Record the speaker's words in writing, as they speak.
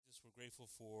grateful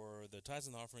for the tithes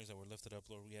and offerings that were lifted up,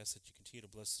 Lord. We ask that you continue to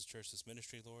bless this church, this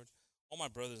ministry, Lord. All my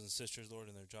brothers and sisters, Lord,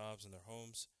 in their jobs and their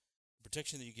homes. The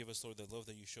protection that you give us, Lord, the love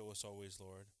that you show us always,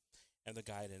 Lord, and the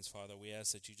guidance, Father. We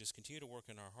ask that you just continue to work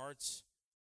in our hearts,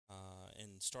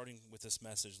 and starting with this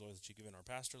message, Lord, that you've given our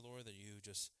pastor, Lord, that you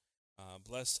just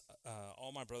bless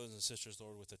all my brothers and sisters,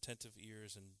 Lord, with attentive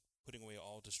ears and putting away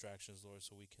all distractions, Lord,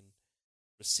 so we can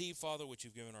receive, Father, what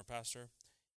you've given our pastor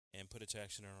and put it to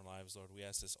action in our lives, Lord. We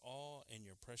ask this all in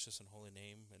your precious and holy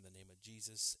name, in the name of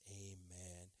Jesus.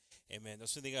 Amen. Amen.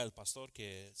 Dios bendiga al pastor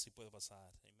que sí puede pasar.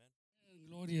 Amen.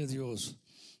 Gloria a Dios.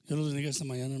 Dios los bendiga esta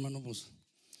mañana, hermano. Pues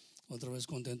otra vez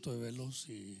contento de verlos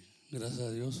y gracias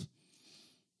a Dios.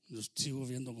 Los sigo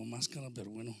viendo con máscara, pero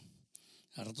bueno,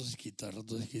 a ratos se quita,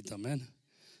 amén.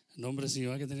 En nombre del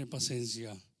Señor hay que tener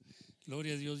paciencia.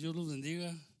 Gloria a Dios. Dios los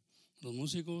bendiga. Los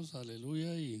músicos,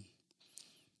 aleluya. Y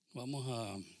vamos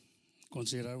a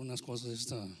considerar unas cosas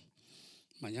esta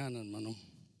mañana, hermano.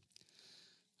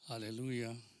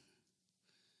 Aleluya.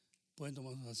 Pueden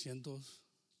tomar asientos.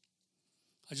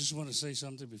 I just want to say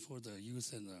something before the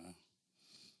youth and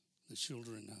the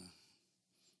children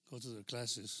go to their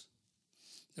classes.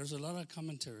 There's a lot of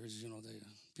commentaries,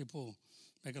 people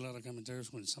make a lot of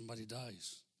commentaries when somebody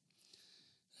dies.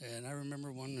 And I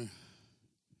remember one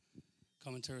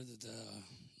commentary that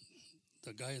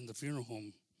the guy in the funeral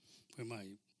home when my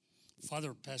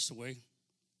father passed away,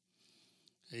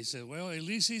 he said, well, at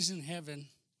least he's in heaven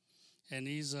and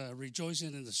he's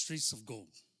rejoicing in the streets of gold.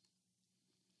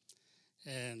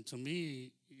 And to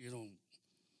me,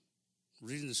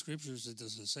 reading the scriptures, it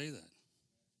doesn't say that.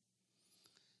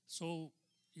 So,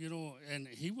 and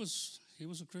he was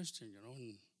a Christian,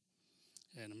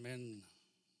 and a man,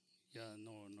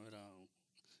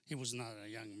 he was not a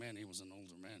young man, he was an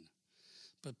older man.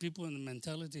 But people in the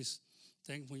mentalities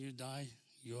think when you die,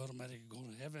 you automatically go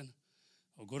to heaven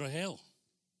or go to hell.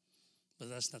 But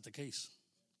that's not the case.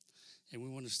 And we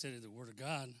want to study the Word of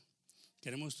God.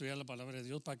 Queremos estudiar la palabra de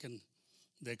Dios para que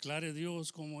declare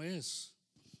Dios como es.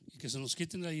 Y que se nos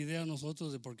quiten la idea a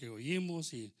nosotros de porque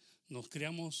oímos y nos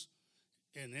criamos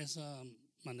en esa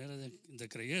manera de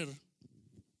creer.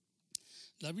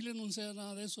 La Biblia no enseña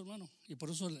nada de eso, hermano. Y por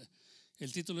eso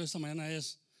el título de esta mañana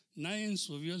es Nadie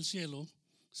subió al cielo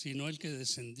sino el que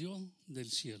descendió del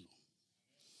cielo.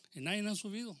 Y nadie ha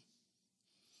subido.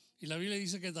 Y la Biblia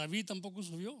dice que David tampoco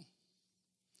subió.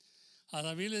 A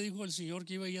David le dijo el Señor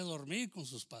que iba a ir a dormir con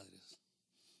sus padres.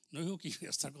 No dijo que iba a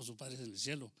estar con sus padres en el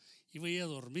cielo. Iba a ir a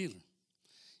dormir.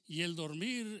 Y el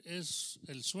dormir es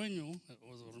el sueño,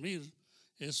 o dormir,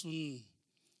 es un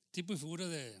tipo y figura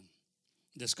de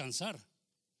descansar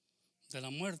de la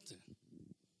muerte.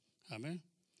 Amén.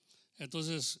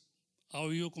 Entonces, ha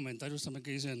oído comentarios también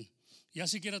que dicen, ya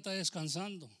siquiera está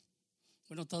descansando.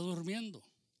 Bueno, está durmiendo.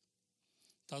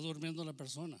 Está durmiendo la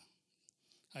persona.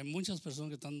 Hay muchas personas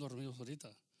que están dormidos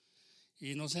ahorita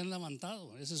y no se han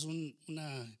levantado. Esa es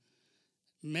una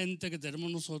mente que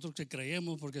tenemos nosotros que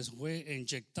creemos porque se fue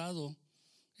inyectado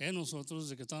en nosotros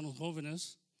desde que estábamos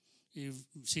jóvenes y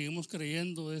seguimos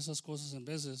creyendo esas cosas en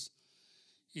veces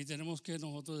y tenemos que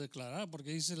nosotros declarar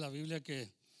porque dice la Biblia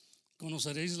que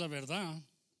conoceréis la verdad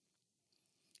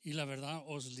y la verdad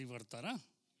os libertará.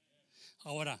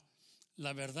 Ahora,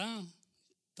 la verdad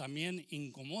también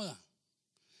incomoda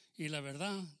y la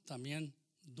verdad también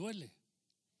duele.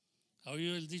 ¿Ha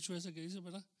oído el dicho ese que dice,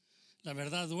 verdad? La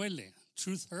verdad duele.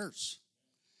 Truth hurts.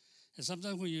 And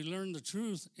sometimes when you learn the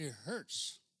truth, it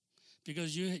hurts.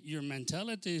 Because your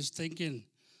mentality is thinking,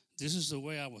 this is the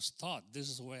way I was taught. This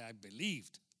is the way I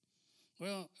believed.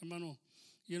 Well, hermano,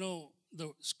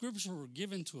 the scriptures were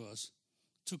given to us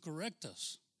to correct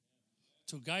us,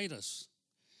 to guide us.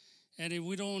 And if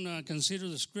we don't consider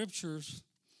the scriptures,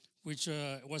 which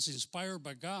was inspired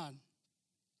by God,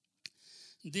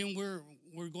 then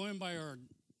we're going by our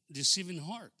deceiving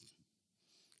heart.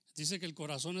 Dice que el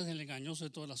corazón es el engañoso de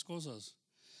todas las cosas.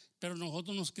 Pero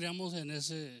nosotros nos criamos en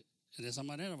esa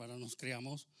manera, ¿verdad? Nos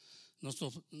criamos,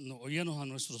 oíamos a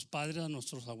nuestros padres, a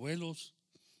nuestros abuelos.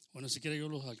 Bueno, siquiera yo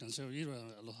los alcancé a oír,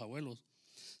 a los abuelos,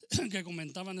 que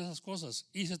comentaban esas cosas.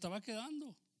 Y se estaba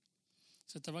quedando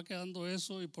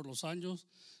eso y por los años.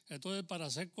 Entonces, para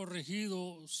ser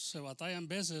corregido, se batallan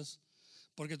veces,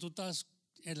 porque tú estás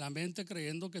en la mente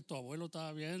creyendo que tu abuelo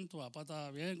estaba bien, tu papá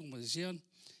estaba bien, como decían,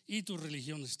 y tu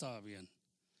religión estaba bien.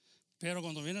 Pero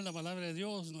cuando viene la palabra de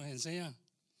Dios, nos enseña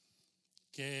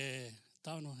que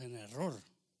estábamos en error.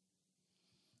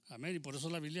 Amén. Y por eso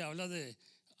la Biblia habla de,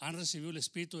 han recibido el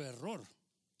espíritu de error.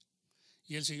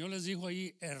 Y el Señor les dijo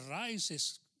ahí,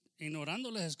 erráis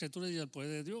ignorando las escrituras y el poder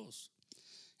de Dios.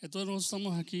 Entonces nosotros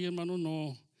estamos aquí, hermanos,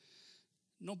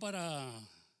 no para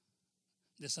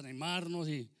desanimarnos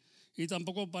y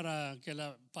tampoco para que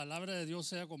la palabra de Dios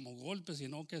sea como golpe,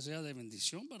 sino que sea de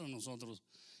bendición para nosotros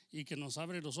y que nos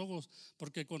abre los ojos,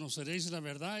 porque conoceréis la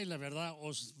verdad y la verdad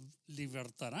os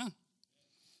libertará.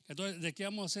 Entonces, ¿de qué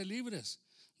vamos a ser libres?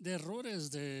 De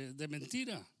errores, de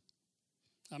mentira.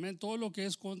 Amén. Todo lo que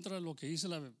es contra lo que dice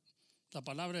la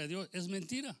palabra de Dios es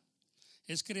mentira.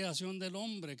 Es creación del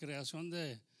hombre, creación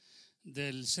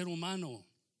del ser humano.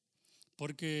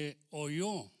 Porque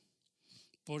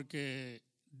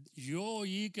yo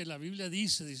oí que la Biblia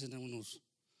dice, dicen unos,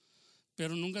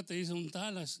 pero nunca te dice un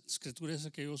tal las escrituras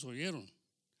que ellos oyeron.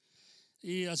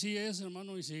 Y así es,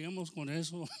 hermano, y seguimos con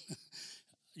eso.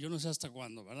 Yo no sé hasta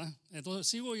cuándo, ¿verdad? Entonces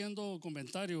sigo oyendo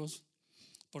comentarios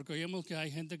porque oímos que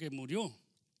hay gente que murió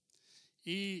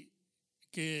y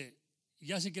que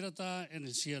ya siquiera está en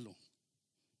el cielo,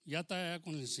 ya está allá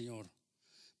con el Señor.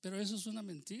 Pero eso es una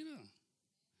mentira.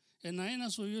 Nadie ha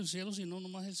subido al cielo sino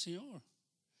nomás el Señor,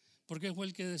 porque fue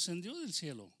el que descendió del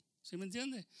cielo. ¿Sí me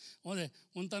entiende? ¿Dónde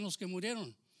están los que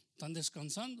murieron? Están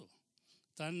descansando,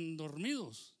 están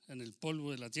dormidos en el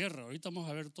polvo de la tierra. Ahorita vamos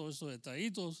a ver todos estos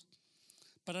detallitos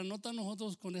para no estar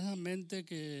nosotros con esa mente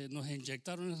que nos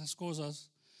inyectaron esas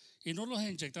cosas. Y no los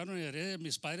inyectaron en herencia de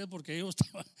mis padres, porque ellos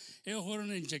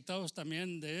fueron inyectados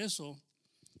también de eso,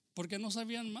 porque no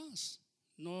sabían más,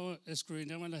 no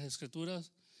escudriñaban las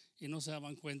escrituras y no se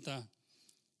daban cuenta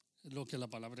lo que la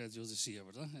palabra de Dios decía,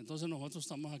 ¿verdad? Entonces nosotros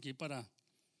estamos aquí para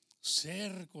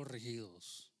ser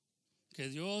corregidos, que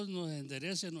Dios nos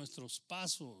enderece nuestros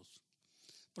pasos,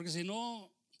 porque si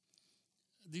no,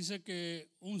 dice que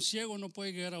un ciego no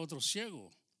puede guiar a otro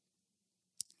ciego,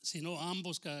 sino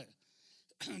ambos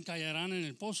caerán en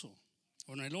el pozo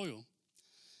o en el hoyo.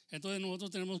 Entonces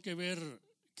nosotros tenemos que ver,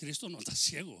 Cristo no está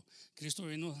ciego, Cristo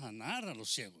vino a sanar a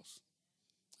los ciegos.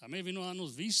 Amén, vino a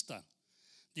darnos vista.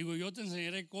 Digo, yo te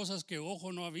enseñaré cosas que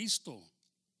ojo no ha visto,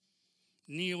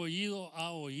 ni oído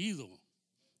ha oído.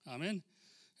 Amén.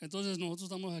 Entonces nosotros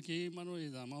estamos aquí, hermano, y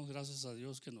damos gracias a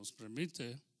Dios que nos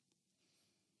permite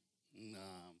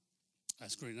a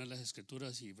escudriñar las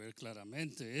escrituras y ver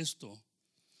claramente esto,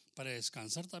 para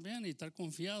descansar también y estar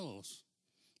confiados,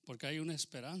 porque hay una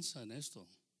esperanza en esto.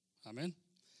 Amén.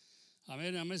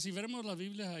 Amén, amén. Si vemos las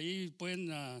Biblias ahí, pueden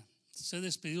ser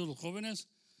despedidos los jóvenes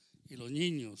y los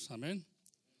niños. Amén.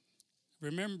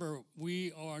 Remember,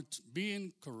 we are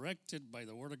being corrected by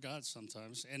the Word of God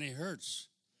sometimes, and it hurts.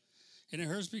 And it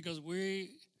hurts because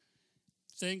we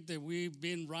think that we've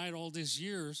been right all these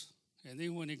years, and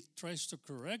then when it tries to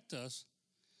correct us,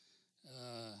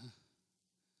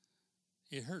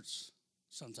 it hurts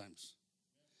sometimes,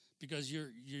 because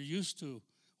you're used to,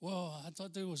 well, I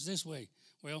thought it was this way.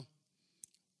 Well,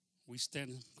 we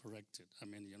stand corrected. I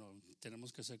mean,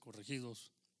 tenemos que ser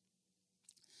corregidos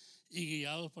y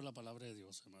guiados por la palabra de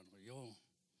Dios, hermano. Yo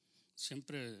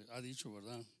siempre he dicho,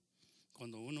 ¿verdad?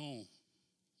 Cuando uno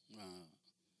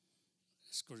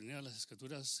escudriña las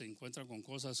escrituras, se encuentra con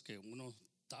cosas que uno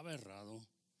estaba errado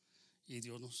y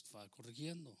Dios nos va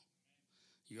corrigiendo.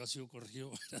 Yo he sido corregido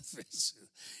varias veces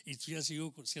y tú ya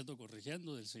sigo siendo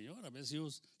corrigiendo del Señor. A veces sigo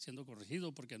siendo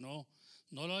corregido porque no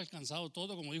lo he alcanzado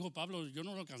todo. Como dijo Pablo, yo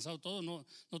no lo he alcanzado todo. No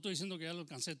estoy diciendo que ya lo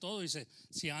alcancé todo. Dice,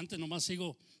 si antes nomás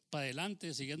sigo para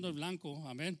adelante, siguiendo el blanco,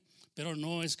 amén. Pero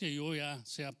no es que yo ya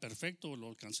sea perfecto, lo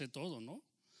alcancé todo, ¿no?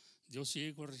 Dios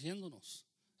sigue corrigiéndonos,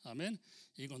 amén.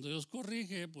 Y cuando Dios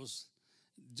corrige, pues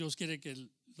Dios quiere que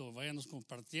lo vayamos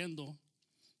compartiendo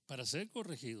para ser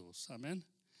corregidos, amén.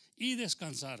 Y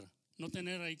descansar, no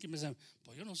tener ahí que me dicen,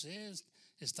 pues yo no sé,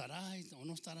 estará o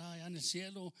no estará allá en el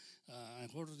cielo, a lo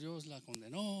mejor Dios la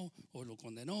condenó o lo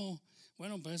condenó.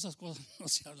 Bueno, pues esas cosas no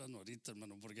se hablan ahorita,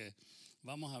 hermano, porque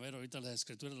vamos a ver ahorita las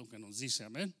escrituras lo que nos dice,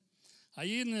 amén.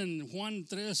 Ahí en Juan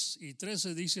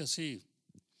 3:13 dice así: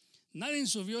 nadie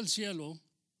subió al cielo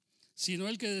sino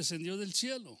el que descendió del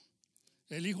cielo,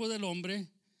 el Hijo del Hombre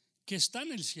que está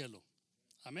en el cielo.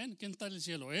 Amén. ¿Quién está en el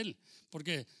cielo? Él,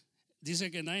 porque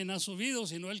dice que nadie ha subido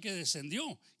sino el que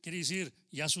descendió. Quiere decir,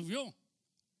 ya subió.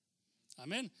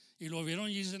 Amén. Y lo vieron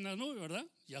y dicen en la nube, ¿verdad?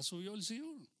 Ya subió el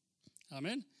Señor.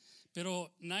 Amén.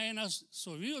 Pero nadie ha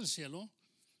subido al cielo,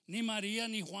 ni María,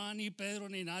 ni Juan, ni Pedro,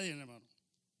 ni nadie, hermano.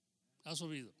 Ha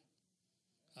subido.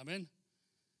 Amén.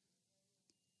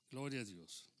 Gloria a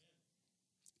Dios.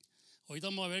 Hoy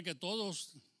vamos a ver que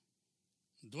todos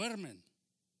duermen.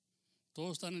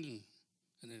 Todos están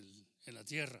en la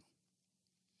tierra.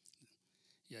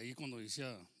 Y ahí cuando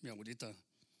decía mi abuelita,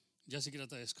 ya siquiera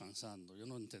está descansando. Yo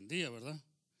no entendía, ¿verdad?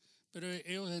 Pero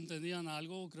ellos entendían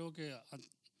algo, creo que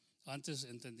antes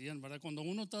entendían, ¿verdad? Cuando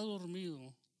uno está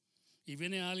dormido y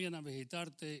viene alguien a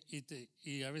visitarte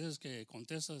y a veces que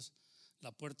contestas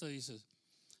la puerta y dices,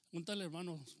 Un tal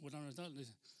hermano, bueno, tal,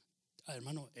 dice,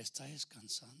 hermano, está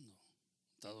descansando.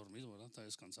 Está dormido, ¿verdad? Está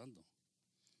descansando.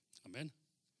 Amén.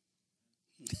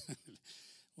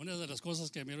 Una de las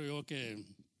cosas que miro yo que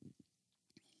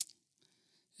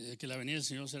la venida del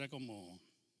Señor será como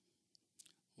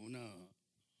una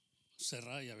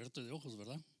cerrada y abierta de ojos,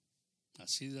 ¿verdad?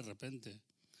 Así de repente.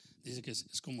 Dice que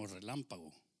es como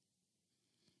relámpago.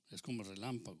 Es como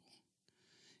relámpago.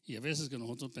 Y a veces que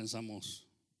nosotros pensamos,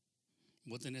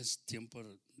 vos tenés tiempo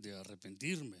de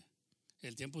arrepentirme.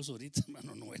 El tiempo es ahorita,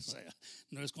 hermano, no es allá.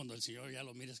 No es cuando el Señor ya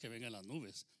lo mires que venga en las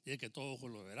nubes. Dice que todo ojo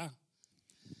lo verá.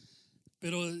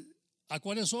 Pero ¿a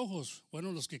cuáles ojos?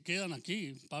 Bueno, los que quedan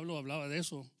aquí. Pablo hablaba de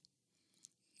eso.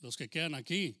 Los que quedan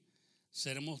aquí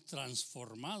seremos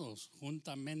transformados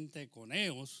juntamente con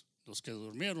ellos, los que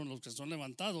durmieron, los que son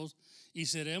levantados, y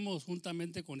seremos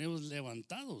juntamente con ellos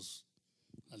levantados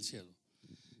al cielo.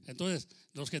 Entonces,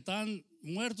 los que están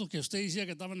muertos, que usted decía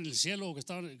que estaban en el cielo, o que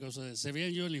se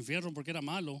veían yo en el infierno porque era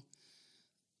malo,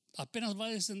 apenas va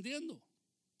descendiendo.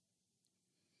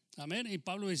 Amén. Y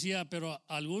Pablo decía, pero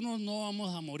algunos no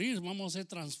vamos a morir, vamos a ser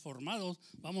transformados,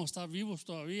 vamos a estar vivos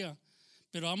todavía,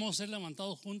 pero vamos a ser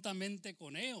levantados juntamente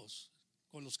con ellos,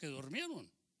 con los que durmieron.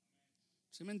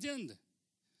 ¿Sí me entiende?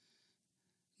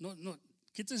 No,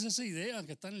 quítese esa idea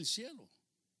que está en el cielo,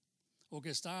 o que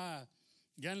está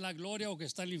ya en la gloria, o que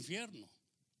está en el infierno.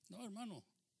 No, hermano.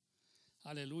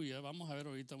 Aleluya. Vamos a ver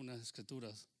ahorita unas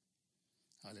escrituras.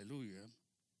 Aleluya.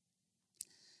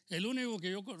 El único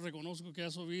que yo reconozco que ha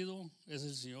subido es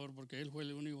el Señor, porque Él fue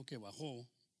el único que bajó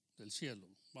del cielo.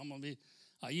 Vamos a ver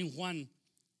ahí en Juan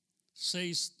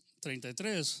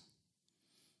 6:33.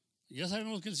 Ya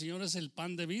sabemos que el Señor es el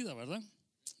pan de vida, ¿verdad?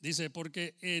 Dice,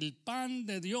 porque el pan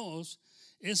de Dios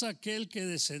es aquel que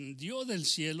descendió del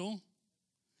cielo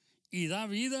y da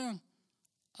vida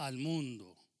al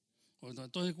mundo.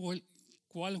 Entonces,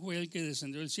 ¿cuál fue el que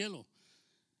descendió del cielo?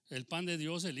 El pan de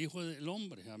Dios, el Hijo del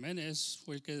Hombre, amén,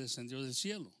 fue el que descendió del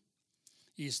cielo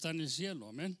y está en el cielo,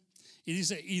 amén. Y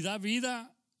dice, y da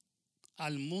vida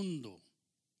al mundo,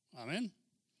 amén.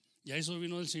 Y a eso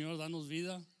vino el Señor, danos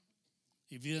vida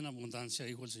y vida en abundancia,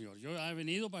 dijo el Señor. Yo he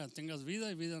venido para que tengas vida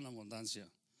y vida en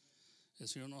abundancia. El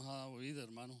Señor nos ha dado vida,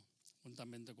 hermano.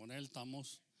 Juntamente con Él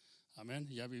estamos, amén,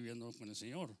 ya viviendo con el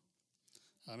Señor,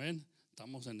 amén.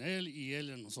 Estamos en Él y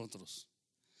Él en nosotros.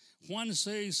 Juan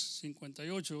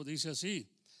 6:58 dice así,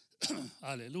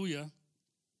 aleluya.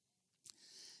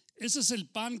 Ese es el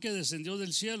pan que descendió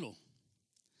del cielo,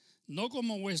 no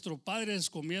como vuestros padres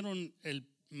comieron el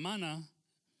maná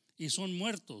y son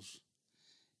muertos.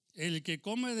 El que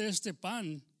come de este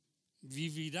pan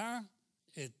vivirá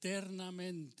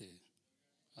eternamente.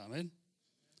 Amén.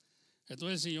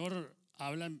 Entonces el Señor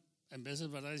habla en veces,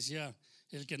 ¿verdad? Decía,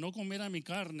 el que no comiera mi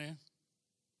carne,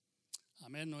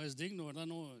 amén, no es digno, ¿verdad?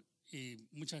 No, y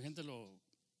mucha gente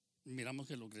miramos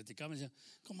que lo criticaban, decían,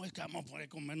 ¿cómo es que vamos a poder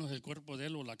comernos el cuerpo de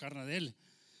Él o la carne de Él?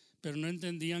 Pero no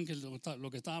entendían que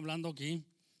lo que estaba hablando aquí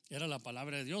era la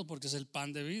palabra de Dios, porque es el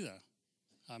pan de vida.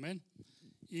 Amén.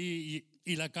 Y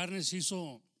la carne se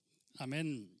hizo,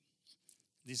 amén,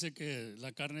 dice que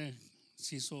la carne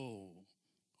se hizo,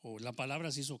 o la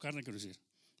palabra se hizo carne, quiero decir,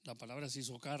 la palabra se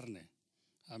hizo carne,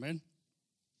 amén.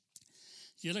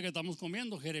 Y es lo que estamos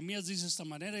comiendo. Jeremías dice de esta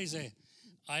manera, dice,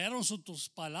 hallaron tus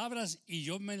palabras y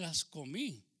yo me las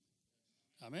comí,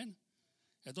 amén.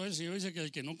 Entonces el Señor dice que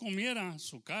el que no comiera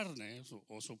su carne,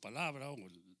 o su palabra, o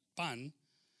el pan,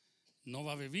 no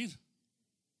va a vivir.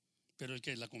 Pero el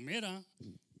que la comiera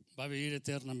va a vivir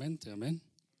eternamente, amén.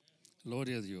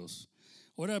 Gloria a Dios.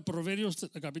 Ahora Proverbios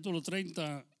capítulo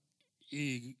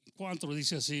 34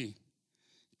 dice así,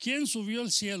 ¿quién subió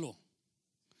al cielo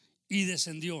y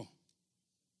descendió?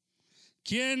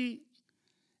 ¿Quién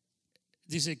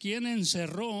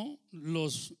encerró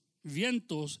los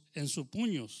vientos en sus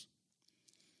puños?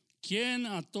 ¿Quién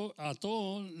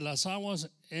ató las aguas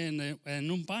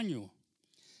en un paño?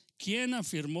 ¿Quién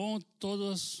afirmó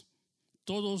todos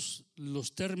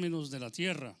los términos de la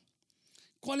tierra?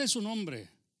 ¿Cuál es su nombre?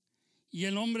 Y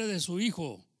el nombre de su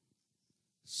hijo,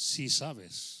 si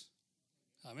sabes.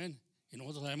 Amén. Y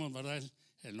nosotros sabemos, ¿verdad?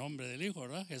 El nombre del hijo,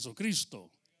 ¿verdad? Jesucristo.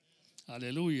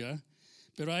 Aleluya.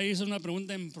 Pero ahí es una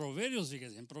pregunta en Proverbios,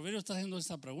 fíjense. En Proverbios está haciendo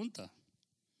esta pregunta.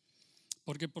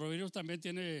 Porque Proverbios también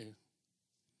tiene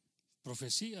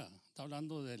profecía. Está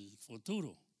hablando del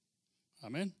futuro.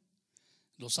 Amén.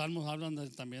 Los salmos hablan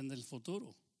también del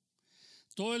futuro.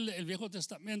 Todo el Viejo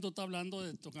Testamento está hablando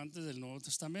de tocantes del Nuevo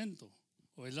Testamento.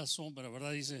 O es la sombra,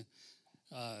 ¿verdad? Dice,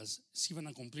 si van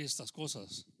a cumplir estas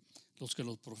cosas. Los que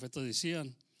los profetas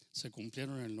decían, se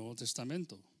cumplieron en el Nuevo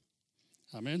Testamento.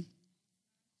 Amén.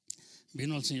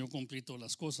 Vino al Señor cumplir todas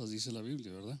las cosas, dice la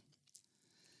Biblia, ¿verdad?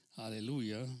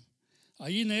 Aleluya.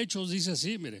 Ahí en Hechos dice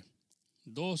así, mire,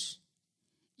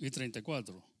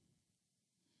 2:34.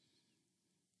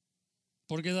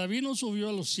 Porque David no subió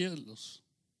a los cielos,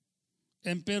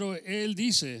 empero él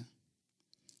dice,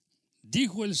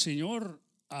 dijo el Señor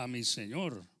a mi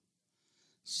Señor,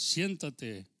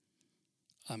 siéntate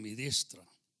a mi diestra.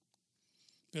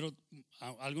 Pero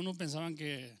algunos pensaban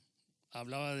que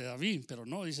hablaba de David, pero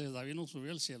no, dice David no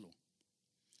subió al cielo.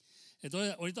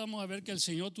 Entonces ahorita vamos a ver que el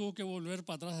Señor tuvo que volver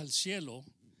para atrás al cielo,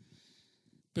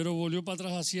 pero volvió para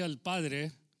atrás hacia el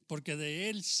Padre, porque de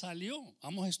Él salió.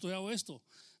 Hemos estudiado esto,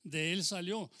 de Él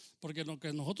salió, porque lo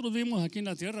que nosotros vimos aquí en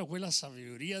la tierra fue la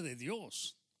sabiduría de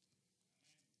Dios.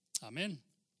 Amén.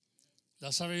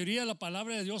 La sabiduría de la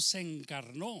palabra de Dios se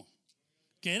encarnó,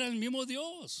 que era el mismo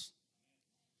Dios.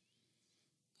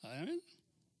 Amén.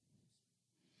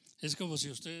 Es como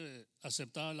si usted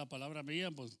aceptaba la palabra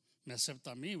mía, pues me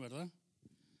acepta a mí, ¿verdad?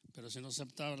 Pero si no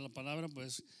aceptaba la palabra,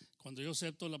 pues cuando yo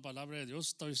acepto la palabra de Dios,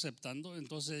 estoy aceptando,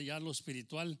 entonces ya lo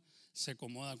espiritual se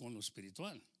acomoda con lo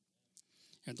espiritual.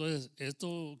 Entonces,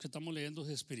 esto que estamos leyendo es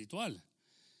espiritual.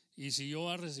 Y si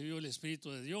yo he recibido el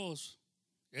Espíritu de Dios,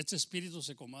 este espíritu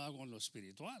se acomoda con lo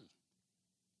espiritual.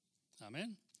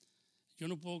 Amén. Yo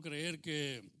no puedo creer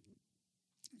que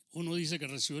uno dice que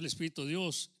recibió el Espíritu de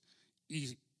Dios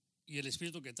y el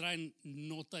Espíritu que traen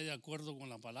no está de acuerdo con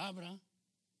la palabra.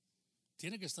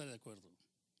 Tiene que estar de acuerdo,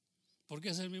 porque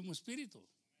es el mismo Espíritu.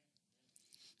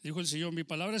 Dijo el Señor, mi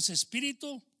palabra es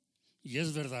Espíritu y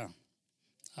es verdad.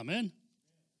 Amén.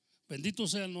 Bendito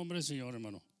sea el nombre del Señor,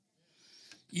 hermano.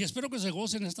 Y espero que se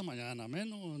gocen esta mañana. Amén.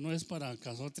 No es para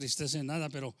causar tristeza en nada,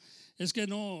 pero es que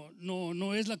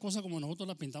no es la cosa como nosotros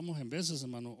la pintamos en veces,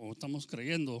 hermano, o estamos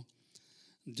creyendo.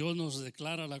 Dios nos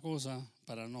declara la cosa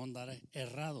para no andar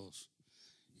errados.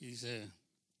 Y dice,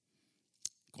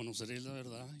 conoceréis la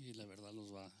verdad y la verdad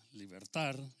los va a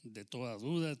libertar de toda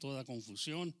duda, de toda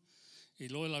confusión. Y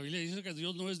luego la Biblia dice que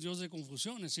Dios no es Dios de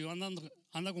confusiones. Si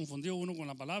anda confundido uno con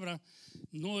la palabra,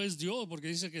 no es Dios, porque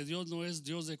dice que Dios no es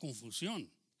Dios de confusión.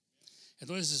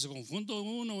 Entonces, si se confunde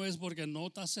uno es porque no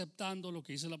está aceptando lo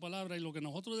que dice la palabra. Y lo que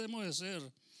nosotros debemos de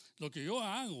hacer, lo que yo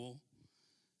hago,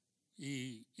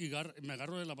 y me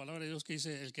agarro de la palabra de Dios que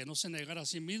dice, el que no se negara a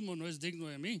sí mismo no es digno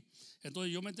de mí.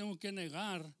 Entonces yo me tengo que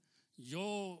negar.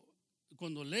 Yo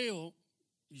cuando leo,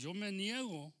 yo me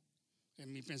niego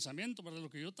en mi pensamiento para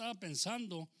lo que yo estaba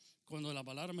pensando cuando la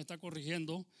palabra me está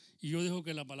corrigiendo, y yo dejo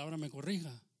que la palabra me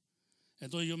corrija.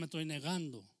 Entonces yo me estoy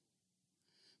negando,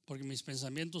 porque mis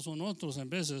pensamientos son otros en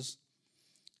veces,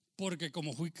 porque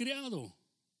como fui criado,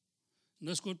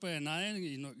 no es culpa de nadie,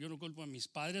 y yo no culpo a mis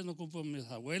padres, no culpo a mis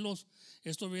abuelos,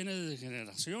 esto viene de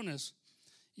generaciones,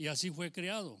 y así fue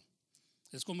criado.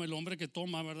 Es como el hombre que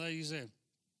toma, ¿verdad? Y dice,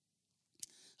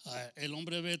 el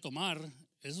hombre debe tomar.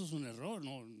 Eso es un error,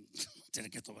 no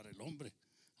tiene que tomar el hombre,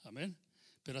 amén.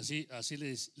 Pero así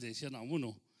le decían a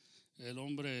uno, el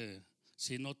hombre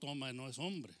si no toma no es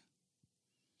hombre.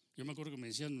 Yo me acuerdo que me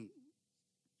decían,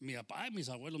 mi papá y mis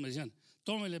abuelos me decían,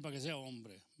 tómele para que sea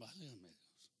hombre. Válgame Dios.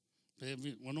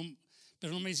 Bueno,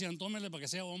 pero no me decían, tómele para que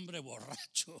sea hombre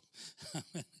borracho.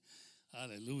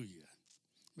 Aleluya.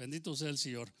 Bendito sea el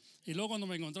Señor. Y luego cuando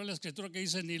me encontré la escritura que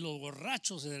dice, ni los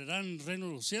borrachos heredarán el reino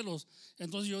de los cielos,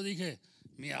 entonces yo dije,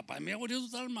 mi papá y mi abuelito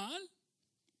están mal.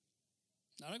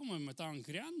 Ahora como me estaban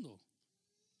criando.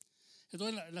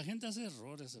 Entonces la gente hace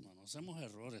errores, hermano. Hacemos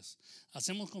errores.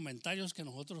 Hacemos comentarios que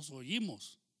nosotros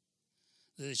oímos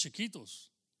desde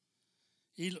chiquitos.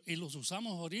 Y los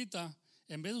usamos ahorita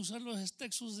en vez de usar los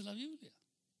textos de la Biblia.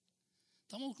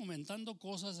 Estamos comentando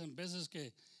cosas en veces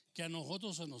que a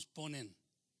nosotros se nos ponen.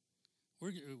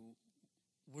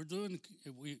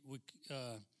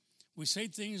 We say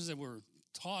things that were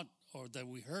taught or that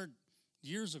we heard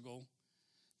years ago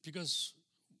because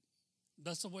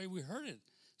that's the way we heard it.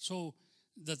 So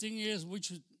the thing is,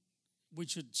 we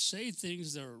should say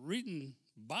things that are written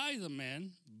by the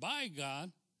man, by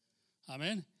God,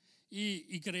 amén,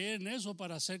 y creer en eso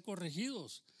para ser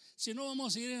corregidos. Si no, vamos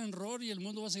a seguir en error y el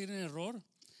mundo va a seguir en error.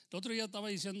 El otro día estaba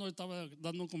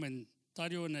dando un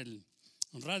comentario en el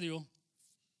radio.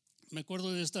 Me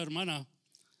acuerdo de esta hermana,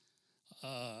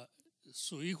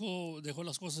 su hijo dejó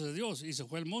las cosas de Dios y se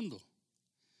fue al mundo.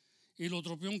 Y lo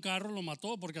tropeó un carro, lo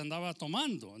mató porque andaba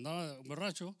tomando, andaba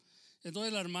borracho.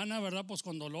 Entonces la hermana, ¿verdad? Pues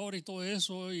con dolor y todo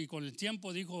eso, y con el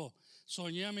tiempo dijo,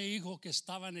 soñé a mi hijo que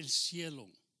estaba en el cielo.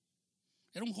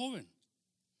 Era un joven.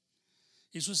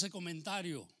 Hizo ese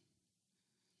comentario.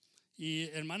 Y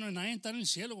hermano, nadie está en el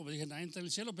cielo, como dije, nadie está en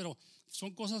el cielo, pero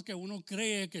son cosas que uno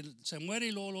cree que se muere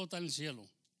y luego está en el cielo.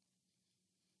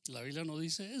 La Biblia no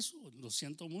dice eso. Lo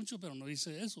siento mucho, pero no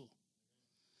dice eso.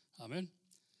 Amén.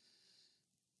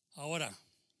 Ahora,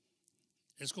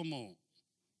 es como,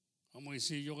 vamos a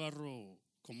decir, yo agarro,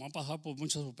 como han pasado por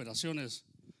muchas operaciones,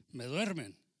 me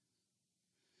duermen.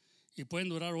 Y pueden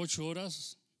durar 8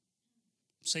 horas,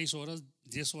 6 horas,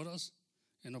 10 horas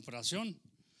en operación.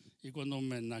 Y cuando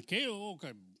me naqueo,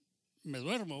 que me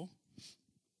duermo,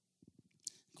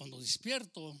 cuando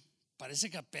despierto, parece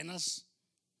que apenas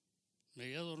me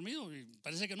había dormido y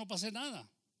parece que no pasé nada.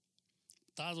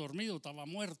 Estaba dormido, estaba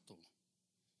muerto.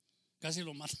 Casi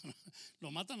lo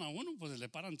matan a uno, pues le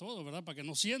paran todo, ¿verdad? Para que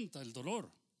no sienta el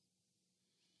dolor.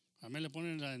 A mí le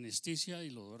ponen la anestesia y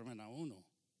lo duermen a uno.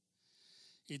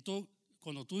 Y tú,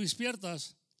 cuando tú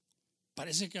despiertas,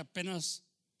 parece que apenas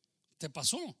te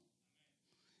pasó.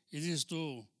 Y dices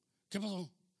tú, ¿qué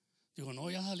pasó? Digo, no,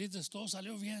 ya saliste, todo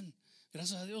salió bien.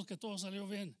 Gracias a Dios que todo salió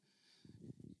bien.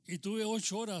 Y tuve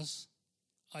 8 horas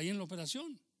ahí en la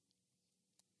operación.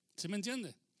 ¿Sí me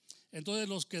entiende? Entonces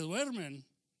los que duermen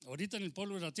ahorita en el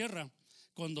polvo de la tierra,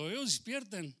 cuando ellos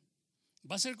despierten,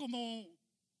 va a ser como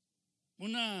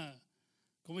una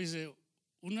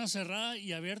cerrada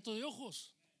y abierto de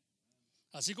ojos.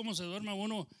 Así como se duerme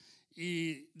uno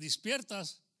y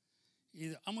despiertas, y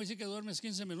vamos a decir que duermes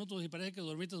 15 minutos y parece que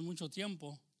dormiste mucho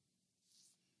tiempo.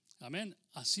 Amén.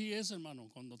 Así es, hermano,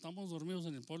 cuando estamos dormidos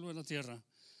en el polvo de la tierra,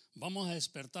 vamos a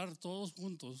despertar todos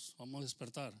juntos, vamos a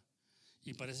despertar.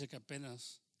 Y parece que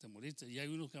apenas te moriste. Y hay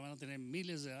unos que van a tener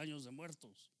miles de años de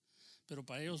muertos. Pero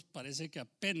para ellos parece que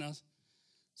apenas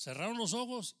cerraron los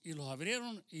ojos y los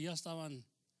abrieron y ya estaban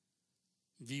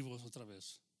vivos otra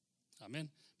vez.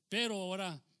 Amén. Pero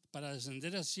ahora para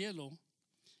descender al cielo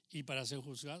y para ser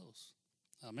juzgados.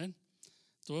 Amén.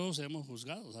 Todos hemos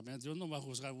juzgados. Amén. Dios no va a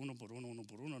juzgar uno por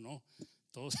uno, no.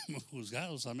 Todos hemos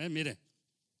juzgados. Amén. Mire.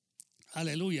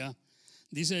 Aleluya.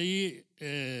 Dice ahí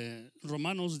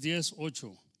Romanos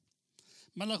 10:8.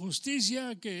 Mas la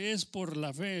justicia que es por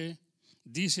la fe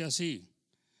dice así: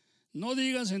 no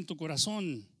digas en tu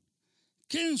corazón,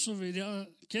 ¿quién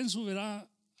subirá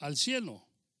al cielo?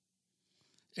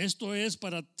 Esto es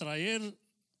para traer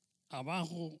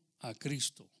abajo a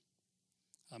Cristo.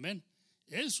 Amén.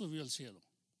 Él subió al cielo.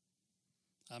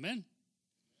 Amén.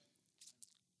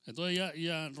 Entonces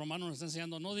ya Romano nos está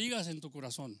enseñando, no digas en tu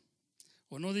corazón,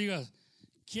 o no digas,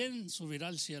 ¿quién subirá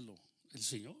al cielo? El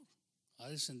Señor ha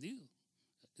descendido.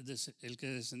 El que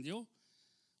descendió,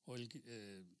 o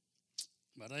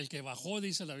 ¿verdad? El que bajó,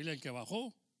 dice la Biblia, el que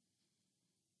bajó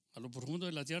a lo profundo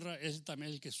de la tierra es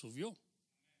también el que subió.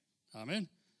 Amén.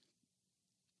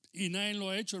 Y nadie lo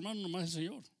ha hecho, hermano, nomás el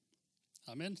Señor.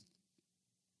 Amén.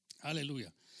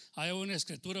 Aleluya. Hay una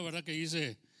escritura, ¿verdad?, que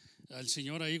dice al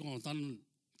Señor ahí cuando están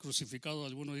crucificados,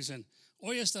 algunos dicen,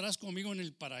 hoy estarás conmigo en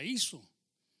el paraíso.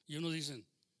 Y unos dicen,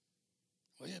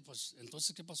 oye, pues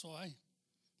entonces ¿qué pasó ahí?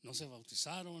 No se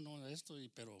bautizaron, no esto,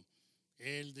 pero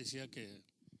él decía que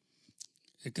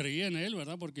creía en él,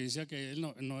 ¿verdad? Porque decía que él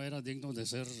no era digno de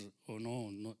ser, o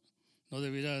no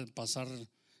debiera pasar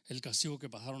el castigo que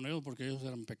pasaron ellos, porque ellos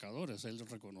eran pecadores. Él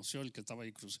reconoció el que estaba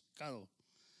ahí crucificado.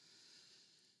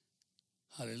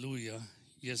 Aleluya.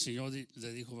 Y el Señor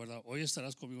le dijo, ¿verdad? Hoy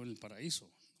estarás conmigo en el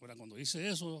paraíso. Ahora, cuando dice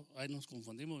eso, ahí nos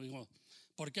confundimos. Dijimos,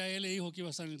 ¿por qué a él le dijo que iba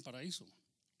a estar en el paraíso?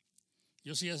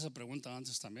 Yo sí esa pregunta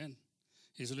antes también.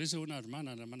 Y se lo hice a una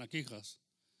hermana, la hermana Quijas,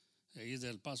 ahí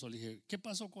del Paso. Le dije, ¿qué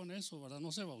pasó con eso, verdad?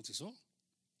 ¿No se bautizó?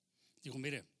 Dijo,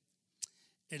 mire,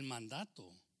 el mandato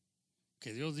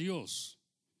que dio Dios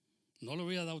no lo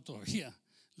había dado todavía.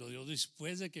 Lo dio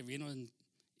después de que vino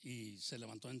y se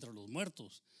levantó entre los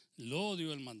muertos. Lo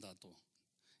dio el mandato.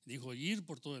 Dijo, ir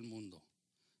por todo el mundo.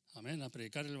 Amén, a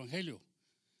predicar el evangelio.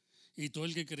 Y todo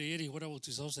el que creyera y fuera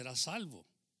bautizado será salvo.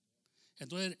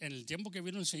 Entonces, en el tiempo que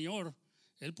vino el Señor,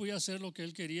 Él podía hacer lo que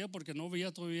Él quería porque no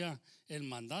había todavía el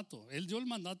mandato. Él dio el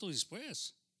mandato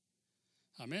después.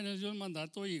 Amén, Él dio el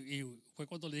mandato y fue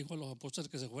cuando le dijo a los apóstoles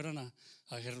que se fueran a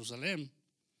Jerusalén.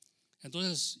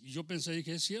 Entonces yo pensé,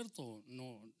 dije, es cierto,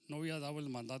 no había dado el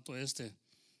mandato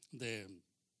de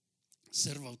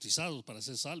ser bautizados para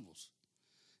ser salvos.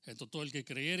 Entonces todo el que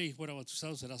creyere y fuera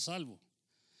bautizado será salvo.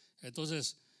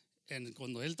 Entonces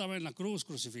cuando Él estaba en la cruz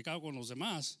crucificado con los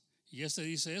demás, y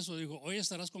dice eso, dijo, hoy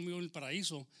estarás conmigo en el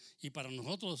paraíso, y para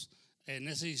nosotros en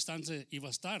ese instante iba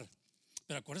a estar.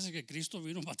 Pero acuérdense que Cristo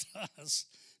vino para atrás,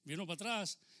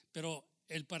 pero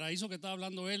el paraíso que está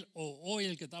hablando Él, o hoy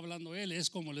el que está hablando Él, es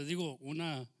como les digo,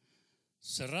 una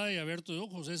cerrada y abierto de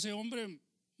ojos. Ese hombre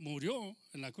murió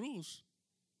en la cruz,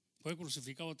 fue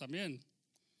crucificado también,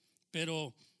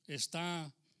 pero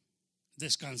está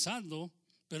descansando,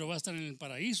 pero va a estar en el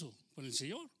paraíso con el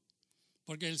Señor.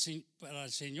 Porque para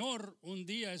el Señor un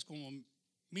día es como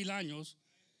 1000 años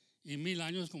y 1000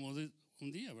 años como de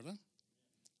un día, ¿verdad?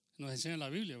 Nos enseña la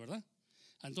Biblia, ¿verdad?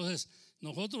 Entonces,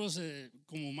 nosotros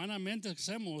como humanamente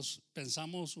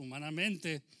pensamos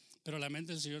humanamente, pero la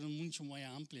mente del Señor es mucho más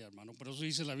amplia, hermano. Por eso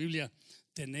dice la Biblia,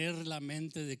 tener la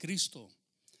mente de Cristo.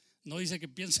 No dice que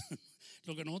piensan,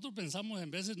 lo que nosotros pensamos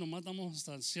en veces nomás damos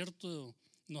hasta cierto,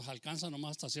 nos alcanza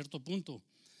nomás hasta cierto punto,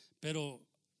 pero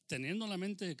teniendo la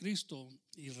mente de Cristo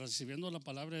y recibiendo la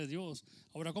palabra de Dios.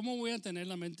 Ahora, ¿cómo voy a tener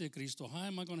la mente de Cristo? How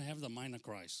am I going to have the mind of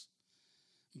Christ?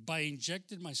 By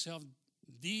injecting myself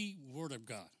the Word of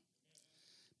God.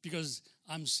 Because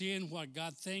I'm seeing what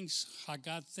God thinks, how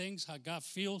God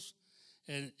feels,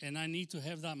 and I need to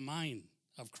have that mind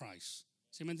of Christ.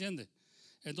 ¿Sí me entiende?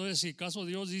 Entonces, si acaso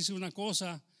Dios dice una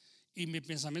cosa y mi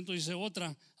pensamiento dice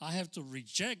otra, I have to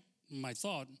reject my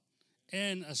thought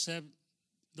and accept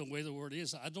the way the word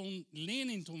is. I don't lean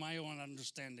into my own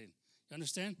understanding. You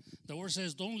understand? The word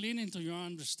says, don't lean into your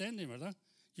understanding, ¿verdad?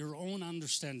 Your own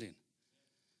understanding.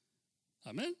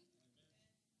 Amen?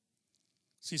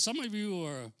 See, some of you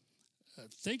are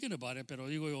thinking about it, pero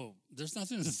digo yo, there's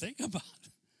nothing to think about.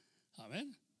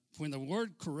 Amen? When the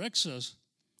word corrects us,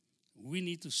 we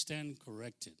need to stand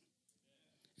corrected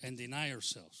and deny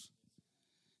ourselves.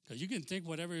 Because you can think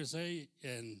whatever you say,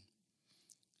 and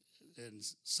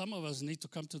some of us need to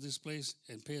come to this place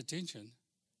and pay attention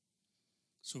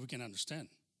so we can understand.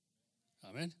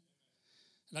 Amen?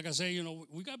 Like I say,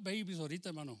 we got babies ahorita,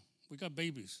 hermano. We got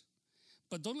babies.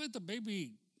 But don't let the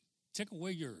baby take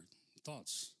away your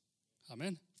thoughts.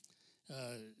 Amen?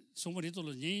 Son bonitos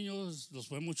los niños, los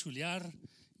podemos chulear.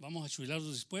 Vamos a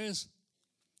chulearlos después.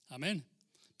 Amén.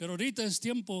 Pero ahorita es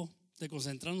tiempo de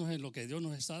concentrarnos en lo que Dios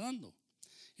nos está dando.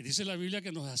 Y dice la Biblia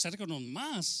que nos acercamos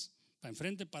más para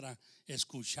enfrente para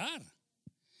escuchar.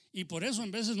 Y por eso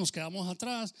en veces nos quedamos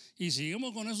atrás y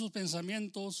seguimos con esos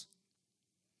pensamientos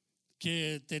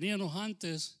que teníamos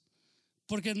antes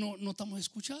porque no estamos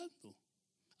escuchando.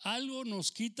 Algo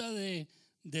nos quita de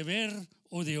ver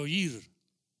o de oír.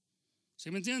 ¿Sí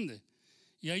me entiende?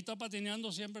 Y ahí está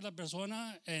patineando siempre la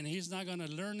persona and he's not going to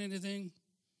learn anything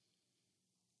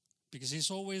because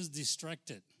he's always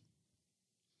distracted.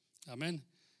 Amén.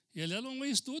 Y el diablo es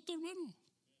muy astuto, hermano.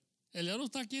 El diablo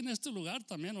está aquí en este lugar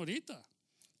también ahorita,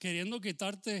 queriendo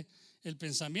quitarte el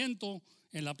pensamiento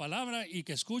en la palabra y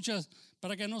que escuchas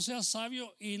para que no seas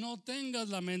sabio y no tengas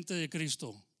la mente de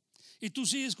Cristo. Y tú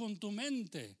sigues con tu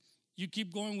mente. You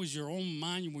keep going with your own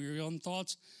mind, with your own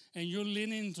thoughts, and you're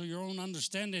leaning to your own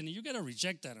understanding. You got to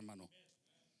reject that, hermano.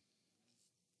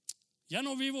 Ya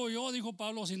no vivo yo, dijo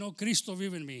Pablo, sino Cristo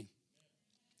vive en mí.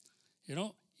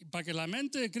 Para que la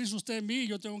mente de Cristo esté en mí,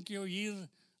 yo tengo que oír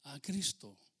a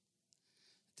Cristo.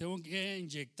 Tengo que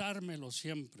inyectármelo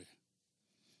siempre.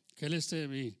 Que Él esté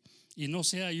en mí. Y no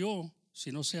sea yo,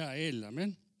 sino sea Él.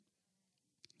 Amén.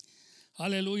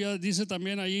 Aleluya. Dice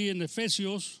también ahí en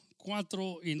Efesios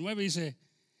 4:9, dice,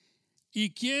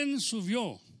 ¿y quién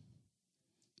subió?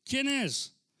 ¿Quién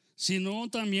es? Sino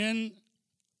también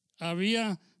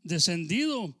había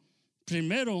descendido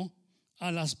primero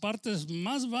a las partes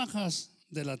más bajas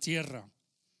de la tierra.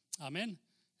 Amén.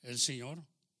 El Señor.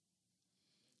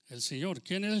 El Señor.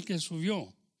 ¿Quién es el que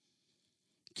subió?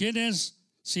 ¿Quién es?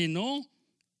 Sino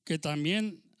que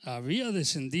también había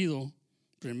descendido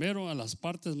primero a las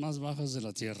partes más bajas de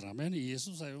la tierra. Amén. Y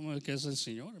eso sabemos que es el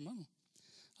Señor, hermano.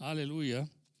 Aleluya.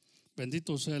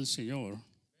 Bendito sea el Señor.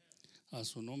 A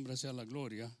su nombre sea la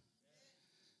gloria.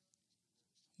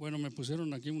 Bueno, me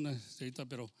pusieron aquí una cita,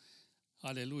 pero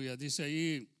aleluya. Dice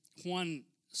ahí Juan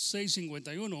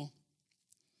 6:51.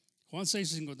 Juan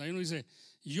 6:51 dice,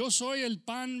 yo soy el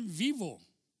pan vivo.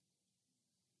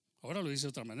 Ahora lo dice de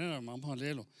otra manera, vamos a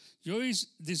leerlo.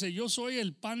 Dice, yo soy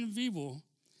el pan vivo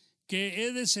que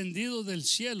he descendido del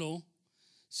cielo.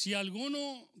 Si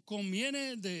alguno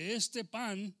comiere de este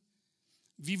pan,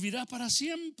 vivirá para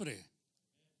siempre.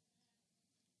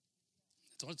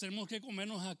 Entonces tenemos que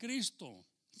comernos a Cristo.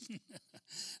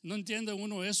 No entiende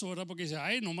uno eso, ¿verdad? Porque dice,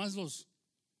 ay, nomás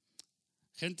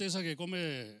gente esa que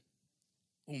come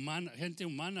gente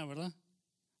humana, ¿verdad?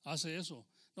 Hace eso.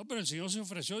 No, pero el Señor se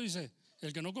ofreció, dice,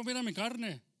 el que no comiera mi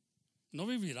carne, no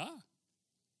vivirá.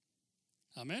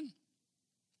 Amén.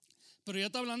 Pero ya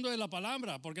está hablando de la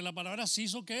palabra, porque la palabra se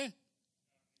hizo ¿qué?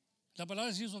 La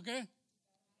palabra se hizo ¿qué?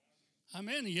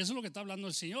 Amén. Y eso es lo que está hablando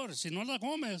el Señor. Si no la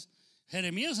comes,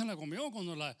 Jeremías se la comió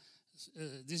cuando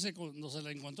dice, cuando se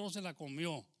la encontró, se la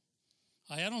comió.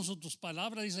 Hallaron tus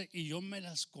palabras, dice, y yo me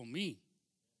las comí.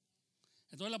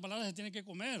 Entonces la palabra se tiene que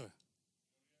comer.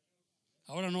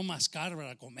 Ahora no mascar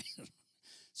para comer.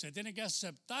 Se tiene que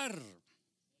aceptar.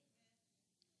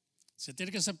 Se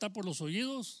tiene que aceptar por los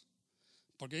oídos.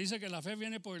 Porque dice que la fe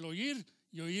viene por el oír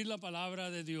y oír la palabra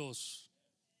de Dios.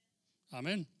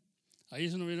 Amén. Ahí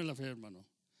se nos viene la fe, hermano.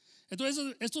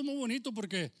 Entonces, esto es muy bonito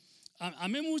porque a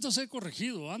mí me gusta ser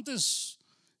corregido. Antes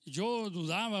yo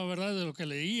dudaba, ¿verdad?, de lo que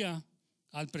leía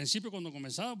al principio cuando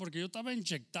comenzaba, porque yo estaba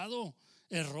inyectado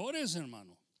errores,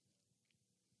 hermano.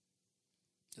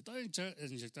 Yo estaba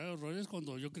inyectado errores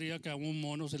cuando yo creía que a un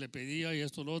mono se le pedía y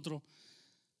esto, lo otro.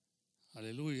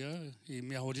 Aleluya. Y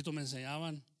mis abuelitos me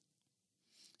enseñaban.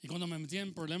 Y cuando me metía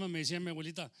en problemas me decía mi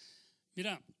abuelita,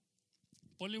 mira,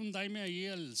 ponle un daime ahí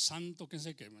al santo, que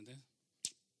sé qué, ¿me entiendes?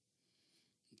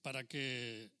 Para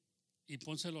que, y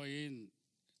pónselo ahí,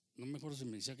 no me acuerdo si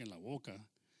me decía que en la boca,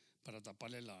 para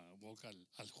taparle la boca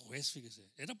al juez,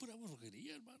 fíjese. Era pura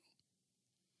brujería, hermano.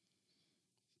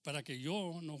 Para que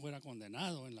yo no fuera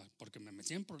condenado, porque me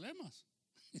metía en problemas.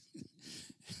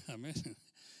 Amén.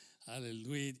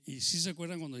 Aleluya. Y si se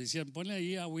acuerdan cuando decían, ponle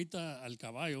ahí agüita al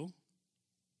caballo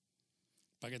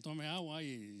para que tome agua,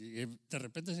 y de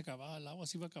repente se acababa el agua,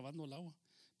 se iba acabando el agua.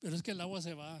 Pero es que el agua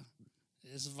se va,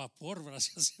 es vapor,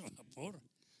 gracias a vapor.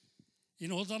 Y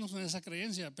nosotros estamos en esa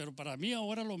creencia, pero para mí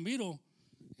ahora lo miro,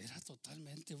 era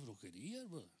totalmente brujería,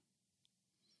 bro.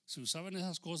 Se usaban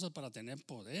esas cosas para tener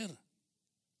poder.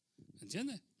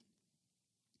 ¿Entiende?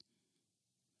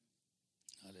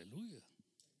 Aleluya.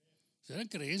 Eran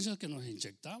creencias que nos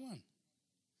inyectaban.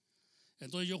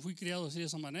 Entonces yo fui criado así de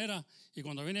esa manera. Y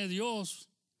cuando viene Dios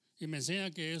y me enseña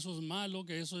que eso es malo,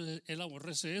 que eso Él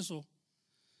aborrece eso,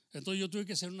 entonces yo tuve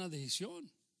que hacer una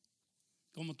decisión.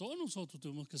 Como todos nosotros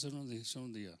tuvimos que hacer una decisión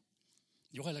un día.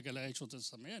 Y ojalá que la haya hecho ustedes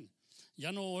también.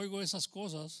 Ya no oigo esas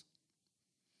cosas.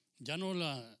 Ya no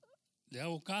le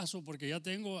hago caso porque ya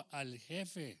tengo al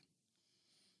jefe.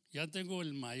 Ya tengo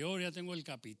el mayor, ya tengo el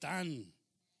capitán.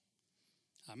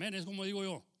 Amén, es como digo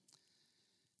yo.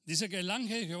 Dice que el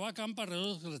ángel de Jehová acampa alrededor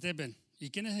de los que le temen. ¿Y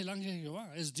quién es el ángel de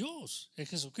Jehová? Es Dios, es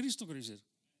Jesucristo, quiero decir.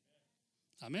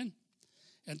 Amén.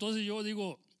 Entonces yo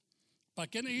digo, ¿para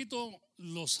qué necesito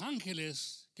los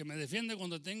ángeles que me defienden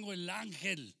cuando tengo el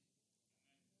ángel?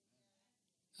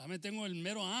 Amén, tengo el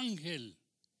mero ángel,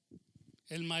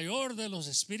 el mayor de los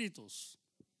espíritus.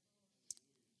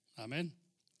 Amén.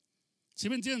 ¿Sí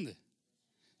me entiende?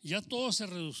 Ya todo se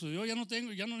redució, ya no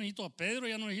necesito a Pedro,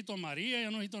 ya no necesito a María,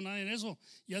 ya no necesito a nadie en eso,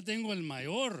 ya tengo el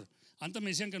mayor. Antes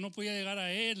me decían que no podía llegar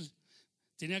a él,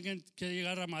 tenía que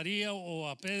llegar a María o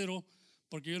a Pedro,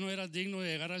 porque yo no era digno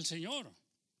de llegar al Señor.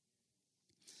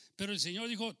 Pero el Señor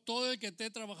dijo, todo el que esté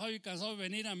trabajado y cansado,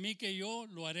 venir a mí, que yo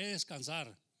lo haré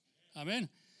descansar. Amén.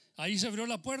 Ahí se abrió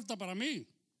la puerta para mí.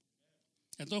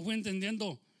 Entonces fui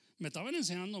entendiendo, me estaban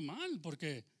enseñando mal,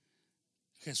 porque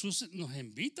Jesús nos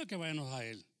invita a que vayamos a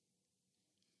Él.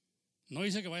 No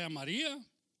dice que vaya María.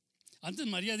 Antes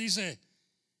María dice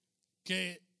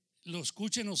que lo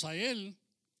escúchenos a Él.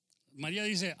 María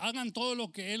dice, hagan todo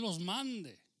lo que Él os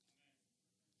mande.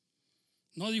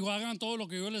 No dijo, hagan todo lo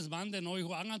que yo les mande. No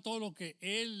dijo, hagan todo lo que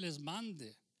Él les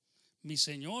mande. Mi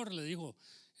Señor le dijo,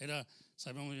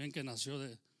 sabemos muy bien que nació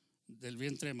del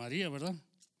vientre de María, ¿verdad?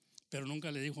 Pero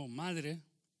nunca le dijo madre.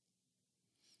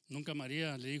 Nunca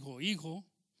María le dijo hijo.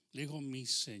 Le dijo mi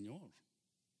Señor.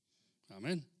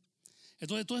 Amén.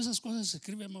 Entonces todas esas cosas se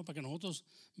escriben para que nosotros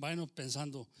vayamos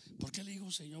pensando, ¿por qué le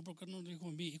dijo Señor? ¿Por qué no le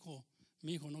dijo mi hijo?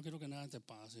 Mi hijo, no quiero que nada te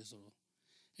pase. Eso.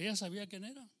 Ella sabía quién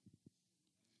era.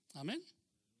 Amén.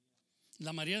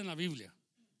 La María en la Biblia.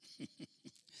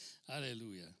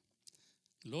 Aleluya.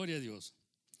 Gloria a Dios.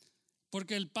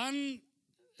 Porque el pan,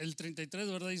 el 33,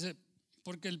 ¿verdad? Dice,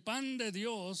 porque el pan de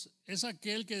Dios es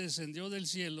aquel que descendió del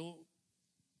cielo.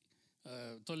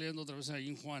 Estoy leyendo otra vez ahí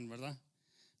en Juan, ¿verdad?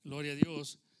 Gloria a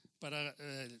Dios.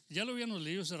 Ya lo habíamos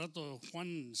leído hace rato,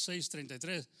 Juan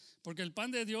 6:33. Porque el pan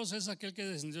de Dios es aquel que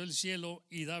descendió del cielo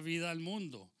y da vida al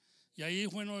mundo. Y ahí,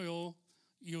 bueno, yo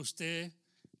y usted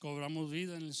cobramos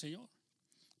vida en el Señor.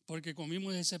 Porque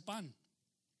comimos ese pan.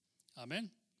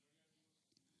 Amén.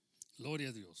 Gloria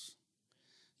a Dios.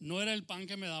 No era el pan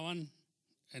que me daban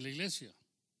en la iglesia.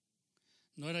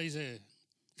 No era, dice,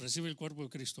 recibe el cuerpo de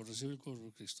Cristo, recibe el cuerpo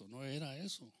de Cristo. No era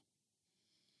eso.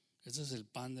 Ese es el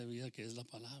pan de vida que es la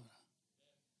palabra.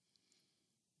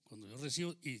 Cuando yo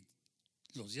recibo, y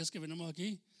los días que venimos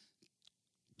aquí,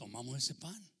 tomamos ese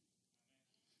pan.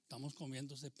 Estamos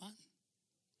comiendo ese pan.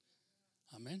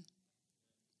 Amén.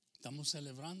 Estamos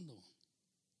celebrando.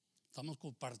 Estamos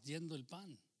compartiendo el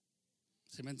pan.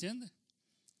 ¿Sí me entiende?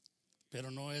 Pero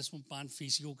no es un pan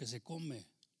físico que se come.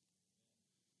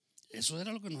 Eso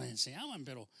era lo que nos enseñaban,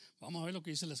 pero vamos a ver lo que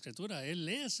dice la Escritura. Él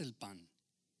es el pan.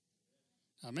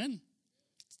 Amén.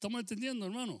 ¿Estamos entendiendo,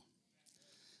 hermano?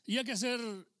 Y hay que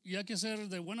ser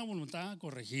de buena voluntad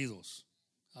corregidos.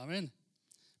 Amén.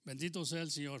 Bendito sea el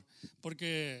Señor.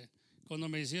 Porque cuando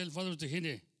me decía el Father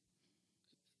Tejine,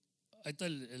 ahí está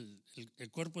el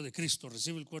cuerpo de Cristo,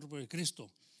 recibe el cuerpo de Cristo.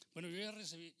 Bueno, yo ya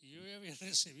había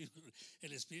recibido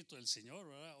el Espíritu del Señor,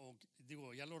 ¿verdad? O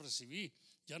digo, ya lo recibí,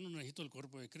 ya no necesito el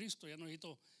cuerpo de Cristo, ya no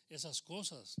necesito esas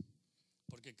cosas,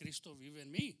 porque Cristo vive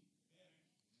en mí.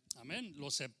 Amén, lo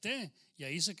acepté y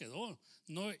ahí se quedó.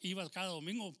 No iba cada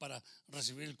domingo para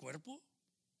recibir el cuerpo.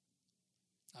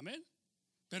 Amén,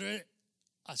 pero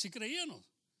así creíamos.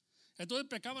 Entonces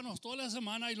pecábamos toda la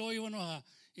semana y luego íbamos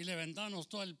y levantábamos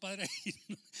todo el Padre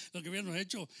lo que habíamos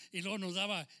hecho, y luego nos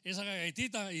daba esa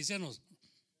galletita y decíamos,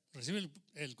 recibe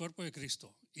el cuerpo de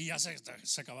Cristo, y ya se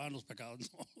acababan los pecados.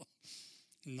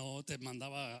 No, te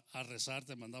mandaba a rezar,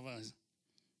 te mandaba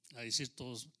a decir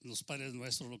todos los Padres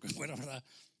Nuestros, lo que fuera, ¿verdad?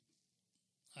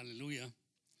 Aleluya.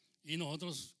 Y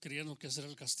nosotros creíamos que ese era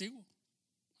el castigo.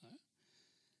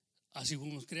 Así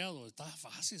fuimos creados. Estaba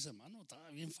fácil, hermano, estaba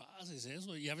bien fácil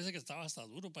eso. Y a veces que estaba hasta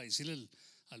duro para decirle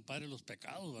al Padre los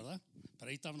pecados, ¿verdad? Pero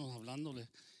ahí estábamos hablándole.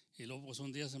 Y luego pues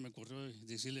un día se me ocurrió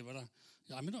decirle, ¿verdad?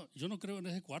 A mí no, yo no creo en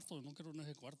ese cuarto, no creo en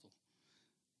ese cuarto.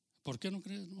 ¿Por qué no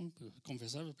crees? No, pues,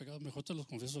 confesar los pecados, mejor te los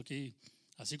confieso aquí,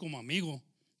 así como amigo.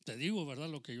 Te digo, ¿verdad?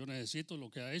 Lo que yo necesito, lo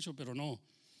que ha hecho, pero no.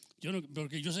 Yo no,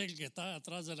 porque yo sé que el que está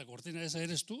atrás de la cortina esa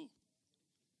eres tú.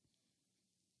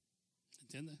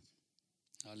 ¿Entiendes?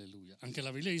 Aleluya. Aunque la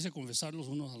Biblia dice confesar los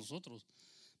unos a los otros,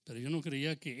 pero yo no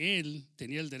creía que Él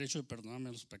tenía el derecho de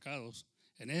perdonarme los pecados.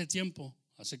 En ese tiempo,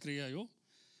 así creía yo,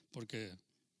 porque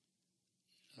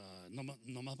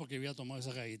no más porque había tomado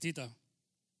esa galletita.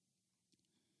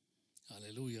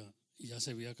 Aleluya. Y ya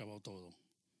se había acabado todo.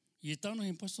 Y estábamos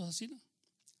impuestos así, ¿no?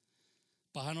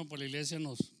 Pasábamos por la iglesia,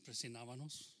 nos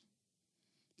presionábamos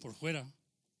por fuera.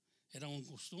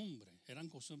 Eran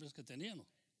costumbres que teníamos.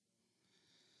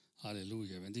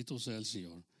 Aleluya, bendito sea el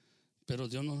Señor. Pero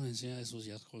Dios nos enseña esas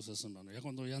ya cosas, hermano. Ya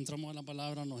cuando ya entramos a la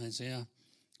palabra nos enseña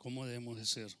cómo debemos de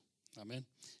ser. Amén.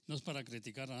 No es para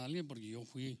criticar a alguien, porque yo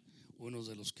fui uno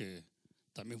de los que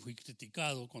también fui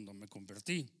criticado cuando me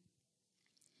convertí.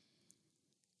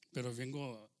 Pero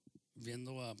vengo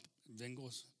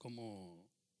como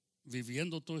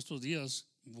viviendo todos estos días,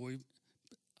 voy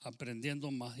aprendiendo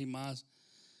más y más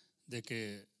de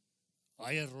que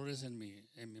hay errores en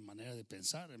mi manera de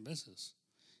pensar en veces.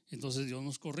 Entonces Dios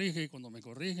nos corrige, y cuando me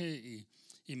corrige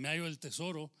y me hallo el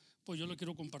tesoro, pues yo lo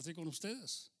quiero compartir con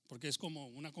ustedes, porque es como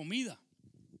una comida.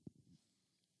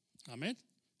 Amén.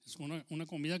 Es una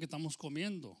comida que estamos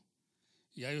comiendo,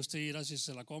 y ahí usted dirá si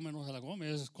se la come o no se la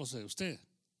come, es cosa de usted.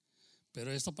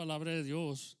 Pero esta palabra de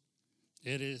Dios,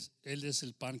 Él es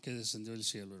el pan que descendió del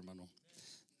cielo, hermano.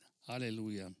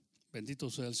 Aleluya.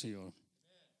 Bendito sea el Señor.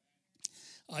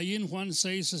 Ahí en Juan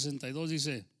 6:62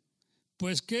 dice,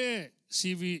 pues que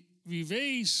si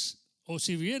vivéis o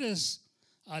si vieres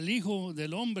al Hijo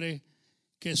del Hombre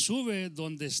que sube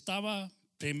donde estaba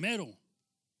primero.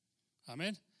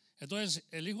 Amén. Entonces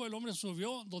el Hijo del Hombre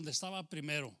subió donde estaba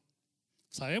primero.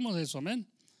 Sabemos eso, amén.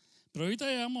 Pero ahorita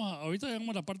llegamos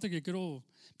a la parte que quiero,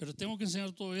 pero tengo que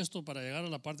enseñar todo esto para llegar a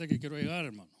la parte que quiero llegar,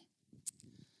 hermano.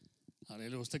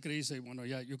 Aleluya. Usted cree, dice, bueno,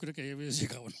 ya, yo creo que ya había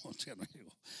llegado. No,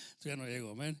 ya no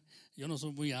llego, amén. Yo no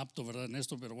soy muy apto, ¿verdad? En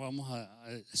esto, pero vamos a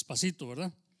despacito,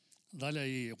 ¿verdad? Dale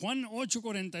ahí. Juan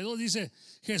 8:42 dice,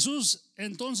 Jesús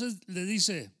entonces le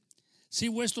dice, si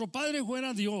vuestro Padre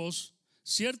fuera Dios,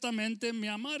 ciertamente me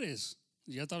amares.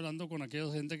 Ya está hablando con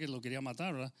aquella gente que lo quería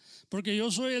matar, ¿verdad? Porque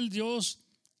yo soy el Dios,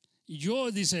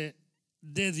 yo, dice,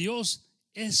 de Dios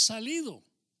he salido.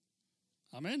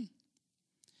 Amén.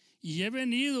 Y he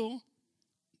venido,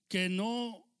 que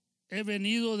no he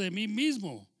venido de mí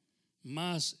mismo,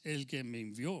 mas el que me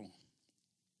envió.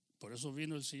 Por eso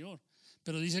vino el Señor.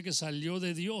 Pero dice que salió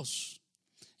de Dios.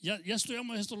 Ya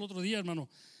estudiamos esto el otro día, hermano.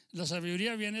 La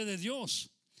sabiduría viene de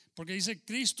Dios. Porque dice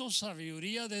Cristo,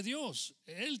 sabiduría de Dios.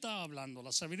 Él estaba hablando,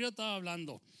 la sabiduría estaba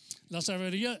hablando. La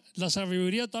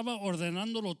sabiduría estaba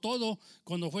ordenándolo todo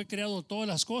cuando fue creado todas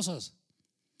las cosas.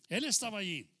 Él estaba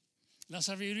allí. La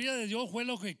sabiduría de Dios fue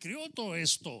lo que creó todo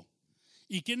esto.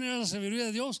 ¿Y quién era la sabiduría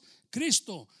de Dios?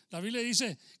 Cristo. La Biblia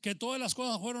dice que todas las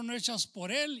cosas fueron hechas por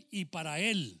Él y para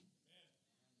Él.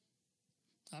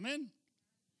 Amén.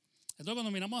 Entonces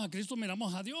cuando miramos a Cristo,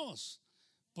 miramos a Dios,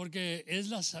 porque es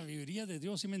la sabiduría de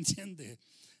Dios, ¿sí me entiende?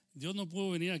 Dios no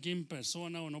pudo venir aquí en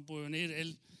persona, o no pudo venir.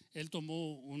 Él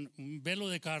tomó un velo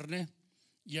de carne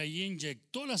y allí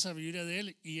inyectó la sabiduría de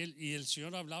Él, y el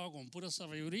Señor hablaba con pura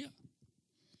sabiduría.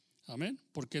 Amén.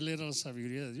 Porque Él era la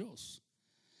sabiduría de Dios.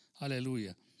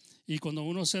 Aleluya. Y cuando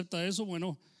uno acepta eso,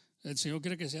 bueno, el Señor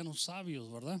quiere que seamos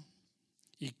sabios, ¿verdad?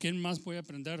 ¿Y quién más puede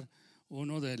aprender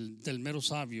uno del mero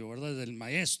sabio, ¿verdad? Del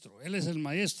maestro. Él es el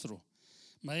maestro.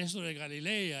 maestro de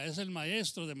Galilea, es el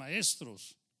maestro de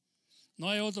maestros. No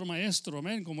hay otro maestro,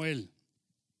 amén, como Él.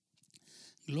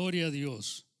 Gloria a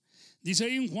Dios. Dice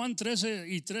ahí en Juan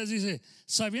 13:3, dice,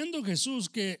 sabiendo Jesús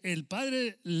que el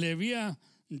Padre le había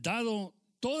dado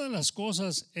todas las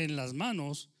cosas en las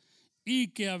manos y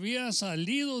que había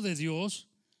salido de Dios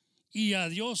y a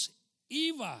Dios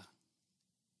iba.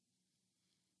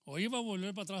 O iba a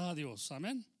volver para atrás a Dios,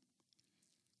 amén.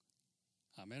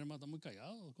 Amén, hermano, está muy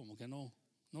callado, como que no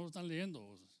lo están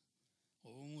leyendo,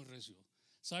 o muy recio.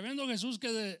 Sabiendo Jesús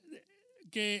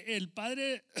que el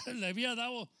Padre le había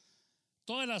dado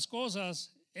todas las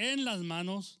cosas en las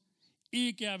manos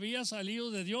y que había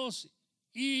salido de Dios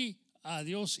y a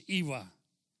Dios iba.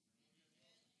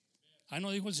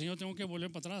 No dijo el Señor, tengo que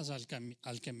volver para atrás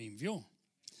al que me envió.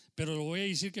 Pero le voy a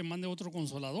decir que mande otro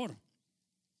consolador,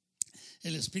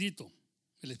 el Espíritu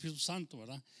Santo,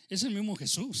 ¿verdad? Es el mismo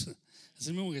Jesús, es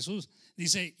el mismo Jesús.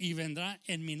 Dice, y vendrá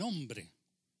en mi nombre.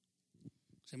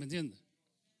 ¿Se me entiende?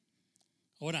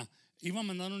 Ahora, iba a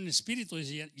mandar un espíritu,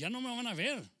 dice, ya no me van a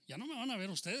ver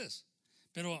ustedes,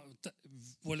 pero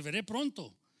volveré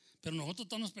pronto. Pero nosotros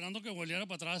estamos esperando que volviera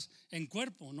para atrás en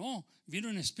cuerpo. No, vino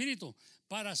en espíritu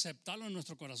para aceptarlo en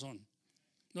nuestro corazón.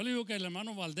 No le digo que el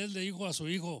hermano Valdés le dijo a su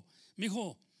hijo, mi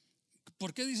hijo,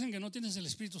 ¿por qué dicen que no tienes el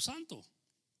Espíritu Santo?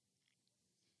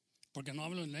 Porque no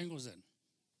hablo en lenguas de él.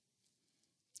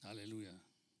 Aleluya.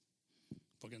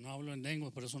 Porque no hablo en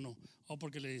lenguas, por eso no. O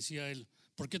porque le decía a él,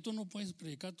 ¿por qué tú no puedes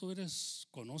predicar? Tú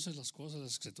conoces las cosas,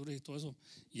 las escrituras y todo eso.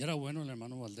 Y era bueno el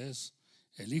hermano Valdés,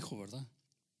 el hijo, ¿verdad?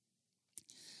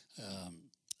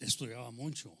 Estudiaba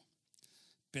mucho,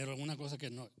 pero una cosa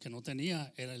que no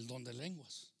tenía era el don de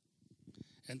lenguas.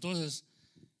 Entonces,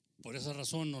 por esa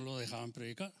razón no lo dejaban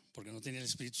predicar, porque no tenía el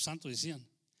Espíritu Santo, decían.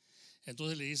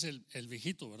 Entonces le dice el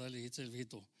viejito, ¿verdad? Le dice el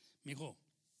viejito, mi hijo,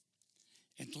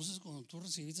 entonces cuando tú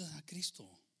recibiste a Cristo,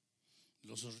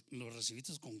 ¿lo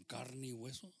recibiste con carne y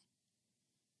hueso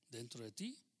dentro de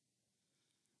ti?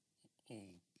 ¿O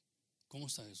cómo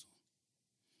está eso?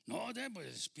 No, pues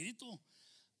el Espíritu.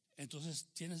 Entonces,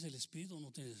 ¿tienes el Espíritu o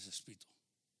no tienes el Espíritu?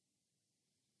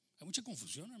 Hay mucha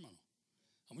confusión, hermano.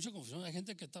 Hay mucha confusión. Hay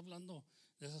gente que está hablando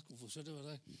de esas confusiones,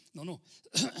 ¿verdad? No.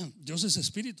 Dios es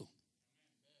Espíritu.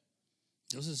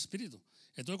 Dios es Espíritu.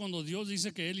 Entonces, cuando Dios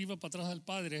dice que Él iba para atrás al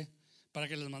Padre para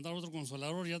que les mandara otro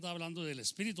consolador, ya está hablando del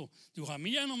Espíritu. Dijo, a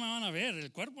mí ya no me van a ver,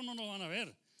 el cuerpo no lo van a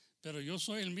ver, pero yo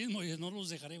soy el mismo y no los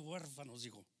dejaré huérfanos,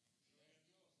 dijo.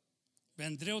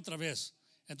 Vendré otra vez.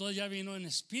 Entonces ya vino en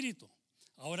Espíritu.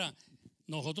 Ahora,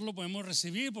 nosotros lo podemos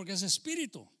recibir porque es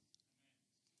Espíritu.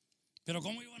 Pero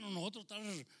 ¿cómo íbamos nosotros a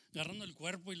estar agarrando el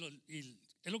cuerpo? Y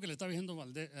es lo que le está diciendo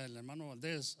el hermano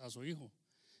Valdés a su hijo.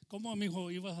 ¿Cómo, mi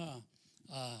hijo, ibas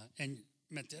a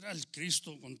meter al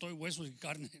Cristo con todo hueso y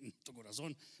carne en tu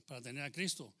corazón para tener a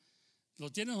Cristo?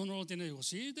 ¿Lo tienes o no lo tienes? Digo,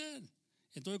 sí, Dad.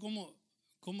 Entonces,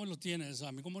 ¿cómo lo tienes?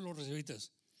 ¿A mí cómo lo recibiste?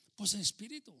 Pues en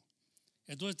Espíritu.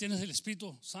 Entonces, ¿tienes el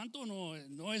Espíritu Santo o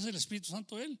no es el Espíritu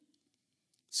Santo Él?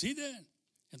 Sí, Dad.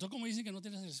 Entonces, ¿cómo dicen que no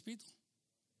tienes el Espíritu?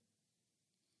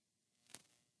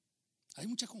 Hay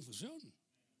mucha confusión.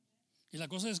 Y la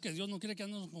cosa es que Dios no quiere que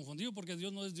andemos confundidos, porque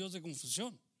Dios no es Dios de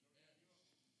confusión.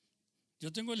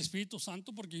 Yo tengo el Espíritu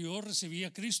Santo porque yo recibí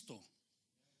a Cristo.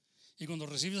 Y cuando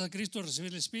recibes a Cristo,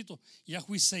 recibes el Espíritu. Ya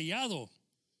fui sellado.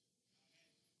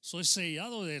 Soy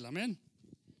sellado de Él, amén.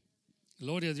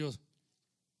 Gloria a Dios.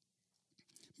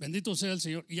 Bendito sea el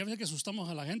Señor. Y ya ves que asustamos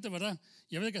a la gente, ¿verdad?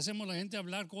 Ya ves que hacemos a la gente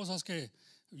hablar cosas que...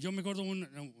 Yo me acuerdo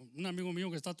un amigo mío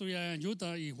que está todavía en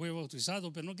Utah y fue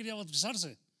bautizado, pero no quería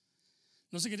bautizarse.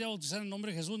 No se quería bautizar en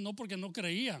nombre de Jesús, no porque no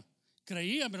creía.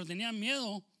 Creía, pero tenía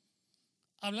miedo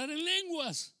a hablar en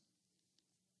lenguas.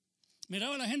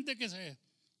 Miraba a la gente que se...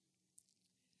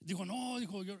 Dijo, no,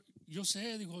 dijo, yo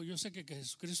sé que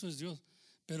Jesucristo es Dios,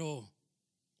 pero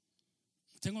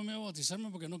tengo miedo a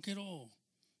bautizarme porque no quiero,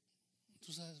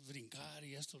 tú sabes, brincar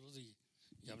y esto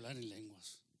y hablar en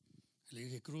lenguas. Le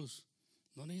dije, Cruz,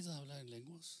 no necesitas hablar en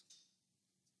lenguas.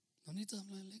 No necesitas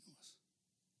hablar en lenguas.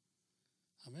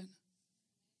 Amén.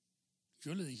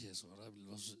 Yo le dije eso, ¿verdad?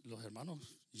 Los hermanos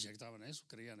inyectaban eso,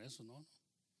 creían eso, ¿no?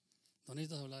 No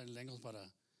necesitas hablar en lenguas para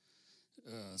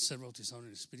ser bautizado en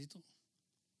el Espíritu.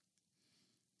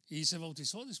 Y se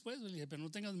bautizó después. Le dije, pero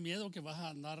no tengas miedo que vas a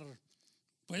andar.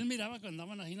 Pues él miraba que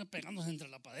andaban ahí pegándose entre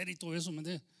la padera y todo eso, ¿me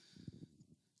entiendes?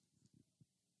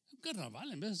 Un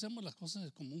carnaval, en vez de hacemos las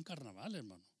cosas como un carnaval,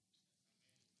 hermano.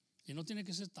 Y no tiene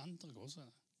que ser tanta cosa.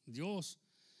 Dios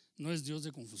no es Dios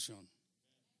de confusión.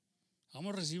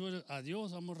 Hemos recibido a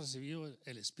Dios, hemos recibido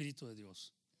el Espíritu de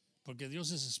Dios, porque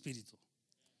Dios es Espíritu.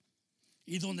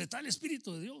 Y donde está el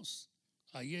Espíritu de Dios,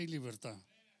 ahí hay libertad.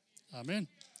 Amén.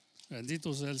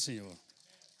 Bendito sea el Señor.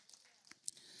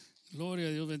 Gloria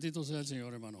a Dios, bendito sea el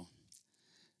Señor, hermano.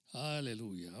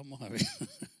 Aleluya, vamos a ver.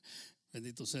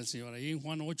 Bendito sea el Señor. Ahí en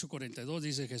Juan 8:42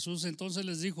 dice, Jesús entonces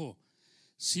les dijo,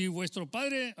 si vuestro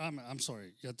padre, I'm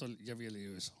sorry, ya había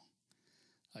leído eso.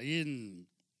 Ahí en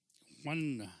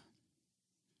Juan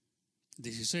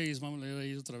 16, vamos a leer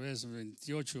ahí otra vez,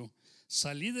 28.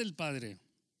 Salí del Padre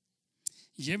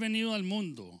y he venido al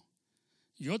mundo,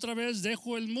 y otra vez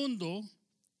dejo el mundo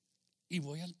y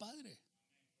voy al Padre.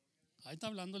 Ahí está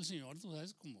hablando el Señor, tú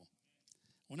sabes cómo.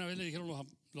 Una vez le dijeron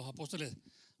los apóstoles,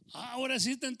 ahora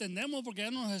sí te entendemos porque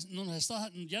ya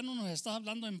no nos estás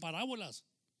hablando en parábolas.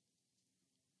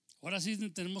 Ahora sí te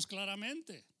entendemos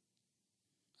claramente.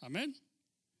 Amén.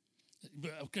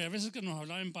 Porque a veces que nos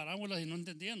hablaban en parábolas y no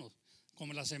entendíamos,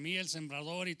 como la semilla, el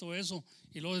sembrador y todo eso,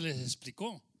 y luego les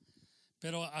explicó.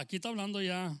 Pero aquí está hablando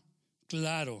ya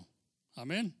claro.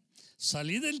 Amén.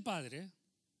 Salí del Padre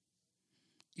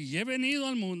y he venido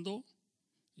al mundo,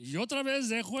 y otra vez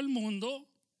dejo el mundo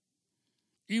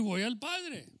y voy al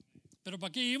Padre. ¿Pero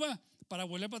para qué iba? Para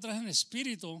volver para atrás en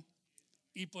espíritu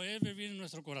y poder vivir en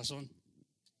nuestro corazón.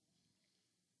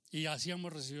 Y así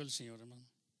hemos recibido el Señor, hermano.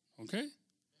 ¿Ok?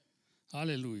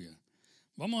 Aleluya.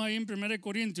 Vamos ahí en 1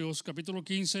 Corintios, capítulo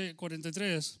 15,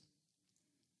 43.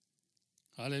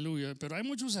 Aleluya. Pero hay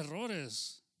muchos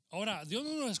errores. Ahora, Dios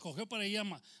no nos escogió para ir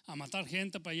a matar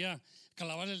gente, para ir a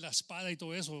clavarle la espada y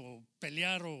todo eso, o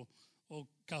pelear o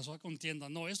causar contienda.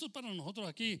 No, esto es para nosotros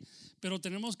aquí. Pero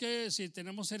tenemos que, si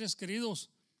tenemos seres queridos,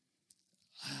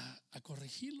 a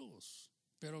corregirlos,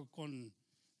 pero con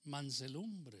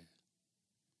mansedumbre.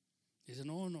 Dice,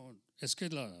 no, es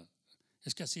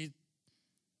que así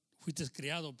fuiste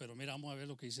criado, pero mira, vamos a ver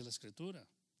lo que dice la Escritura.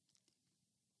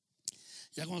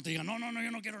 Ya cuando te digan, no,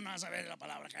 yo no quiero nada saber de la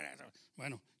palabra,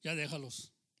 bueno, ya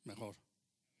déjalos mejor.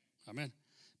 Amén.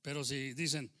 Pero si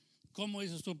dicen, ¿cómo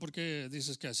dices tú? ¿Por qué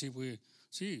dices que así fui?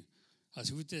 Sí,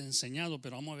 así fuiste enseñado,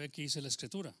 pero vamos a ver qué dice la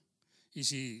Escritura. Y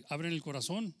si abren el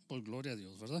corazón, pues gloria a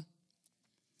Dios, ¿verdad?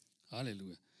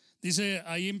 Aleluya. Dice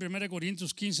ahí en 1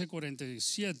 Corintios 15,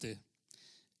 47,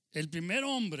 el primer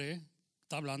hombre,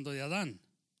 está hablando de Adán,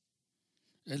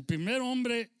 el primer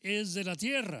hombre es de la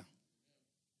tierra,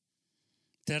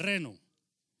 terreno.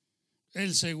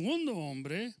 El segundo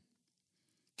hombre,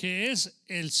 que es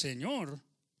el Señor,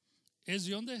 ¿es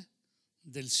de dónde?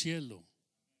 Del cielo.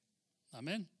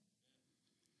 Amén.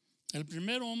 El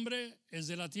primer hombre es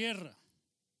de la tierra,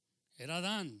 era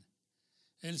Adán.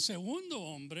 El segundo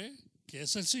hombre, que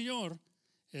es el Señor,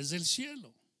 es del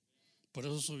cielo. Por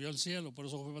eso subió al cielo, por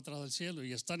eso fue para atrás del cielo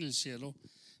y está en el cielo,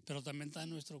 pero también está en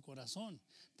nuestro corazón,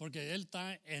 porque Él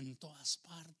está en todas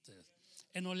partes.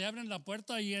 No le abren la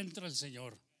puerta y entra el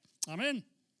Señor. Amén.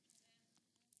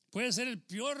 Puede ser el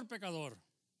peor pecador,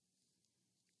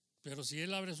 pero si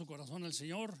él abre su corazón al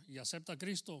Señor y acepta a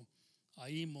Cristo,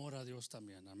 ahí mora Dios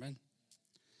también. Amén.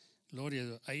 Gloria a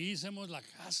Dios. Ahí somos la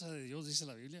casa de Dios, dice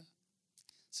la Biblia.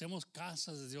 Somos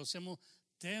casas de Dios, somos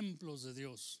templos de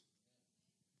Dios.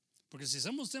 Porque si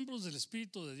somos templos del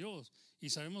Espíritu de Dios y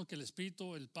sabemos que el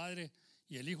Espíritu, el Padre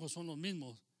y el Hijo son los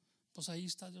mismos, pues ahí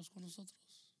está Dios con nosotros.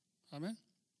 Amén.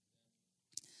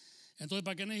 Entonces,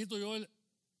 ¿para qué necesito yo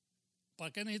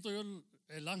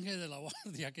el ángel de la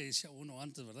guardia que decía uno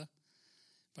antes, verdad?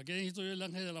 ¿Para qué necesito yo el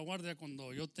ángel de la guardia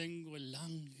cuando yo tengo el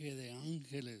ángel de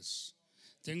ángeles?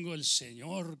 Tengo el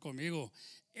Señor conmigo,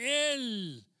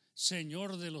 el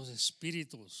Señor de los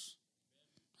espíritus.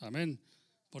 Amén.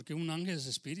 Porque un ángel es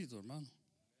espíritu, hermano.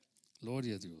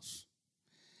 Gloria a Dios.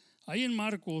 Ahí en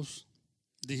Marcos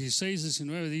 16,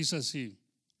 19 dice así: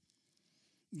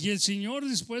 y el Señor,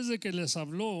 después de que les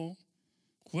habló,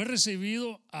 fue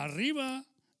recibido arriba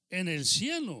en el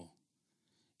cielo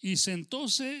y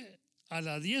sentóse a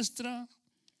la diestra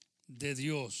de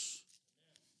Dios.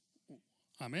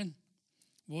 Amén.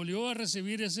 Volvió a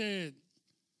recibir ese,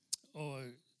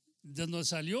 de donde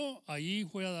salió, ahí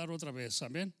fue a dar otra vez.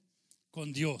 Amén.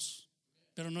 Con Dios.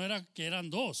 Pero no era que eran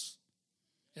dos,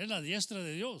 era la diestra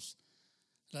de Dios.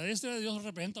 La diestra de Dios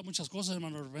representa muchas cosas,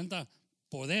 hermano. Representa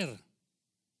poder,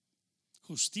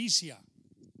 justicia.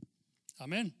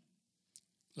 Amén.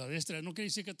 La diestra no quiere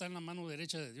decir que está en la mano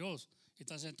derecha de Dios y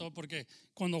está sentado, porque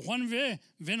cuando Juan ve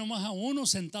nomás a uno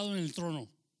sentado en el trono.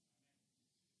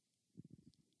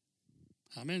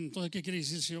 Amén. Entonces, ¿qué quiere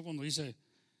decir el Señor cuando dice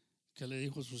que le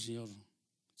dijo a su Señor: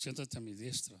 siéntate a mi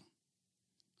diestra?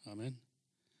 Amén.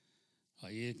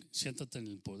 Ahí siéntate en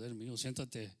el poder mío,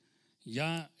 siéntate.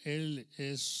 Ya Él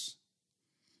es,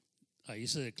 ahí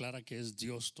se declara que es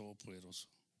Dios Todopoderoso.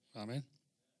 Amén.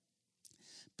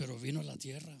 Pero vino a la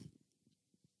tierra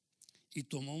y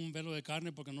tomó un velo de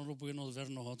carne porque no lo pudimos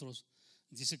ver nosotros.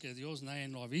 Dice que Dios nadie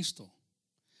lo ha visto.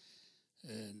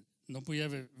 no podía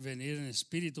venir en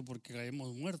espíritu porque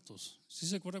caímos muertos. ¿Sí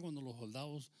se acuerda cuando los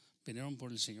soldados vinieron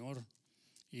por el Señor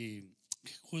y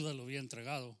Judas lo había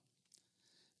entregado?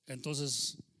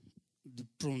 Entonces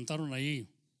preguntaron ahí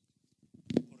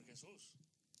por Jesús.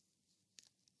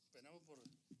 Venimos por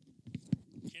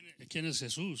 ¿quién es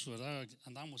Jesús? ¿Verdad?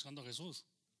 Andaban buscando a Jesús.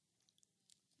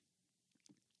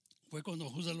 Fue cuando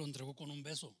Judas lo entregó con un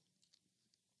beso.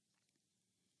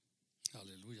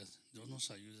 Aleluya. Dios nos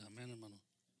ayude. Amén, hermano.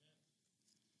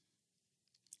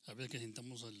 A ver que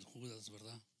sintamos al Judas,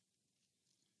 ¿verdad?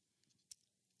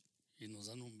 Y nos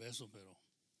dan un beso, pero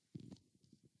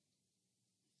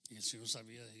y el Señor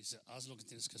sabía, dice, haz lo que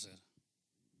tienes que hacer.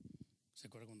 ¿Se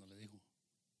acuerda cuando le dijo?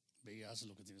 Ve y haz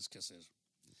lo que tienes que hacer.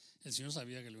 El Señor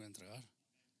sabía que lo iba a entregar.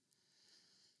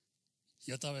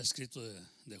 Ya estaba escrito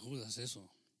de Judas eso.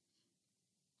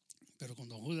 Pero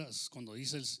cuando Judas,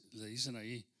 le dicen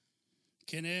ahí,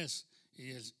 ¿quién es?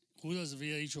 Y Judas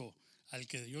había dicho, al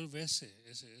que Dios bese,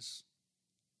 ese es.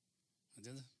 ¿Me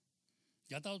entiendes?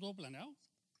 Ya estaba todo planeado.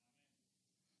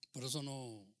 Por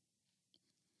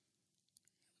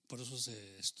eso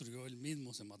se destruyó él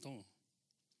mismo, se mató.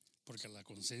 Porque la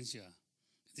conciencia,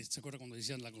 ¿se acuerda cuando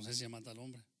decían la conciencia mata al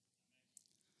hombre?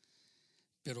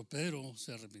 Pero Pedro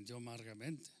se arrepintió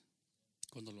amargamente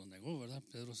cuando lo negó, ¿verdad?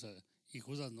 Y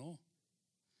Judas no.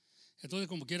 Entonces,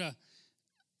 como quiera,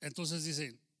 entonces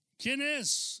dice, ¿quién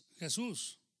es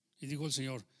Jesús? Y dijo el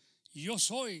Señor, yo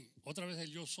soy. Otra vez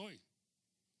el yo soy.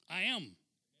 I am.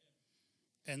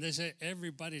 And they say,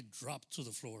 everybody dropped to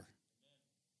the floor.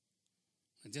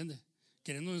 ¿Entiende?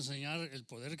 Queriendo enseñar el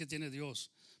poder que tiene Dios.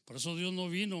 Por eso Dios no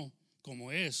vino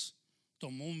como es,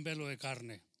 tomó un velo de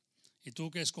carne y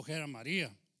tuvo que escoger a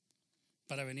María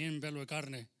para venir en velo de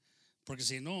carne, porque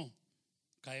si no,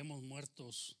 caemos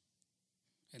muertos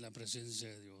en la presencia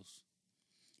de Dios.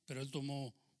 Pero Él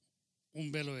tomó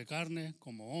un velo de carne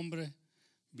como hombre,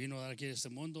 vino a dar aquí a este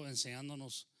mundo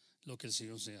enseñándonos lo que el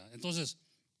Señor sea. Entonces,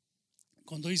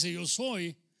 cuando dice yo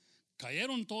soy,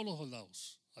 cayeron todos los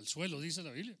soldados al suelo, dice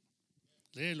la Biblia.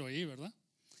 Léelo ahí, ¿verdad?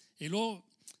 Y luego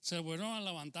se volvieron a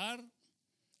levantar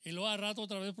y luego a rato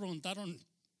otra vez preguntaron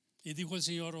y dijo el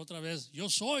Señor otra vez, yo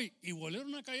soy, y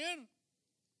volvieron a caer.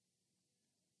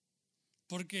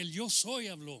 Porque el yo soy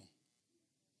habló.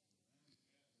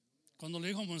 Cuando le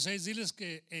dijo a Moisés, diles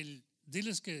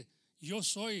que yo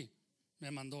soy,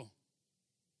 me mandó.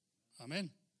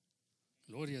 Amén.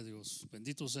 Gloria a Dios.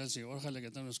 Bendito sea el Señor. Ojalá que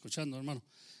estén escuchando, hermano.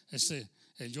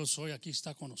 El yo soy aquí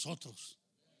está con nosotros.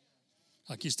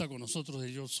 Aquí está con nosotros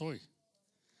el yo soy.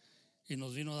 Y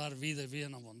nos vino a dar vida y vida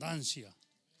en abundancia.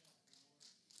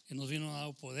 Y nos vino a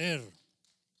dar poder.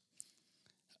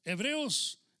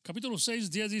 Hebreos capítulo 6,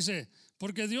 10 dice,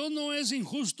 porque Dios no es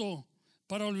injusto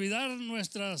para olvidar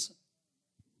nuestra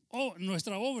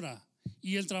obra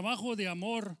y el trabajo de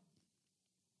amor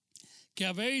que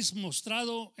habéis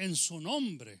mostrado en su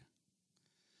nombre,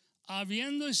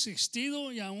 habiendo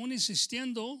existido y aún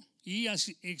existiendo y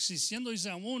existiendo dice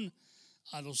aún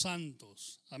a los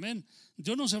santos. Amén.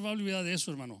 Dios no se va a olvidar de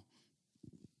eso, hermano.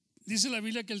 Dice la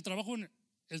Biblia que el trabajo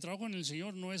en el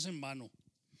Señor no es en vano.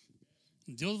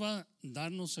 Dios va a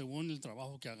darnos según el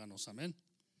trabajo que hagamos. Amén.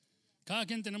 Cada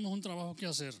quien tenemos un trabajo que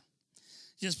hacer.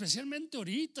 Y especialmente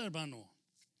ahorita, hermano.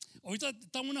 Ahorita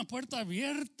está una puerta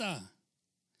abierta.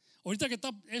 Ahorita que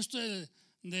está esto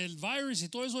del virus y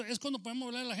todo eso, es cuando podemos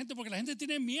hablar a la gente, porque la gente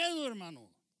tiene miedo, hermano.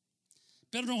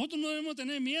 Pero nosotros no debemos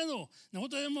tener miedo.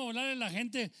 Nosotros debemos hablar a la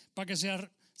gente para que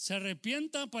se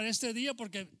arrepienta para este día,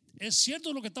 porque es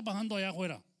cierto lo que está pasando allá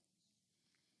afuera.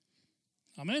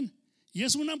 Amén. Y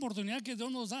es una oportunidad que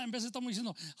Dios nos da. En vez de estamos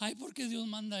diciendo, ay, ¿por qué Dios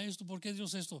manda esto? ¿Por qué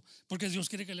Dios esto? Porque Dios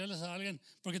quiere que le hables a alguien,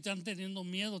 porque están teniendo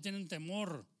miedo, tienen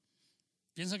temor.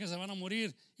 Piensan que se van a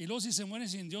morir. Y luego si se mueren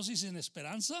sin Dios y sin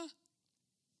esperanza.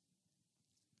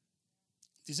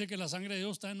 Dice que la sangre de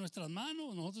Dios está en nuestras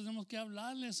manos. Nosotros tenemos que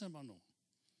hablarles, hermano.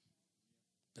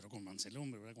 Pero con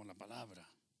mansedumbre, ¿verdad? Con la palabra.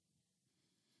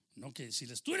 No que si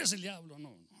tú eres el diablo,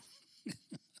 no.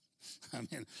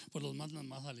 Amén. Pues los mandan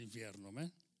más al infierno.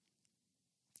 Amén.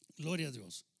 Gloria a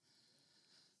Dios.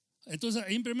 Entonces,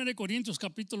 en 1 Corintios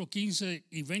capítulo 15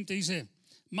 y 20 dice,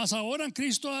 mas ahora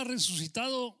Cristo ha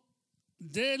resucitado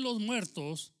de los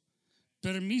muertos,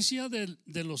 primicia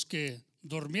de los que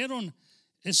durmieron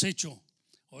es hecho.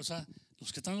 O sea,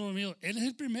 los que están dormidos, Él es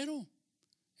el primero.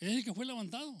 Él es el que fue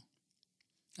levantado.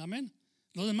 Amén.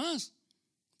 Los demás,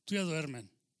 tú ya duermen.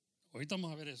 Ahorita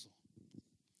vamos a ver eso.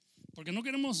 Porque no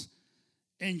queremos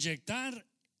inyectar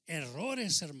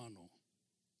errores, hermano.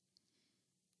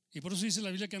 Y por eso dice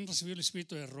la Biblia que han recibido el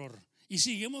espíritu de error. Y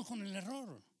seguimos con el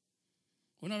error.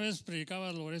 Una vez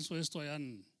predicaba Lorenzo esto allá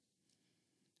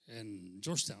en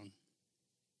Georgetown.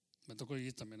 Me tocó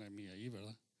ir también a mí ahí,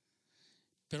 ¿verdad?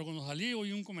 Pero cuando salí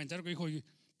oí un comentario que dijo,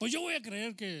 pues yo voy a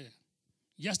creer que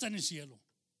ya está en el cielo.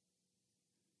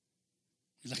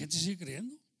 Y la gente sigue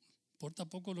creyendo. Importa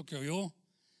poco lo que oyó,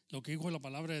 lo que dijo la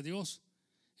palabra de Dios.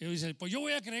 Ellos dicen, pues yo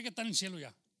voy a creer que está en el cielo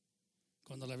ya.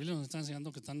 Cuando la Biblia nos está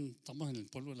enseñando que estamos en el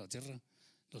polvo de la tierra,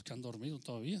 los que han dormido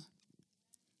todavía.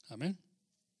 Amén.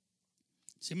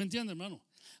 ¿Sí me entiende, hermano?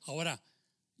 Ahora,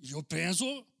 yo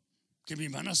pienso que mi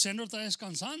hermana Sandra está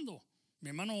descansando. Mi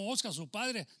hermano Oscar, su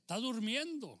padre, está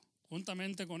durmiendo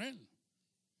juntamente con él,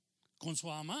 con su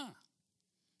mamá.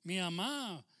 Mi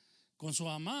mamá, con su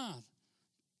mamá,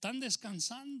 están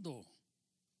descansando.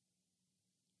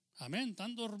 Amén,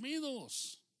 están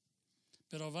dormidos.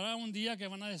 Pero habrá un día que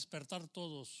van a despertar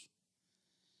todos.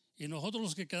 Y nosotros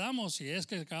los que quedamos, si es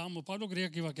que quedamos, Pablo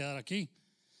creía que iba a quedar aquí,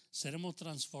 seremos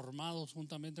transformados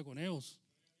juntamente con ellos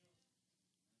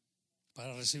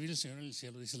para recibir al Señor en el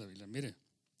cielo, dice la Biblia. Mire,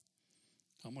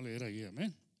 vamos a leer ahí,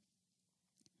 amén.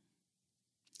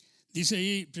 Dice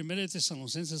ahí 1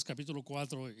 Tesalonicenses capítulo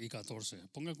 4 y 14.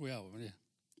 Ponga cuidado, mire.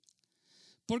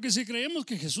 Porque si creemos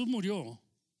que Jesús murió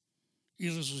y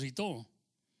resucitó,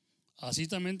 así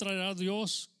también traerá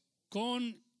Dios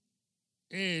con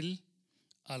él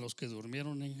a los que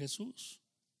durmieron en Jesús.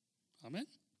 Amén.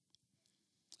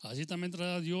 Así también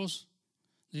traerá Dios,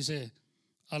 dice,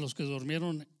 a los que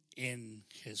durmieron en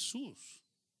Jesús.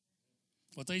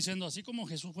 O está diciendo, así como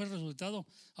Jesús fue resucitado,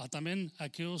 también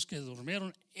aquellos que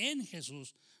durmieron en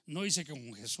Jesús, no dice que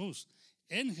con Jesús,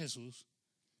 en Jesús,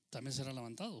 también será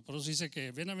levantado. Por eso dice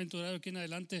que bienaventurados aquí en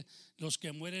adelante los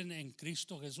que mueren en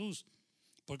Cristo Jesús,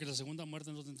 porque la segunda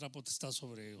muerte no tendrá potestad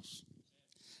sobre ellos.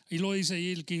 Y lo dice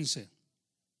ahí el 15,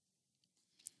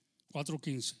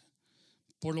 4:15.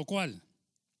 Por lo cual,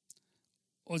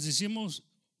 os decimos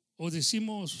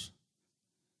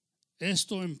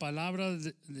esto en palabra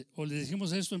o le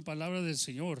dijimos esto en palabra del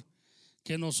Señor,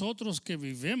 que nosotros que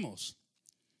vivemos,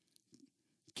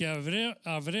 que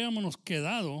habríamos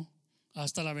quedado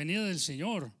hasta la venida del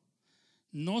Señor,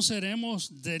 no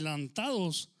seremos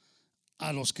adelantados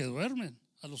a los que duermen,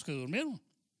 a los que durmieron,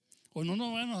 o no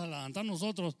nos vamos a adelantar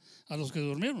nosotros a los que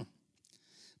durmieron,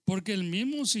 porque el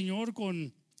mismo Señor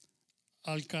con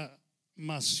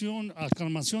aclamación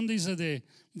dice de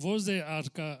voz de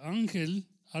arcángel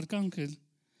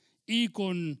y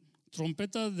con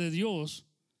trompeta de Dios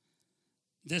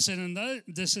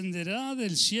descenderá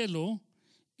del cielo,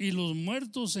 y los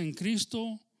muertos en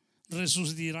Cristo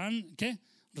resucitarán. ¿Qué?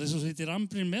 Resucitarán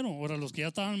primero. Ahora los que ya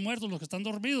estaban muertos, los que están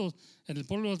dormidos en el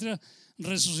polvo de la tierra,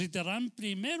 resucitarán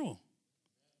primero.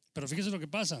 Pero fíjese lo que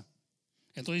pasa.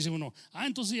 Entonces dice uno,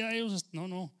 entonces ya ellos,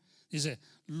 no. Dice,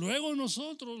 luego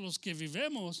nosotros los que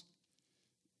vivemos,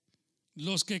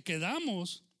 los que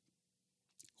quedamos,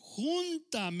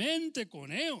 juntamente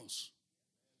con ellos.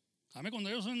 Amén. Cuando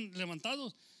ellos son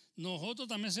levantados, nosotros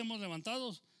también somos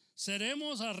levantados.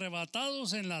 Seremos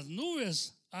arrebatados en las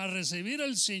nubes a recibir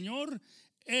al Señor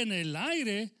en el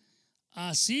aire.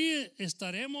 Así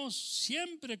estaremos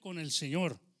siempre con el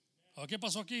Señor. ¿Qué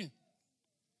pasó aquí?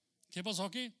 ¿Qué pasó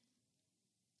aquí?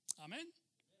 Amén.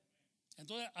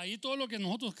 Entonces ahí todo lo que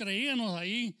nosotros creíamos,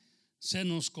 ahí se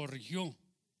nos corrigió.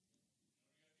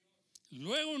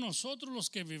 Luego nosotros los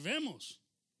que vivemos,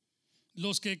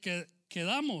 los que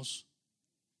quedamos,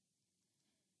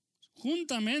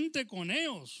 juntamente con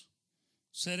ellos,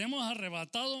 seremos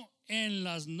arrebatados en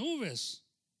las nubes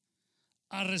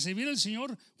a recibir al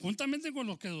Señor, juntamente con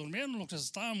los que durmieron, los que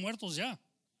estaban muertos ya.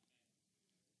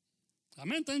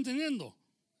 Amén, ¿están entendiendo?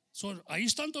 Ahí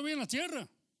están todavía en la tierra,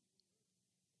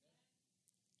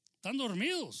 están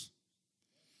dormidos,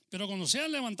 pero cuando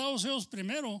sean levantados ellos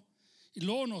primero, y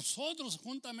luego nosotros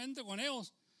juntamente con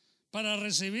ellos para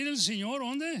recibir el Señor,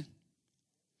 ¿dónde?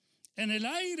 En el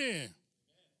aire.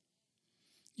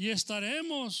 Y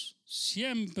estaremos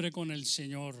siempre con el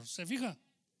Señor. ¿Se fija?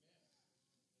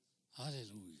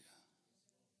 Aleluya.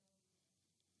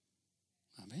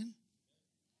 Amén.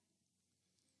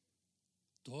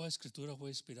 Toda escritura fue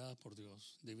inspirada por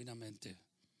Dios divinamente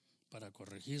para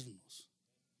corregirnos,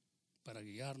 para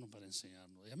guiarnos, para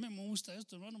enseñarnos. Y a mí me gusta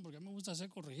esto, hermano, porque a mí me gusta ser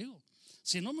corregido.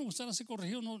 Si no me gustara ser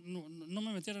corregido, no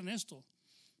me metiera en esto.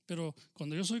 Pero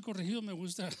cuando yo soy corregido, me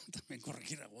gusta también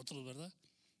corregir a otros, ¿verdad?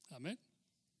 Amén.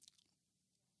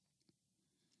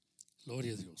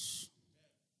 Gloria a Dios.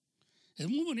 Es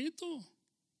muy bonito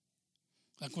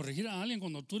a corregir a alguien.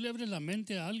 Cuando tú le abres la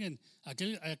mente a alguien,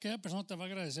 aquella persona te va a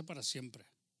agradecer para siempre.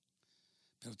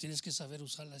 Pero tienes que saber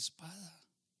usar la espada.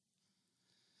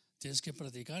 Tienes que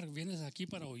practicar. Vienes aquí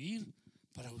para oír,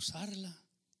 para usarla.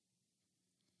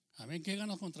 Amén. ¿Qué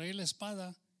ganas con traer la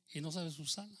espada y no sabes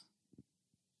usarla?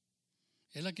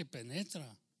 Es la que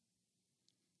penetra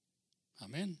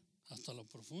Amén. Hasta lo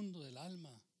profundo del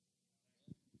alma.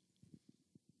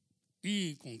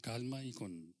 Y con calma y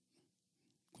con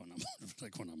amor, ¿verdad?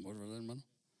 Con amor, ¿verdad, hermano?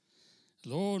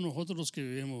 Luego nosotros los que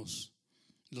vivimos,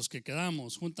 los que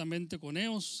quedamos juntamente con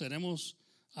ellos, seremos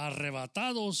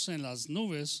arrebatados en las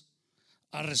nubes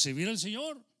a recibir al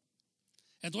Señor.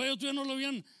 Entonces ellos todavía no lo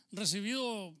habían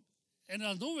recibido en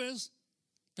las nubes,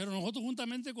 pero nosotros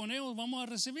juntamente con ellos vamos a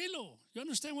recibirlo. You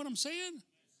understand what I'm saying?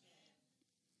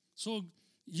 So,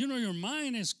 you know, your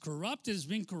mind is corrupted, it's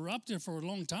been corrupted for a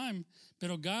long time,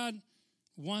 pero God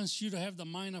wants you to have the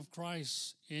mind of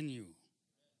Christ in you.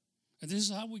 And this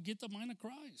is how we get the mind of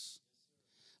Christ.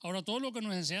 Ahora, todo lo que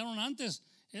nos enseñaron antes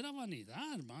era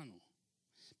vanidad, hermano.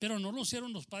 Pero no lo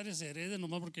hicieron los padres de heredes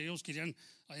nomás porque ellos querían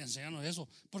enseñarnos eso,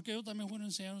 porque ellos también fueron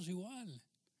enseñados igual.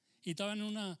 Y estaban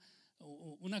en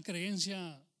una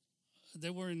creencia, they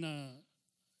were in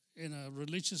a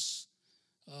religious,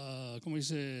 ¿cómo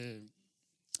dice?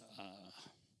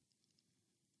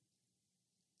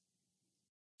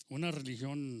 Una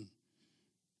religión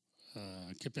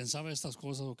que pensaba estas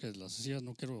cosas o que las hacía.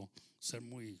 No quiero ser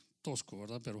muy tosco,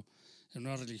 ¿verdad? Pero en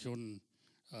una religión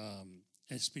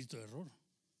espíritu de error.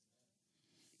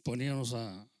 Poníamos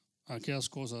a aquellas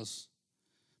cosas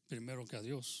primero que a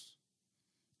Dios.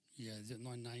 Y a Dios,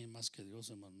 no hay nadie más que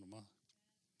Dios, hermano, nomás.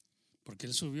 Porque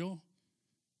Él subió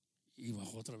y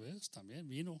bajó otra vez también,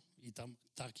 vino y está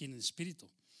aquí en el espíritu.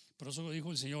 Por eso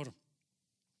dijo el Señor,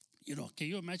 you know, can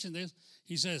you imagine this?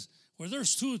 He says, where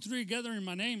there's 2 or 3 gathered in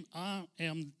my name, I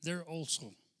am there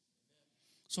also.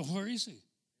 So where is He?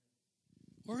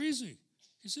 Where is He?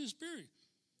 He's in the Spirit.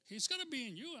 He's going to be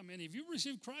in you. I mean, if you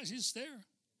receive Christ, He's there.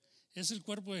 Es el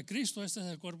cuerpo de Cristo. Este es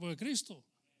el cuerpo de Cristo.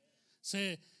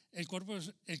 El cuerpo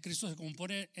el Cristo se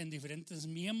compone en diferentes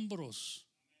miembros.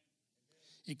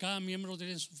 Y cada miembro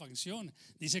tiene su función.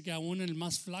 Dice que aún el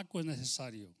más flaco es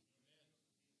necesario.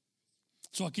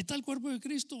 So, aquí está el cuerpo de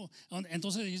Cristo.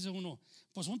 Entonces dice uno,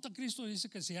 pues ¿dónde está Cristo? Dice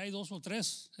que si hay 2 o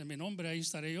 3 en mi nombre, ahí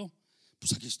estaré yo.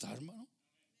 Pues aquí está, hermano.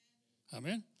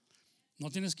 Amén.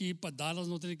 No tienes que ir para Dallas,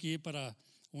 no tienes que ir para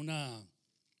una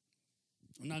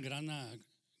gran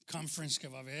conference que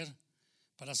va a haber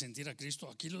para sentir a Cristo.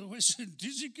 Aquí lo puedes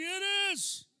sentir si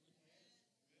quieres.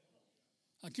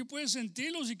 Aquí puedes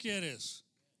sentirlo si quieres.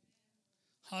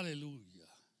 Aleluya.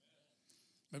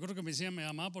 Me acuerdo que me decía mi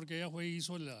mamá, porque ella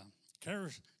hizo la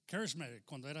Charismatic,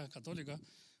 cuando era católica,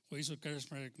 hizo el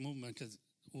Charismatic Movement que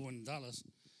hubo en Dallas,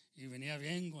 y venía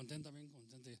bien contenta,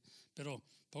 pero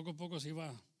poco a poco se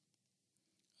iba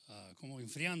como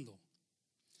enfriando.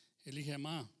 Y le dije,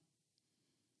 mamá,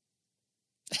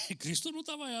 Cristo no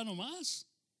estaba allá nomás.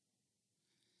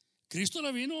 Cristo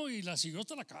la vino y la siguió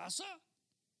hasta la casa,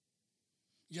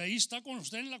 y ahí está con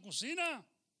usted en la cocina.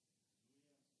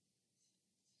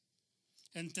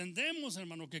 Entendemos,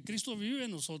 hermano, que Cristo vive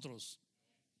en nosotros.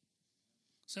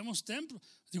 Somos templos.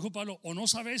 Dijo Pablo, ¿o no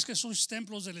sabéis que sois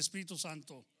templos del Espíritu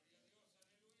Santo?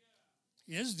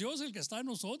 Y es Dios el que está en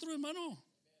nosotros, hermano.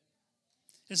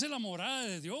 Esa es la morada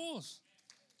de Dios.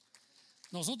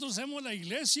 Nosotros somos la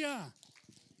iglesia.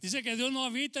 Dice que Dios no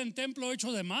habita en templo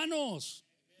hecho de manos.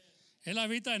 Él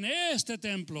habita en este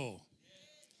templo.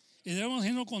 Y debemos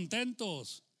irnos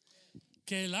contentos.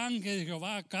 Que el ángel de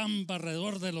Jehová acampa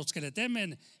alrededor de los que le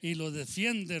temen y los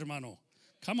defiende, hermano.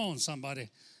 Come on, somebody.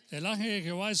 El ángel de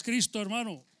Jehová es Cristo,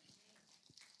 hermano.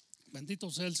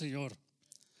 Bendito sea el Señor.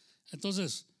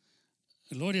 Entonces,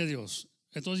 gloria a Dios.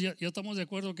 Entonces ya estamos de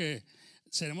acuerdo que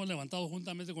seremos levantados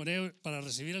juntamente con Él para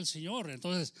recibir al Señor.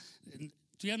 Entonces,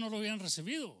 tú ya no lo habían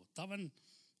recibido. Estaban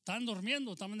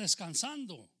durmiendo, estaban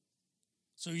descansando.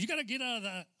 So you got to get out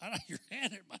of your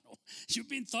head, hermano. You've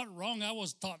been taught wrong. I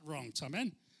was taught wrong.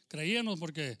 Amén. Creíamos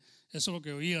porque eso es lo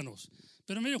que oíamos.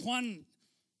 Pero mire Juan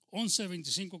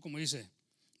 11:25, como dice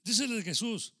de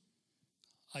Jesús,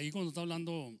 ahí cuando está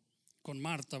hablando con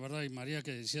Marta, ¿verdad? Y María,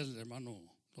 que decía el hermano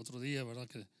el otro día, ¿verdad?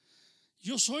 Que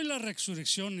yo soy la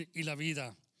resurrección y la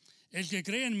vida. El que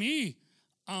cree en mí,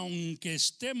 aunque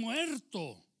esté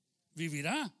muerto,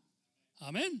 vivirá.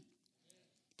 Amén.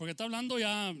 Porque está hablando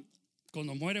ya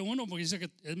cuando muere uno, porque dice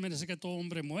que Él merece que todo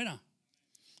hombre muera.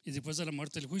 Y después de la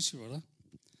muerte el juicio, ¿verdad?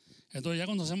 Entonces ya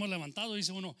cuando nos hemos levantado,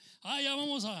 dice uno, ya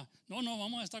vamos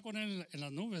vamos a estar con Él en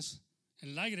las nubes, en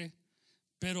el aire.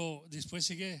 Pero después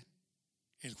sigue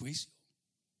el juicio.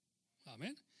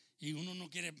 Amén. Y uno no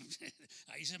quiere,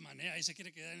 ahí se maneja, ahí se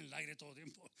quiere quedar en el aire todo el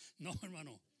tiempo. No,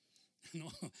 hermano.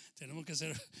 No, tenemos que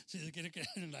ser, si se quiere quedar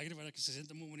en el aire para que se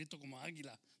sienta muy bonito como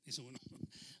águila, dice uno.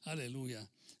 Aleluya.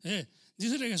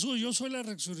 Dícele Jesús, yo soy la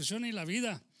resurrección y la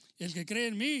vida. El que cree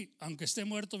en mí, aunque esté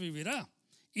muerto, vivirá.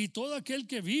 Y todo aquel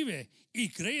que vive y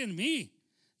cree en mí,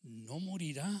 no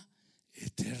morirá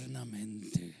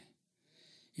eternamente.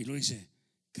 Y lo dice,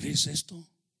 ¿crees esto?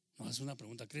 Nos hace una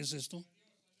pregunta, ¿crees esto?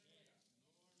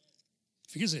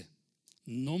 Fíjese,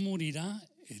 no morirá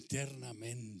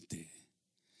eternamente.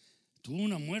 Tuvo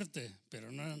una muerte,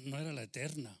 pero no era la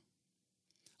eterna.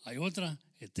 Hay otra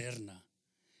eterna.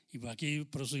 Y aquí,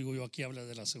 por eso digo yo, aquí habla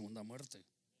de la segunda muerte.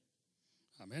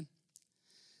 Amén.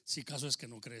 Si caso es que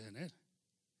no crees en Él.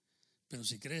 Pero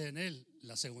si crees en Él,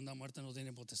 la segunda muerte no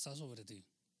tiene potestad sobre ti.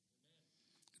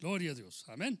 Gloria a Dios.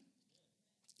 Amén.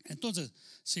 Entonces,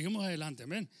 seguimos adelante.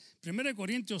 Amén. 1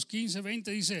 Corintios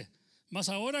 15:20 dice, mas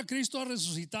ahora Cristo ha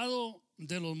resucitado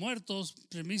de los muertos,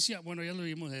 primicia. Bueno, ya lo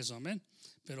vimos eso. Amén.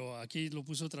 Pero aquí lo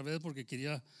puse otra vez porque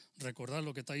quería recordar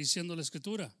lo que está diciendo la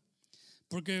Escritura.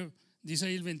 Porque dice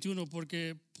ahí el 21,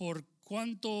 porque por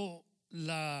cuanto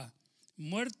la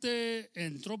muerte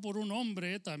entró por un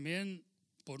hombre, también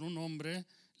por un hombre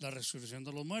la resurrección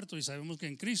de los muertos. Y sabemos que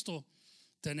en Cristo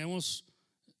tenemos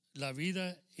la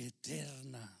vida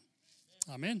eterna.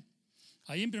 Amén.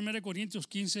 Ahí en 1 Corintios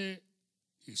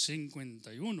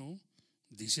 15:51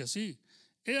 dice así,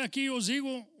 he aquí os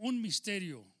digo un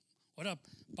misterio. Ahora,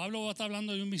 Pablo está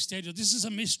hablando de un misterio. This is a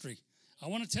mystery. I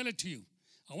want to tell it to you.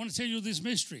 I want to tell you this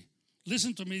mystery.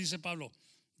 Listen to me, dice Pablo.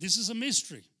 This is a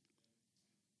mystery.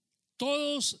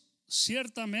 Todos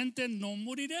ciertamente no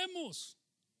moriremos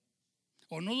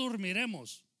o no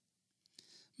dormiremos,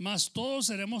 mas todos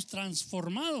seremos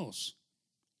transformados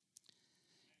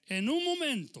en un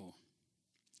momento,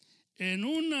 en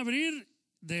un abrir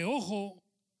de ojo,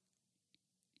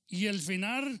 y el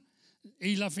final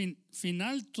y la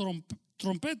final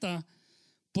trompeta,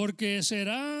 porque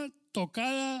será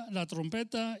tocada la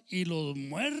trompeta y los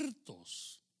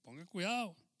muertos, ponga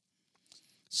cuidado,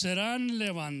 serán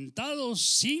levantados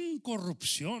sin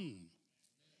corrupción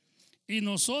y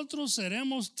nosotros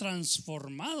seremos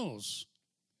transformados.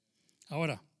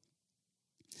 Ahora,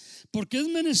 porque es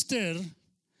menester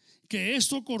que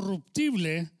esto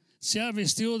corruptible sea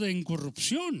vestido de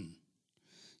incorrupción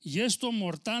y esto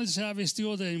mortal sea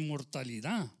vestido de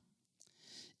inmortalidad.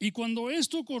 Y cuando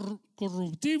esto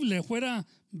corruptible fuera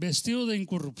vestido de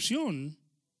incorrupción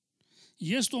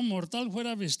y esto mortal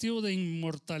fuera vestido de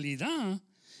inmortalidad,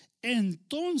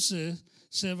 entonces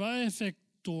se va a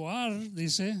efectuará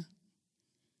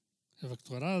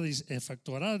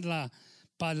la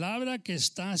palabra que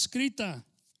está escrita: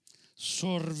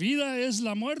 sorbida es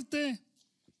la muerte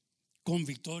con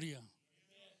victoria.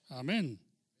 Amén.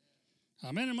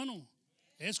 Amén, hermano.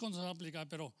 Es cuando se va a aplicar,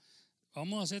 pero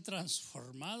vamos a ser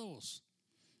transformados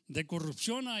de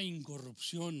corrupción a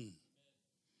incorrupción.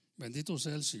 Bendito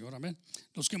sea el Señor. Amén.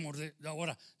 Los que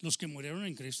murieron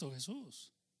en Cristo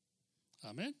Jesús.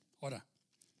 Amén. Ahora,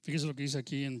 fíjese lo que dice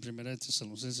aquí en 1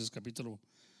 Tesalonicenses capítulo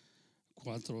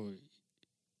 4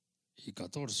 y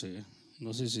 14.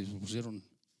 No sé si se pusieron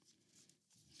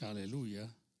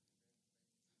aleluya.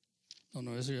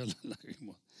 No, eso ya la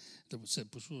vimos. Se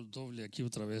puso doble aquí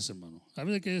otra vez, hermano. A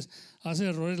veces que hace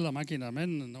errores la máquina.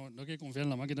 Amén. No hay que confiar en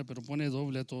la máquina, pero pone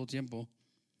doble todo tiempo.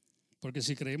 Porque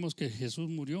si creemos que Jesús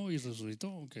murió y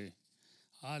resucitó, ok.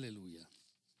 Aleluya.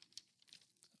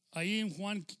 Ahí en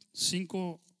Juan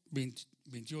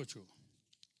 5:28.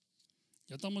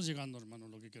 Ya estamos llegando, hermano,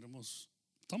 lo que queremos.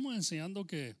 Estamos enseñando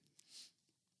que,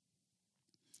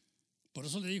 por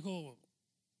eso le dijo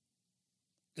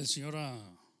el Señor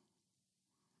a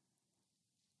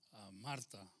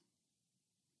Marta.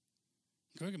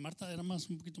 Creo que Marta era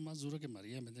un poquito más dura que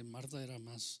María. Marta era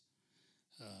más,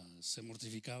 se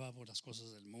mortificaba por las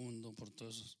cosas del mundo, por todo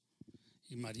eso.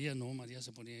 Y María no, María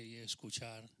se ponía ahí a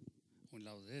escuchar a un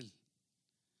lado de él.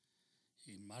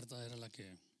 Y Marta era la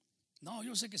que, no,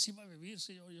 yo sé que sí va a vivir,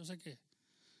 Señor, yo sé que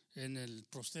en el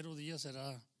postero día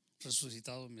será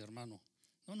resucitado mi hermano.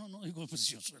 No, digo, pues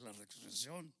yo soy la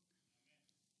resurrección.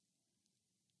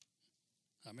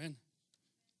 Amén.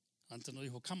 Antes no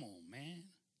dijo, come on,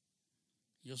 man.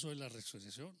 Yo soy la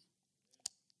resurrección.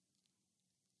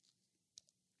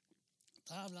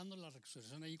 Estaba hablando de la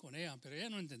resurrección ahí con ella, pero ella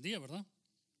no entendía, ¿verdad?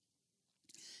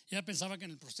 Ella pensaba que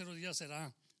en el postero día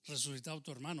será resucitado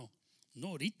tu hermano. No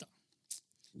ahorita.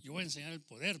 Yo voy a enseñar el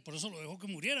poder. Por eso lo dejó que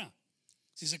muriera.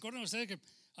 Si se acuerdan ustedes que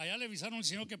allá le avisaron al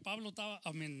Señor que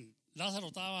Lázaro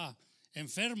estaba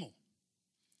enfermo.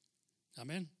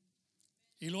 Amén.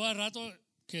 Y luego al rato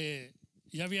que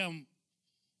ya había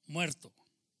muerto.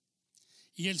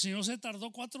 Y el Señor se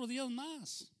tardó 4 días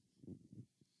más.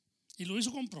 Y lo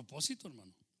hizo con propósito,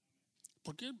 hermano.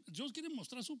 Porque Dios quiere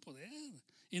mostrar su poder.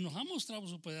 Y nos ha mostrado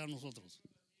su poder a nosotros.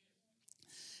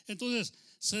 Entonces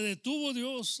se detuvo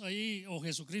Dios ahí, o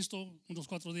Jesucristo, unos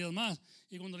 4 días más.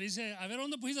 Y cuando le dice, a ver,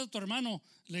 ¿dónde pusiste a tu hermano?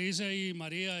 Le dice ahí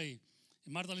María y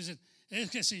Marta le dicen, Es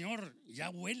que Señor, ya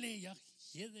huele, ya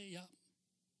hiede, ya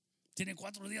tiene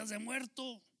 4 días de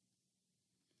muerto.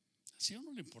 Al Señor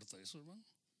no le importa eso, hermano.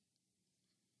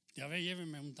 Ya ve,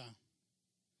 lléveme a un ta.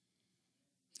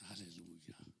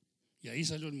 Aleluya. Y ahí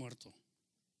salió el muerto.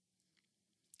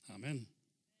 Amén.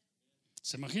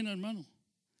 ¿Se imagina, hermano?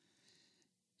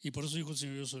 Y por eso dijo el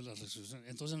Señor: yo soy la resurrección.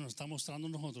 Entonces nos está mostrando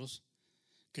a nosotros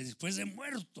que después de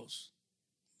muertos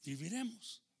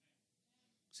viviremos.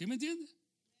 ¿Sí me entiende?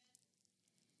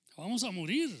 Vamos a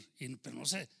morir, pero no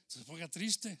se ponga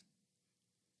triste,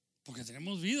 porque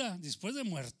tenemos vida después de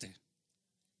muerte.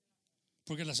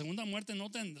 Porque la segunda muerte no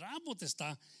tendrá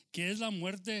potestad, que es la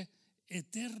muerte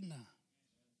eterna.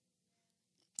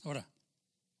 Ahora,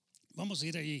 vamos a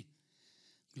ir allí.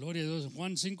 Gloria a Dios.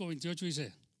 Juan 5:28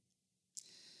 dice: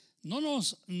 no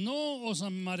os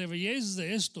maravilléis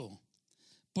de esto,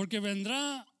 porque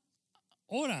vendrá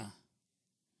hora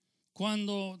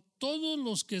cuando todos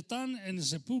los que están en el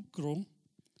sepulcro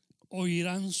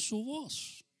oirán su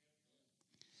voz,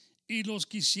 y los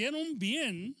que hicieron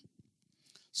bien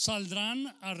saldrán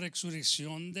a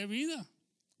resurrección de vida,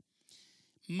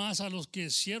 mas a los que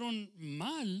hicieron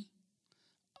mal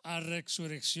a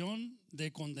resurrección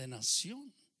de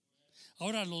condenación.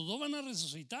 Ahora, los dos van a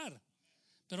resucitar,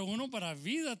 pero uno para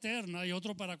vida eterna y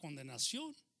otro para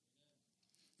condenación.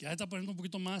 Ya está poniendo un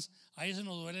poquito más. Ahí se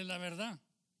nos duele la verdad.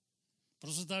 Por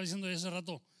eso estaba diciendo hace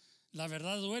rato, la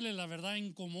verdad duele, la verdad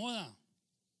incomoda,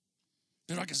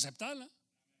 pero hay que aceptarla,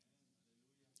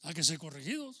 hay que ser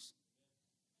corregidos,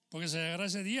 porque se llegará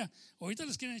ese día. Ahorita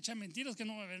les quieren echar mentiras, que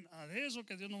no va a haber nada de eso,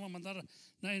 que Dios no va a mandar a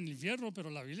nadie en el infierno,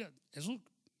 pero la Biblia, eso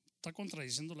está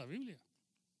contradiciendo la Biblia.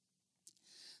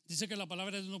 Dice que la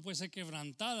palabra de Dios no puede ser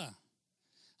quebrantada.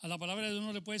 A la palabra de Dios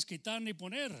no le puedes quitar ni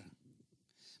poner,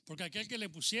 porque aquel que le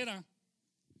pusiera,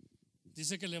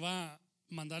 dice que le va a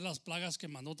mandar las plagas que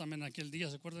mandó también aquel día,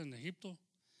 ¿se acuerdan? En Egipto.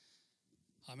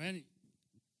 Amén.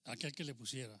 Aquel que le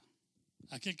pusiera,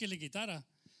 aquel que le quitara,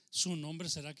 su nombre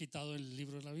será quitado en el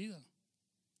libro de la vida.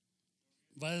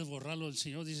 Va a desborrarlo el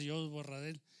Señor. Dice: yo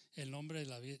borraré el nombre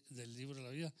del libro de la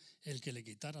vida, el que le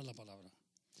quitara la palabra.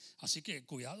 Así que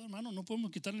cuidado, hermano, no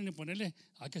podemos quitarle ni ponerle,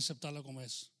 hay que aceptarla como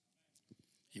es.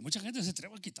 Y mucha gente se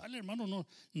atreve a quitarle, hermano,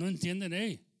 no entienden.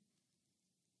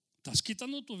 Estás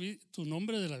quitando tu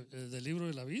nombre del libro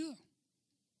de la vida.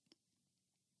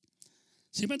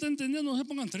 Si me está entendiendo, no se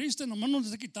pongan tristes, nomás no te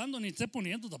esté quitando ni esté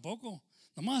poniendo tampoco.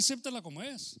 Nomás acéptala como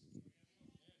es.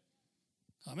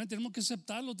 Amén. Tenemos que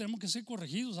aceptarlo, tenemos que ser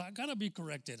corregidos. I gotta be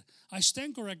corrected. I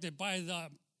stand corrected by the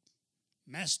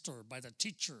master, by the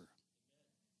teacher.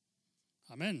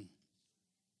 Amén.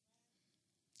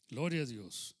 Gloria a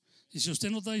Dios. Y si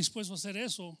usted no está dispuesto a hacer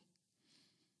eso,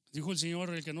 dijo el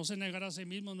Señor: el que no se negará a sí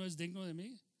mismo no es digno de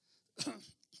mí.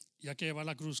 Y hay que llevar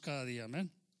la cruz cada día.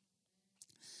 Amén.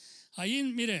 Ahí,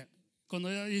 mire, cuando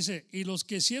ella dice: y los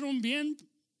que hicieron bien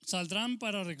saldrán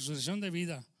para resurrección de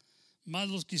vida, mas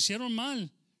los que hicieron mal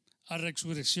a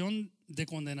resurrección de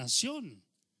condenación.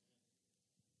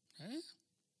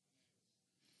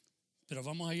 Pero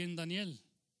vamos ahí en Daniel.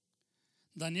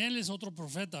 Daniel es otro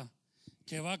profeta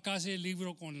que va casi el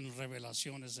libro con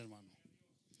revelaciones, hermano.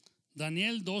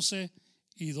 Daniel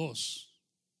 12:2.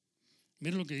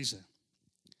 Mire lo que dice: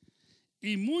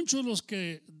 y muchos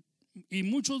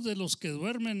de los que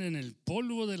duermen en el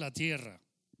polvo de la tierra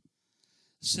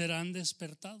serán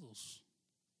despertados,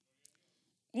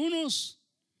 unos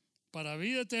para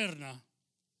vida eterna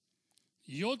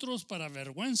y otros para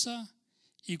vergüenza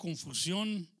y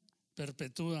confusión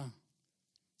perpetua.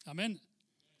 Amén.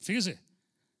 Fíjese,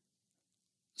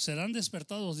 serán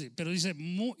despertados, pero dice: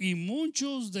 y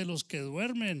muchos de los que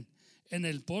duermen en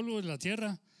el polvo de la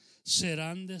tierra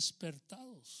serán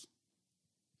despertados.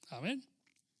 Amén.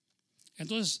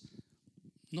 Entonces,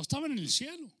 no estaban en el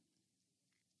cielo,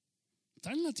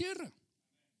 están en la tierra.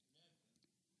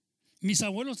 Mis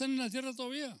abuelos están en la tierra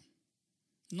todavía,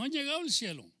 no han llegado al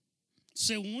cielo,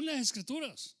 según las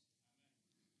escrituras.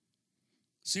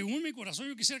 Según mi corazón,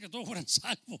 yo quisiera que todos fueran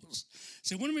salvos.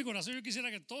 Según mi corazón, yo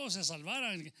quisiera que todos se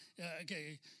salvaran,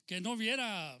 que no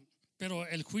viera. Pero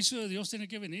el juicio de Dios tiene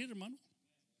que venir, hermano.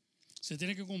 Se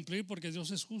tiene que cumplir, porque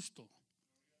Dios es justo.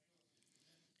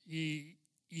 Y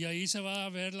ahí se va a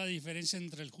ver la diferencia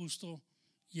entre el justo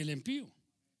y el impío.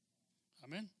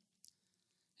 Amén.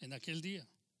 En aquel día.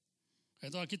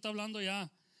 Entonces aquí está hablando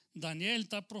ya, Daniel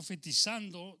está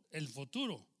profetizando el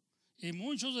futuro. Y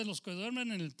muchos de los que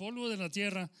duermen en el polvo de la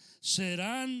tierra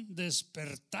serán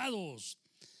despertados.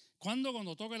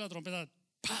 Cuando toque la trompeta,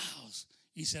 ¡paus!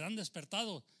 Y serán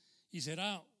despertados. Y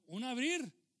será un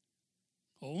abrir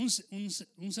o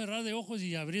un cerrar de ojos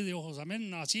y abrir de ojos.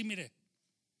 Amén. Así, mire.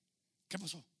 ¿Qué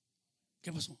pasó?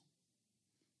 ¿Qué pasó?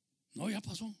 No, ya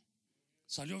pasó.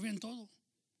 Salió bien todo.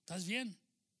 ¿Estás bien?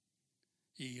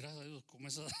 Y gracias a Dios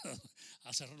comienzas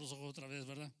a cerrar los ojos otra vez,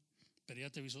 ¿verdad? Pero ya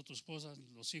te avisó tu esposa,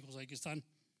 los hijos ahí que están.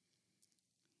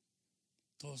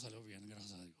 Todo salió bien,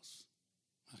 gracias a Dios.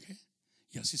 ¿Okay?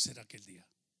 Y así será aquel día.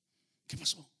 ¿Qué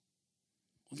pasó?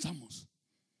 Juntamos.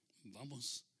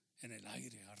 Vamos en el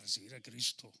aire a recibir a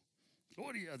Cristo.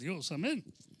 Gloria a Dios, amén.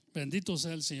 Bendito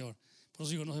sea el Señor. Por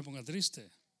eso digo, no se ponga triste.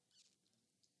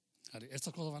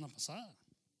 Estas cosas van a pasar.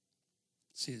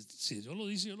 Si Dios lo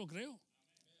dice, yo lo creo.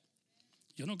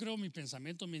 Yo no creo mi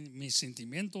pensamiento, mi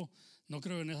sentimiento. No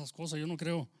creo en esas cosas. Yo no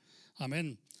creo.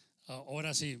 Amén.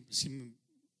 Ahora si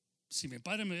mi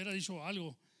padre me hubiera dicho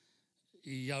algo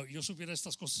y yo supiera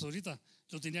estas cosas ahorita,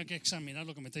 yo tenía que examinar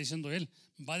lo que me está diciendo él.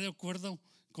 ¿Va de acuerdo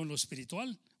con lo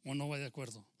espiritual o no va de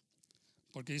acuerdo?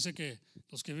 Porque dice que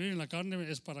los que viven en la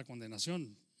carne es para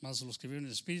condenación, más los que viven en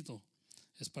el espíritu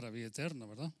es para vida eterna,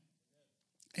 ¿verdad?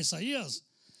 Isaías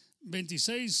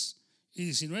 26 y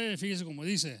 19, fíjese como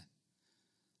dice: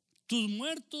 tus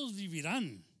muertos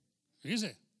vivirán.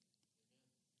 Fíjese.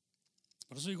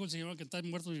 Por eso dijo el Señor que están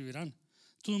muertos vivirán.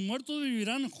 Tus muertos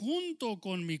vivirán junto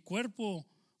con mi cuerpo,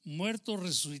 muertos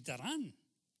resucitarán.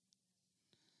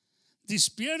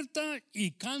 Despierta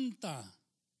y canta.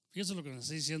 Fíjese lo que me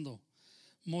está diciendo.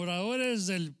 Moradores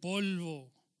del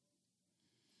polvo,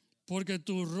 porque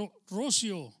tu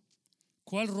rocio,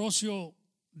 ¿cuál rocio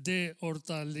de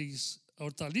hortalizas?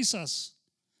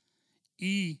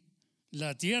 Y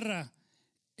la tierra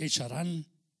echarán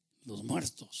los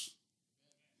muertos.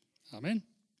 Amén.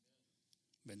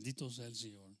 Bendito sea el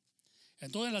Señor.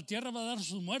 Entonces la tierra va a dar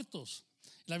sus muertos.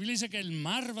 La Biblia dice que el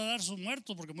mar va a dar sus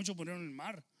muertos, porque muchos murieron en el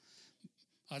mar.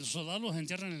 A los soldados los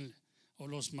entierran o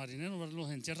los marineros los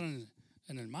entierran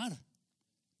en el mar.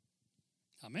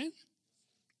 Amén.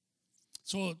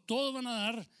 Todos van a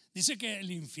dar. Dice que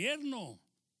el infierno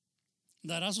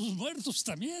dará sus muertos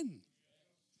también.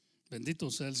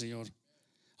 Bendito sea el Señor.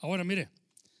 Ahora mire,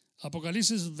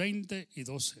 Apocalipsis 20 y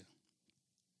 12.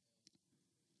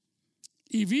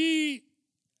 Y vi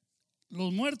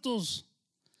los muertos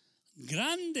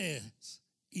grandes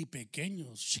y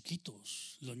pequeños,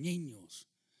 chiquitos, los niños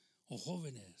o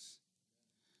jóvenes.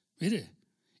 Mire,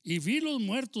 y vi los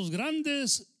muertos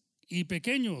grandes y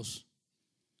pequeños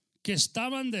que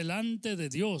estaban delante de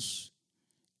Dios,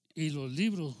 y los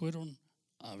libros fueron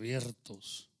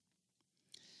abiertos.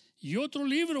 Y otro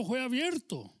libro fue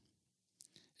abierto,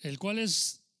 el cual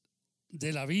es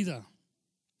de la vida.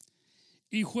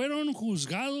 Y fueron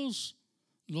juzgados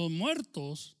los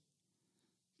muertos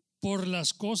por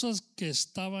las cosas que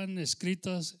estaban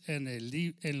escritas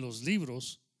en los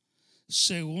libros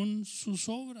según sus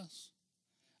obras.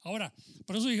 Ahora,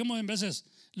 por eso dijimos en veces,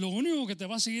 lo único que te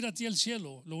va a seguir a ti al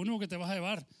cielo, lo único que te vas a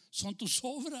llevar son tus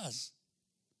obras.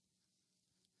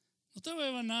 No te va a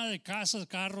llevar nada de casas,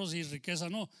 carros y riqueza,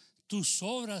 no. Tus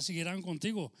obras seguirán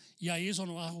contigo, y ahí eso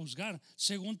no vas a juzgar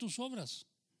según tus obras.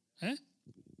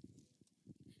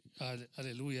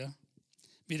 Aleluya.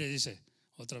 Mire, dice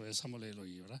otra vez, vamos a leerlo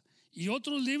ahí, ¿verdad? Y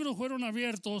otros libros fueron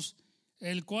abiertos,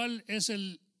 el cual es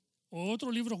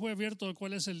otro libro fue abierto, el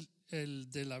cual es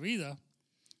el de la vida,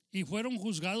 y fueron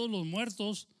juzgados los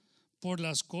muertos por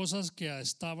las cosas que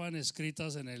estaban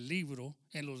escritas en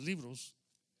los libros,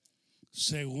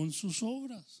 según sus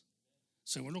obras,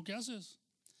 según lo que haces.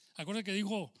 Acuérdate que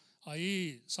dijo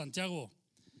ahí Santiago,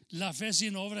 la fe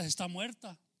sin obras está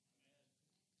muerta.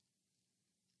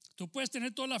 Tú puedes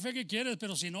tener toda la fe que quieres,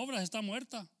 pero sin obras está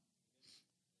muerta.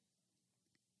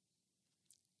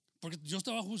 Porque Dios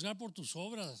te va a juzgar por tus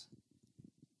obras.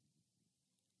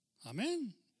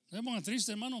 Amén. No se ponga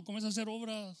triste, hermano. Comienza a hacer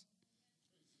obras.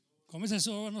 Comienza a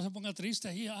hacer obras, no se ponga triste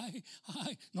ahí.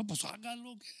 Ay, no, pues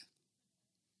hágalo.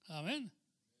 Amén.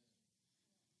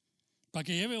 Para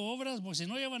que lleve obras, porque si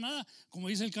no lleva nada, como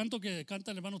dice el canto que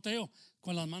canta el hermano Teo,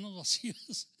 con las manos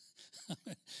vacías.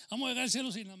 Vamos a llegar al cielo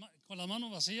con las manos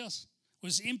vacías,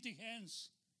 with empty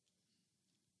hands.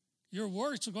 Your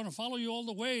works are going to follow you all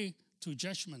the way to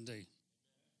Judgment Day.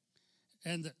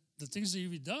 And the things that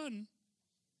you've done,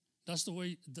 that's the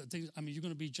way, you're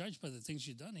going to be judged by the things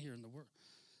you've done here in the world.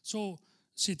 So,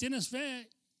 si tienes fe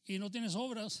y no tienes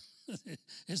obras,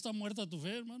 está muerta tu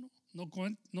fe, hermano. No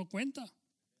cuenta.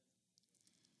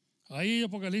 Ahí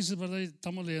Apocalipsis, ¿verdad?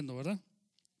 Estamos leyendo, ¿verdad?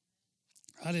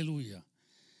 Aleluya.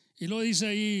 Y lo dice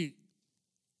ahí,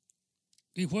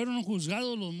 y fueron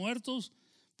juzgados los muertos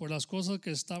por las cosas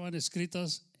que estaban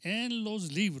escritas en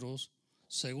los libros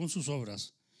según sus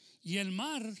obras. Y el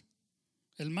mar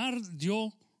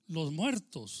dio los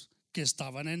muertos que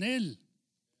estaban en él.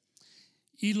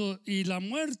 Y la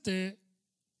muerte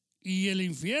y el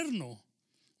infierno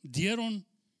dieron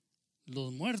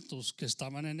los muertos que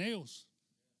estaban en ellos.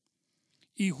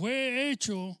 Y fue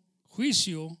hecho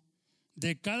juicio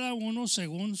de cada uno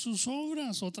según sus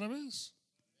obras, otra vez.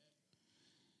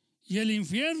 Y el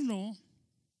infierno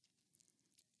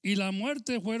y la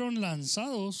muerte fueron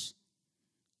lanzados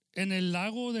en el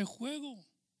lago de fuego.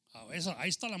 Ahí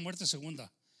está la muerte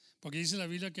segunda, porque dice la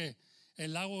Biblia que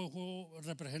el lago de fuego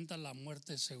representa la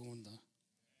muerte segunda.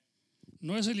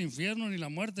 No es el infierno ni la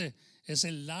muerte, es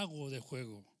el lago de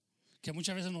fuego. Que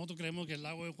muchas veces nosotros creemos que el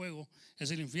lago de fuego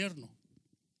es el infierno.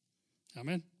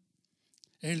 Amén.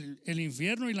 El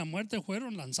infierno y la muerte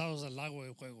fueron lanzados al lago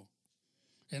de fuego.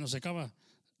 Nos acaba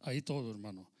ahí todo,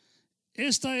 hermano.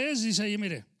 Esta es, dice ahí,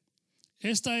 mire,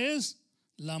 esta es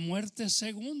la muerte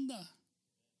segunda.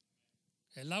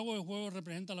 El lago de fuego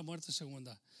representa la muerte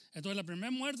segunda. Entonces la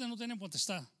primera muerte no tiene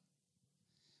potestad.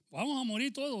 Vamos a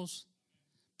morir todos,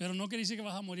 pero no quiere decir que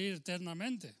vas a morir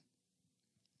eternamente.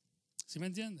 ¿Sí me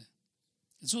entiende?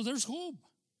 So there's hope.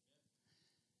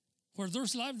 Where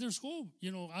there's life, there's hope.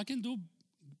 You know, I can do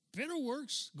better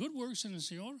works, good works in el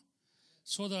Señor.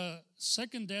 So the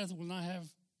second death will not have,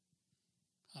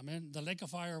 amen, the lake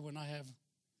of fire will not have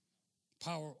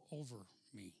power over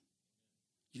me.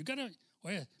 You gotta,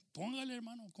 oye, póngale,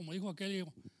 hermano, como dijo aquel,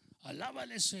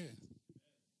 alábalese.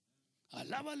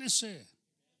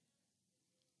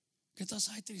 ¿Qué estás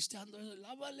ahí tristeando?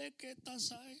 Alábale, ¿qué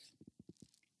estás ahí?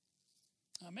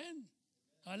 Amén.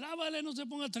 Alábale, no se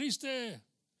ponga triste.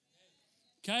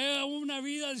 Que haya una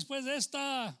vida después de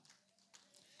esta.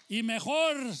 Y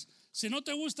mejor, si no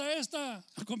te gusta esta,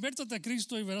 conviértate a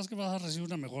Cristo y verás que vas a recibir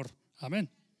una mejor. Amén.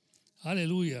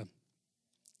 Aleluya.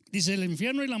 Dice, el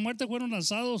infierno y la muerte fueron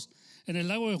lanzados en el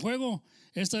lago de fuego.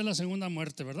 Esta es la segunda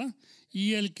muerte, ¿verdad?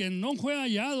 Y el que no fue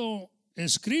hallado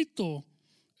escrito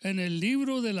en el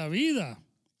libro de la vida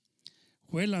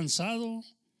fue lanzado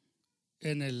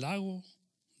en el lago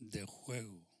de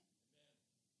fuego.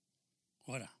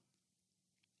 Ahora,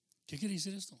 ¿qué quiere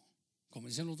decir esto? Como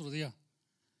decía el otro día,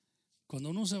 cuando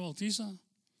uno se bautiza,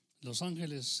 los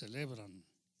ángeles celebran.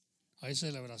 Hay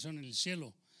celebración en el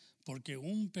cielo porque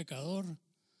un pecador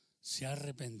se ha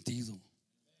arrepentido.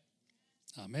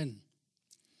 Amén.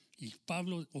 Y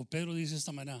Pedro dice de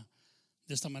esta manera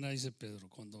dice Pedro,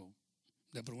 cuando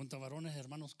le pregunta a varones,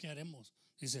 hermanos, ¿qué haremos?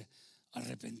 Dice,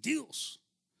 arrepentidos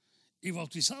y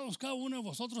bautizados cada uno de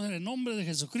vosotros en el nombre de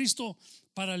Jesucristo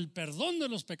para el perdón de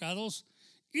los pecados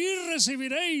y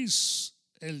recibiréis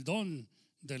el don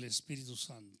del Espíritu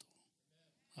Santo.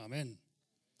 Amén.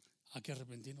 Hay que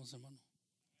arrepentirnos, hermano.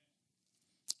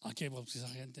 Hay que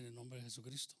bautizar gente en el nombre de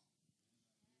Jesucristo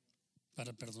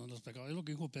para el perdón de los pecados. Es lo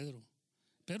que dijo Pedro.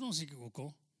 Pedro no se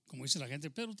equivocó. Como dice la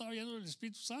gente, Pedro estaba lleno del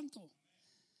Espíritu Santo.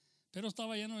 Pedro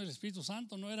estaba lleno del Espíritu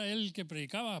Santo. No era él el que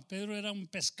predicaba. Pedro era un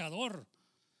pescador.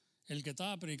 El que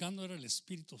estaba predicando era el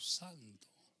Espíritu Santo.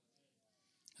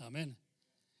 Amén.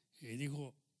 Y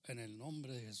dijo, en el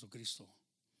nombre de Jesucristo,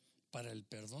 para el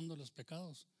perdón de los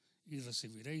pecados, y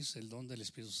recibiréis el don del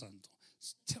Espíritu Santo.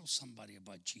 Tell somebody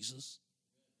about Jesus.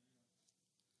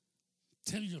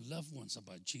 Tell your loved ones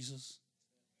about Jesus.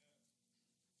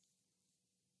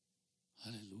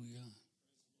 Hallelujah.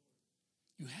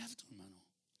 You have to, hermano.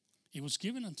 It was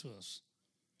given unto us.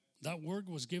 That word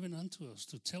was given unto us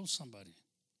to tell somebody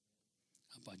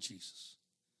about Jesus.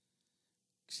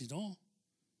 Si no,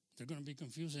 they're going to be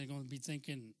confused. They're going to be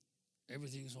thinking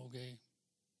everything's okay.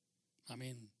 I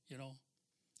mean, you know,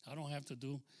 I don't have to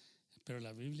do. Pero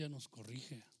la Biblia nos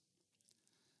corrige.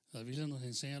 La Biblia nos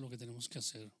enseña lo que tenemos que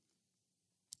hacer.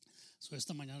 So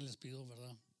esta mañana les pido,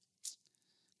 ¿verdad?,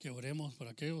 que oremos por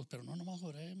aquellos, pero no nomás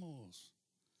oremos.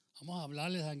 Vamos a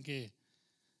hablarles aunque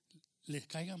les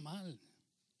caiga mal.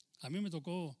 A mí me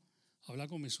tocó hablar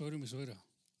con mi suegro y mi suegra.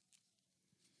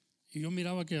 Y yo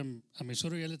miraba que a mi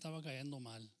suegro ya le estaba cayendo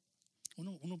mal.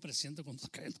 Uno presiente cuando está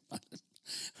cayendo mal.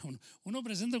 Uno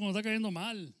presiente cuando está cayendo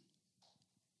mal.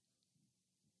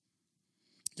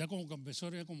 Ya como que mi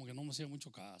suegro ya como que no me hacía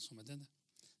mucho caso, ¿me entiendes?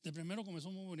 De primero comenzó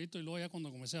muy bonito y luego ya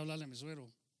cuando comencé a hablarle a mi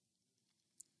suegro,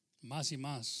 más y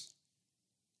más,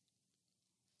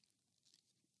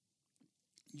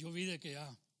 yo vi de que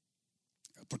ya,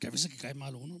 porque a veces que cae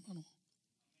mal uno, hermano,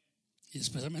 y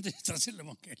especialmente tras el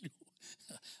evangelio.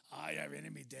 Ya viene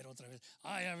mi dedo otra vez,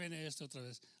 ya viene esto otra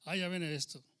vez, ya viene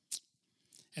esto.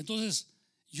 Entonces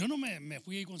yo no me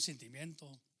fui con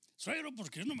sentimiento, suegro,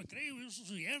 porque yo no me creo, yo soy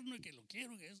su yerno y que lo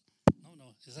quiero, que eso.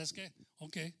 No, ¿sabes qué?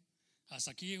 Ok,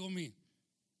 hasta aquí llegó mi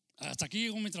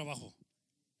trabajo.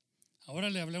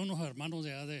 Ahora le hablé a unos hermanos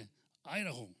de allá de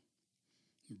Idaho,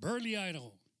 Burley,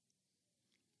 Idaho.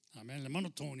 Amén, el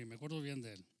hermano Tony, me acuerdo bien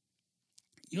de él.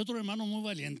 Y otros hermanos muy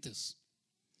valientes.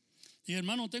 Y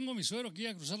hermano, tengo a mi suegro aquí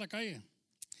a cruzar la calle.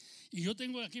 Y yo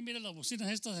tengo aquí, mire, las bocinas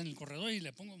estas en el corredor y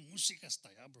le pongo música hasta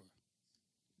allá, bro.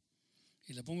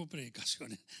 Y le pongo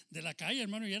predicaciones de la calle,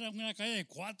 hermano. Y era una calle de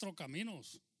 4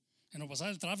 caminos. Que nos pasaba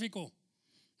el tráfico.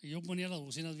 Y yo ponía las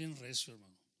bocinas bien recio,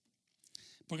 hermano.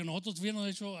 Porque nosotros habíamos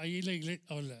hecho ahí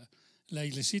la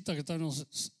iglesita que estábamos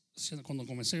cuando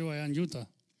comencé yo allá en Utah.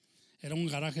 Era un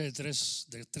garaje de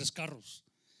tres carros.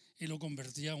 Y lo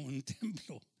convertía en un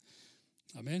templo.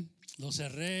 Amén. Lo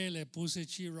cerré, le puse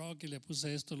She-Rock y le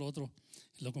puse esto y lo otro.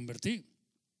 Y lo convertí.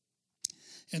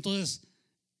 Entonces,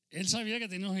 él sabía que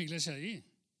teníamos iglesia ahí,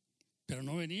 pero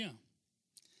no venía.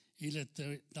 Y le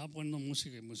estaba poniendo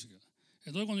música y música.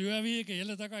 Entonces, cuando yo ya vi que ya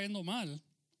le está cayendo mal,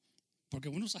 porque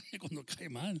uno sabe cuando cae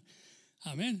mal.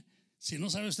 Amén. Si no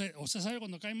sabe usted sabe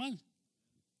cuando cae mal.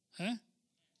 ¿Eh?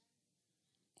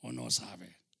 O no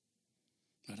sabe.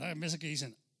 ¿Verdad? En veces que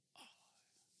dicen,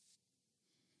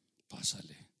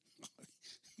 pásale.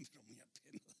 Pero muy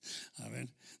apenas. A ver,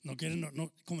 no quieren,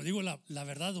 no, como digo, la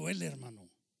verdad duele, hermano.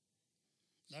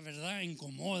 La verdad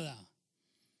incomoda.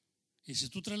 Y si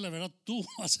tú traes la verdad, tú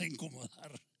vas a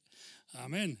incomodar.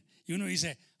 Amén. Y uno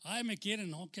dice, ay, me quieren.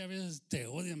 No, que a veces te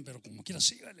odian, pero como quieras,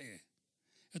 sígale.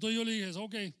 Entonces yo le dije,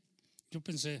 ok. Yo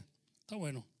pensé, está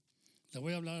bueno. Le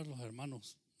voy a hablar a los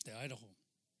hermanos de Idaho.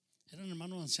 Eran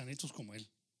hermanos ancianitos como él.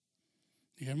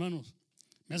 Dije, hermanos,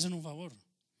 me hacen un favor.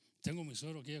 Tengo mi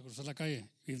suegro aquí a cruzar la calle.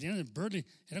 Y venían de Burley.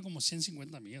 Era como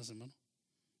 150 millas, hermano.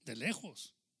 De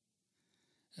lejos.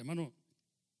 Hermano.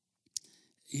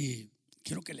 Y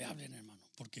quiero que le hablen, hermano.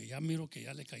 Porque ya miro que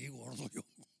ya le caí gordo yo.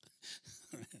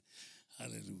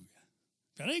 Aleluya.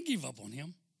 But I didn't give up on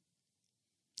him.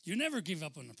 You never give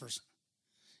up on a person.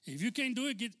 If you can't do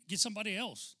it, get somebody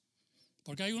else.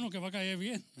 Porque hay uno que va a caer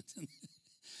bien.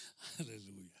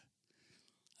 Aleluya.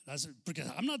 Porque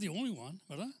I'm not the only one,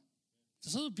 ¿verdad?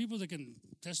 There's other people that can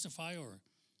testify or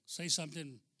say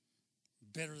something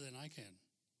better than I can.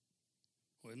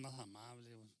 O es más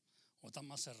amable, o está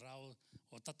más cerrado,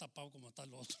 o está tapado como está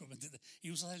el otro, ¿me entiendes?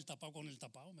 Y usas el tapado con el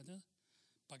tapado, ¿me entiendes?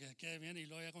 Para que se quede bien y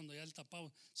luego ya cuando ya el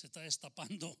tapado se está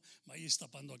destapando, va a ir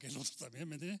destapando aquel otro también,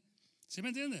 ¿me entiendes? ¿Sí me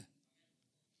entiende?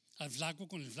 Al flaco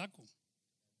con el flaco.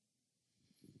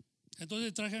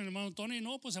 Entonces traje a mi hermano Tony,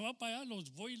 no, pues se va para allá,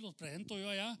 los voy y los presento yo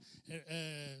allá.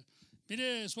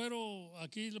 Mire, suero,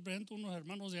 aquí le presento unos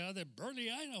hermanos de allá de Burley,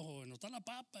 Idajo, no está la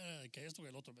papa, que esto, que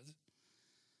el otro.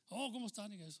 Oh, ¿cómo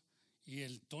están? Y eso. Y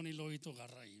el Tony Loito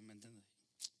agarra ahí, ¿me entiendes?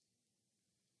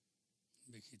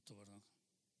 Viejito, ¿verdad?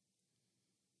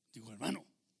 Digo, hermano,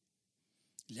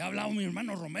 le ha hablado mi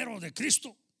hermano Romero de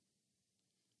Cristo.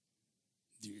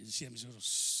 Y decía mi suegro,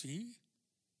 sí.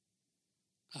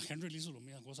 A Henry le hizo la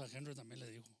misma cosa, a Henry también le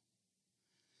dijo.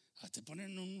 Te ponen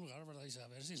en un lugar, ¿verdad? Dice, a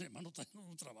ver si el hermano está en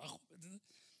un trabajo. ¿Entiendes?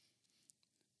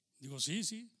 Digo,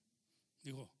 sí.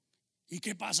 Digo, ¿y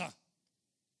qué pasa?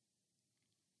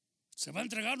 ¿Se va a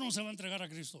entregar o no se va a entregar a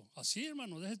Cristo? Así,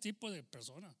 hermano, de ese tipo de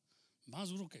persona. Más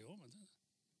duro que yo, ¿me entiendes?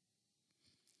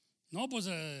 No, pues,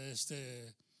 ha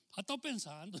estado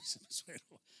pensando, dice mi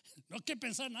suegro. No hay que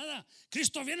pensar nada.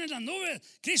 Cristo viene en las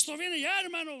nubes. Cristo viene ya,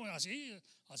 hermano. Así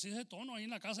ese tono ahí en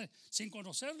la casa, sin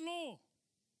conocerlo.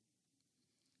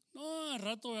 No, al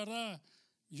rato, ¿verdad?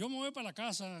 Yo me voy para la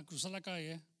casa, cruzar la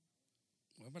calle.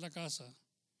 Me voy para la casa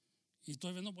y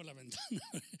estoy viendo por la ventana.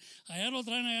 Allá lo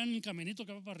traen allá en el caminito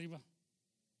que va para arriba.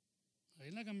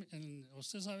 Ahí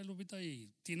usted sabe, Lupita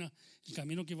y Tina, el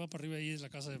camino que va para arriba ahí es la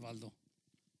casa de Baldo.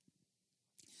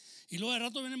 Y luego de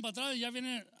rato vienen para atrás y ya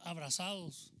vienen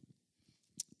abrazados.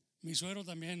 Mi suegro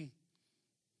también.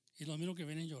 Y los miro que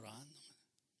vienen llorando.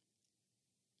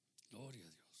 Gloria a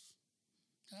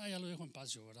Dios. Ya lo dejo en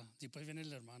paz yo, ¿verdad? Después viene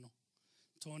el hermano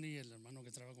Tony, el hermano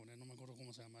que trabaja con él. No me acuerdo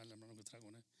cómo se llama el hermano que trabaja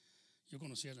con él. Yo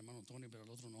conocía al hermano Tony, pero el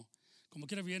otro no. Como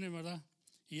quiera viene, ¿verdad?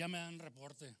 Y ya me dan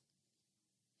reporte.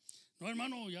 No,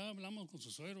 hermano, ya hablamos con su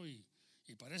suegro y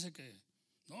parece que,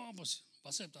 no, pues va a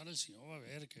aceptar el Señor, va a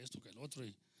ver que esto, que el otro.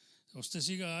 Y usted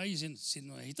siga ahí. Si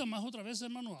nos necesita más otra vez,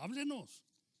 hermano, háblenos,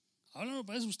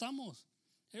 para eso estamos.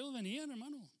 Ellos venían,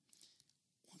 hermano.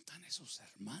 Untan esos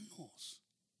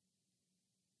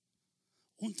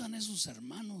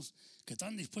hermanos que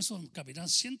están dispuestos a caminar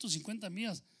 150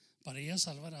 millas para ir a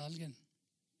salvar a alguien.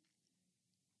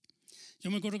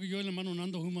 Yo me acuerdo que yo y el hermano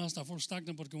Nando fuimos hasta Fort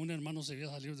Stockton porque un hermano se había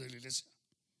salido de la iglesia.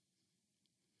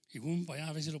 Y fuimos para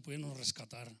allá a ver si lo pudieron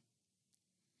rescatar.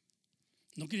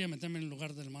 No quería meterme en el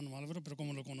lugar del hermano Álvaro, pero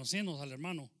como lo conocíamos al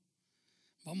hermano,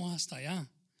 vamos hasta allá.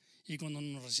 Y cuando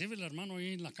nos recibe el hermano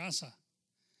ahí en la casa,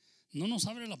 no nos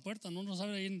abre la puerta, no nos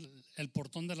abre ahí el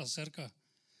portón de la cerca.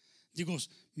 Digo,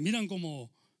 miran como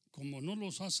no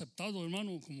los ha aceptado,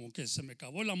 hermano, como que se me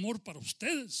acabó el amor para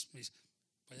ustedes. Me dice,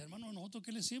 pues hermano, ¿nosotros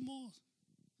qué le hicimos?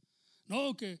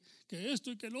 No, que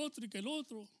esto y que el otro y que el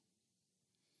otro.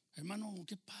 Hermano,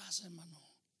 ¿qué pasa, hermano?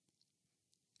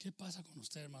 ¿Qué pasa con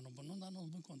usted, hermano? Pues no andamos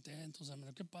muy contentos,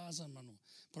 hermano. ¿Qué pasa, hermano?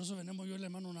 Por eso venimos yo y el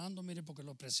hermano Nando, mire, porque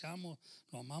lo apreciamos,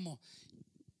 lo amamos.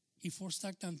 Y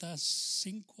Forstack está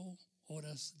 5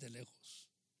 horas de lejos.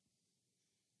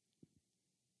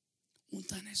 ¿Dónde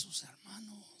están esos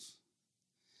hermanos?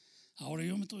 Ahora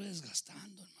yo me estoy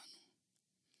desgastando, hermano.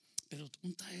 Pero ¿dónde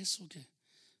está eso que?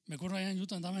 Me acuerdo allá en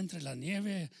Utah andaba entre la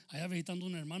nieve, allá visitando a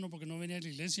un hermano porque no venía a la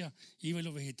iglesia, iba y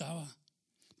lo visitaba.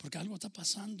 Porque algo está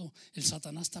pasando, el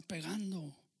Satanás está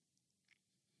pegando.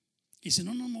 Y si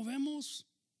no nos movemos,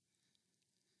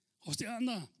 usted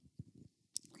anda,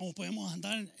 o podemos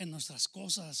andar en nuestras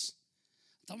cosas.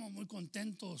 Estamos muy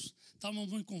contentos, estamos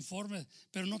muy conformes,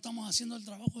 pero no estamos haciendo el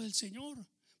trabajo del Señor.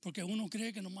 Porque uno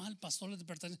cree que nomás al pastor le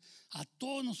pertenece, a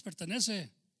todos nos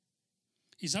pertenece.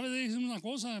 Y sabe, decir una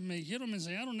cosa, me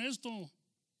enseñaron esto.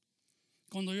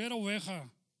 Cuando yo era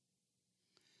oveja,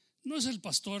 no es el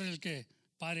pastor el que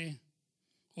pare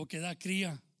o que da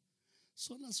cría,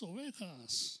 son las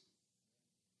ovejas.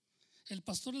 El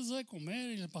pastor les da de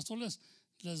comer y el pastor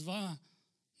les va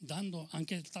dando,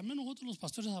 aunque también nosotros los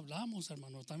pastores hablamos,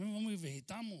 hermano, también vamos y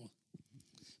visitamos,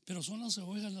 pero son las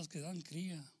ovejas las que dan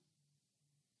cría.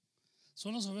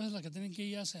 Son las ovejas las que tienen que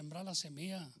ir a sembrar la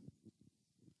semilla.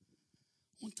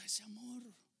 Unta ese amor.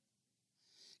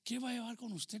 ¿Qué va a llevar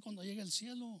con usted cuando llegue al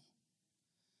cielo?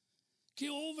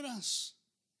 ¿Qué obras?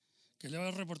 ¿Qué le va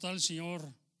a reportar el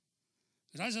Señor?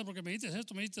 Gracias porque me diste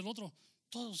esto, me diste el otro.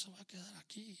 Todo se va a quedar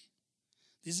aquí.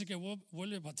 Dice que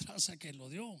vuelve para atrás a que lo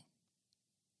dio.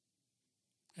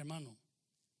 Hermano,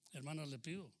 hermana, le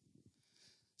pido,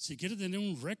 si quiere tener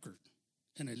un récord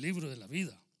en el libro de la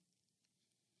vida,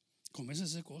 comience a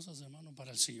hacer cosas, hermano, para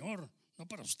el Señor, no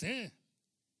para usted.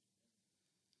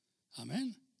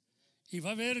 Amén. Y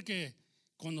va a ver que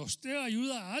cuando usted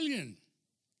ayuda a alguien,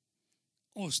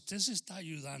 usted se está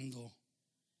ayudando.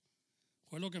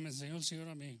 Fue lo que me enseñó el Señor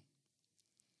a mí.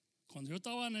 Cuando yo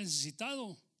estaba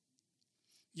necesitado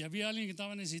y había alguien que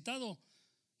estaba necesitado,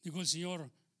 dijo el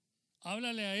Señor,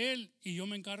 háblale a él y yo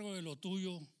me encargo de lo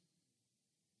tuyo.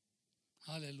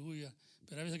 Aleluya.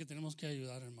 Pero hay veces que tenemos que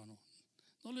ayudar, hermano.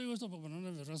 No le digo esto para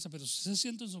ponerle vergüenza, pero si se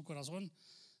siente en su corazón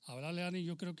hablarle a alguien,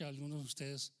 yo creo que a algunos de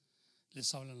ustedes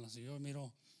les hablan así. Yo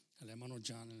miro al hermano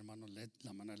John, el hermano la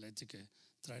hermana Leti, que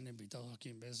traen invitados aquí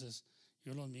en veces.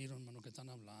 Yo los miro, hermano, que están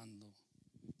hablando,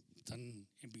 están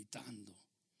invitando.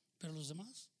 Pero los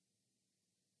demás,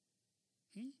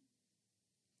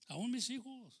 aún mis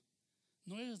hijos,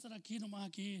 no es estar aquí, nomás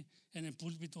aquí en el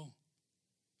púlpito.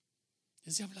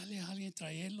 Es de hablarle a alguien,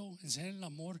 traerlo, enseñarle el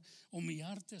amor,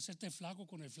 humillarte, hacerte flaco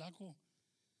con el flaco,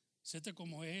 hacerte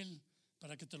como él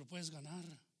para que te lo puedas ganar.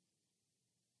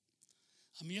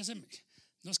 A mí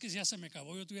no es que ya se me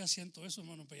acabó, yo todavía siento eso,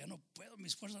 hermano, pero ya no puedo,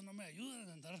 mis fuerzas no me ayudan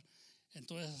a andar en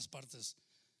todas esas partes.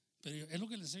 Pero es lo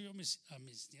que les enseño a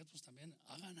mis nietos también,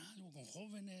 hagan algo con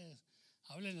jóvenes,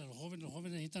 hablen a los jóvenes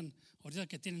necesitan, ahorita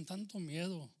que tienen tanto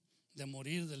miedo de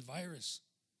morir del virus.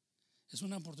 Es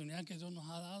una oportunidad que Dios nos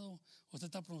ha dado. Usted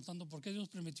está preguntando, ¿por qué Dios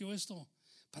permitió esto?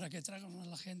 Para que traigan a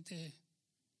la gente,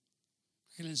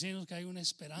 que le enseñen que hay una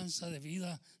esperanza de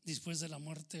vida después de la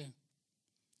muerte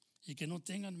y que no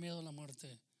tengan miedo a la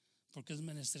muerte, porque es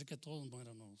menester que todos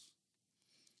muéramos.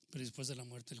 Pero después de la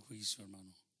muerte el juicio,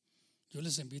 hermano. Yo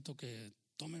les invito a que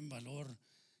tomen valor.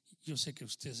 Yo sé que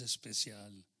usted es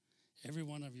especial. Every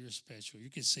one of you is special.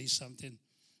 You can say something,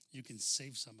 you can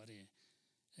save somebody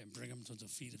and bring them to the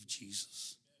feet of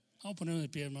Jesus. Vamos a ponernos de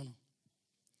pie, hermano.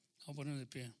 Vamos a ponernos de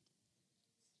pie.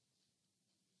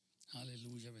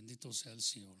 Aleluya, bendito sea el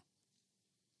Señor.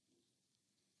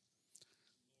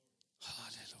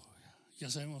 Aleluya. Ya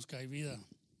sabemos que hay vida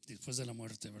después de la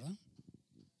muerte, ¿verdad?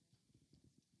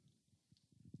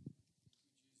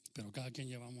 Pero cada quien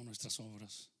llevamos nuestras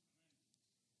obras.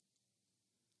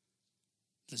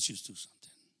 Let's just do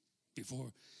something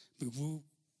before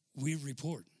we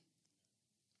report.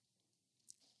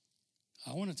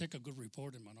 I want to take a good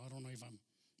report, hermano. I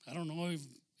don't know if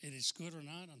it is good or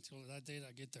not until that day that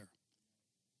I get there.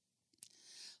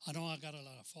 I know I got a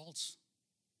lot of faults,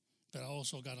 but I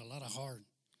also got a lot of heart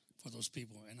for those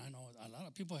people. And I know a lot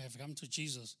of people have come to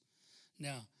Jesus.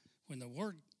 Now, when the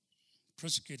word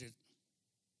persecuted,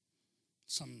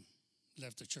 some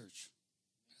left the church.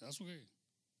 That's okay.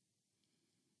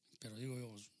 Pero digo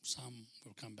yo, some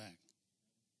will come back.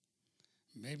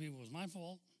 Maybe it was my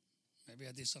fault. Maybe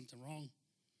I did something wrong.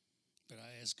 But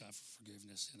I ask God for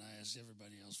forgiveness, and I ask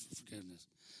everybody else for forgiveness.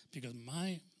 Because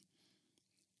my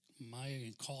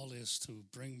call is to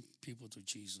bring people to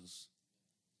Jesus.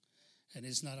 And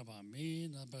it's not about me,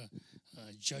 not about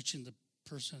judging the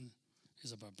person.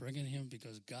 It's about bringing him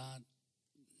because God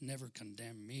never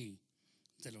condemned me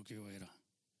de lo que yo era.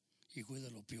 Y fui de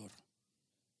lo peor.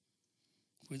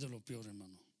 Fui de lo peor,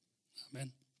 hermano.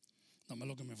 Amén. Nomás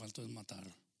lo que me faltó es matar.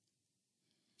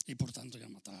 Y por tanto ya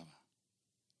mataba.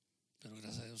 Pero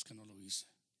gracias a Dios que no lo hice.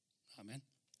 Amén.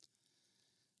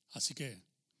 Así que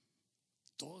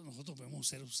todos nosotros podemos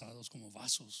ser usados como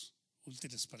vasos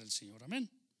útiles para el Señor. Amén.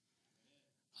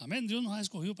 Amén. Dios nos ha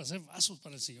escogido para ser vasos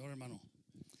para el Señor, hermano.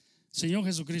 Señor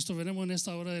Jesucristo, veremos en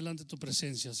esta hora delante de tu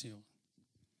presencia, Señor.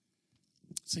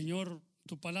 Señor,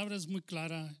 tu palabra es muy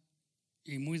clara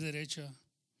y muy derecha.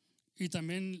 Y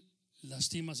también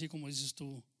lastima, así como dices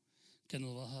tú, que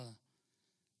nos vas a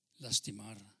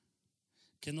lastimar,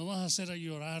 que nos vas a hacer a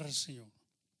llorar, Señor.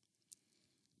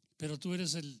 Pero tú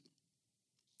eres el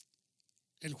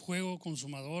fuego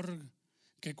consumador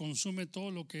que consume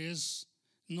todo lo que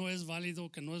no es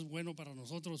válido, que no es bueno para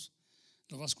nosotros.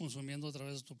 Lo vas consumiendo a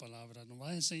través de tu palabra. Nos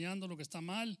vas enseñando lo que está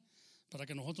mal para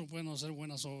que nosotros podamos hacer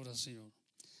buenas obras, Señor.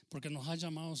 Porque nos has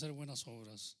llamado a hacer buenas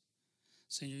obras.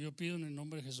 Señor, yo pido en el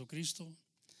nombre de Jesucristo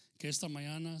que esta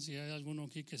mañana, si hay alguno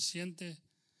aquí que siente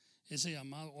ese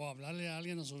llamado, o hablarle a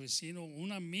alguien, a su vecino,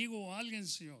 un amigo o alguien,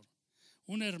 Señor,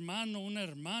 un hermano, una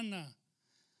hermana,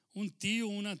 un tío,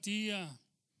 una tía,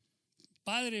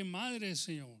 padre, madre,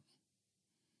 Señor,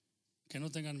 que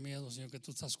no tengan miedo, Señor, que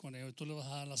tú estás con ellos y tú les vas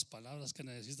a dar las palabras que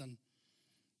necesitan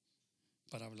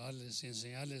para hablarles y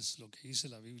enseñarles lo que dice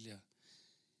la Biblia.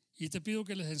 Y te pido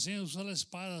que les enseñes a usar la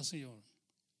espada, Señor,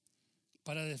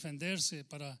 para defenderse,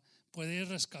 para poder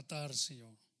rescatar,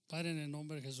 Señor. Padre, en el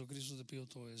nombre de Jesucristo te pido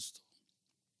todo esto.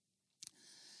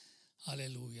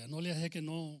 Aleluya. No le deje que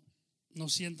no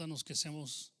siéntanos que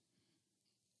seamos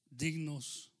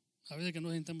dignos. A veces que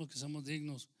no sintamos que somos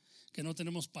dignos, que no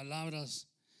tenemos palabras,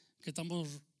 que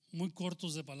estamos muy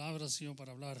cortos de palabras, Señor,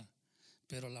 para hablar.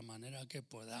 Pero la manera que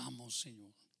podamos,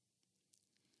 Señor.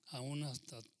 Aún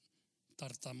hasta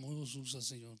tartamudos usa,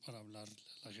 Señor, para hablarle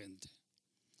a la gente.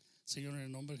 Señor, en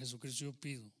el nombre de Jesucristo yo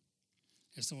pido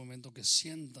este momento que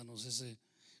siéntanos ese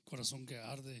corazón que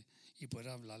arde y poder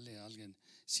hablarle a alguien.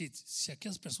 Si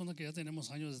aquellas personas que ya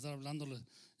tenemos años de estar hablándoles,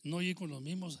 no ir con los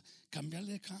mismos,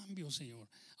 cambiarle de cambio, Señor.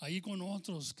 Ahí con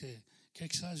otros que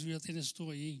quizás ya tienes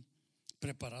tú ahí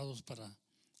preparados para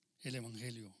el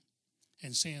Evangelio.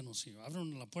 Enséñanos, Señor.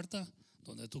 Ábranos la puerta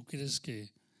donde tú quieres que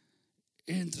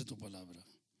entre tu palabra.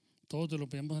 Todo te lo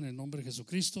pedimos en el nombre de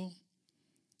Jesucristo.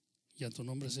 Y a tu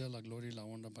nombre sea la gloria y la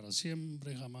honra para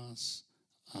siempre, jamás.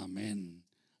 Amén.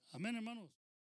 Amén, hermanos.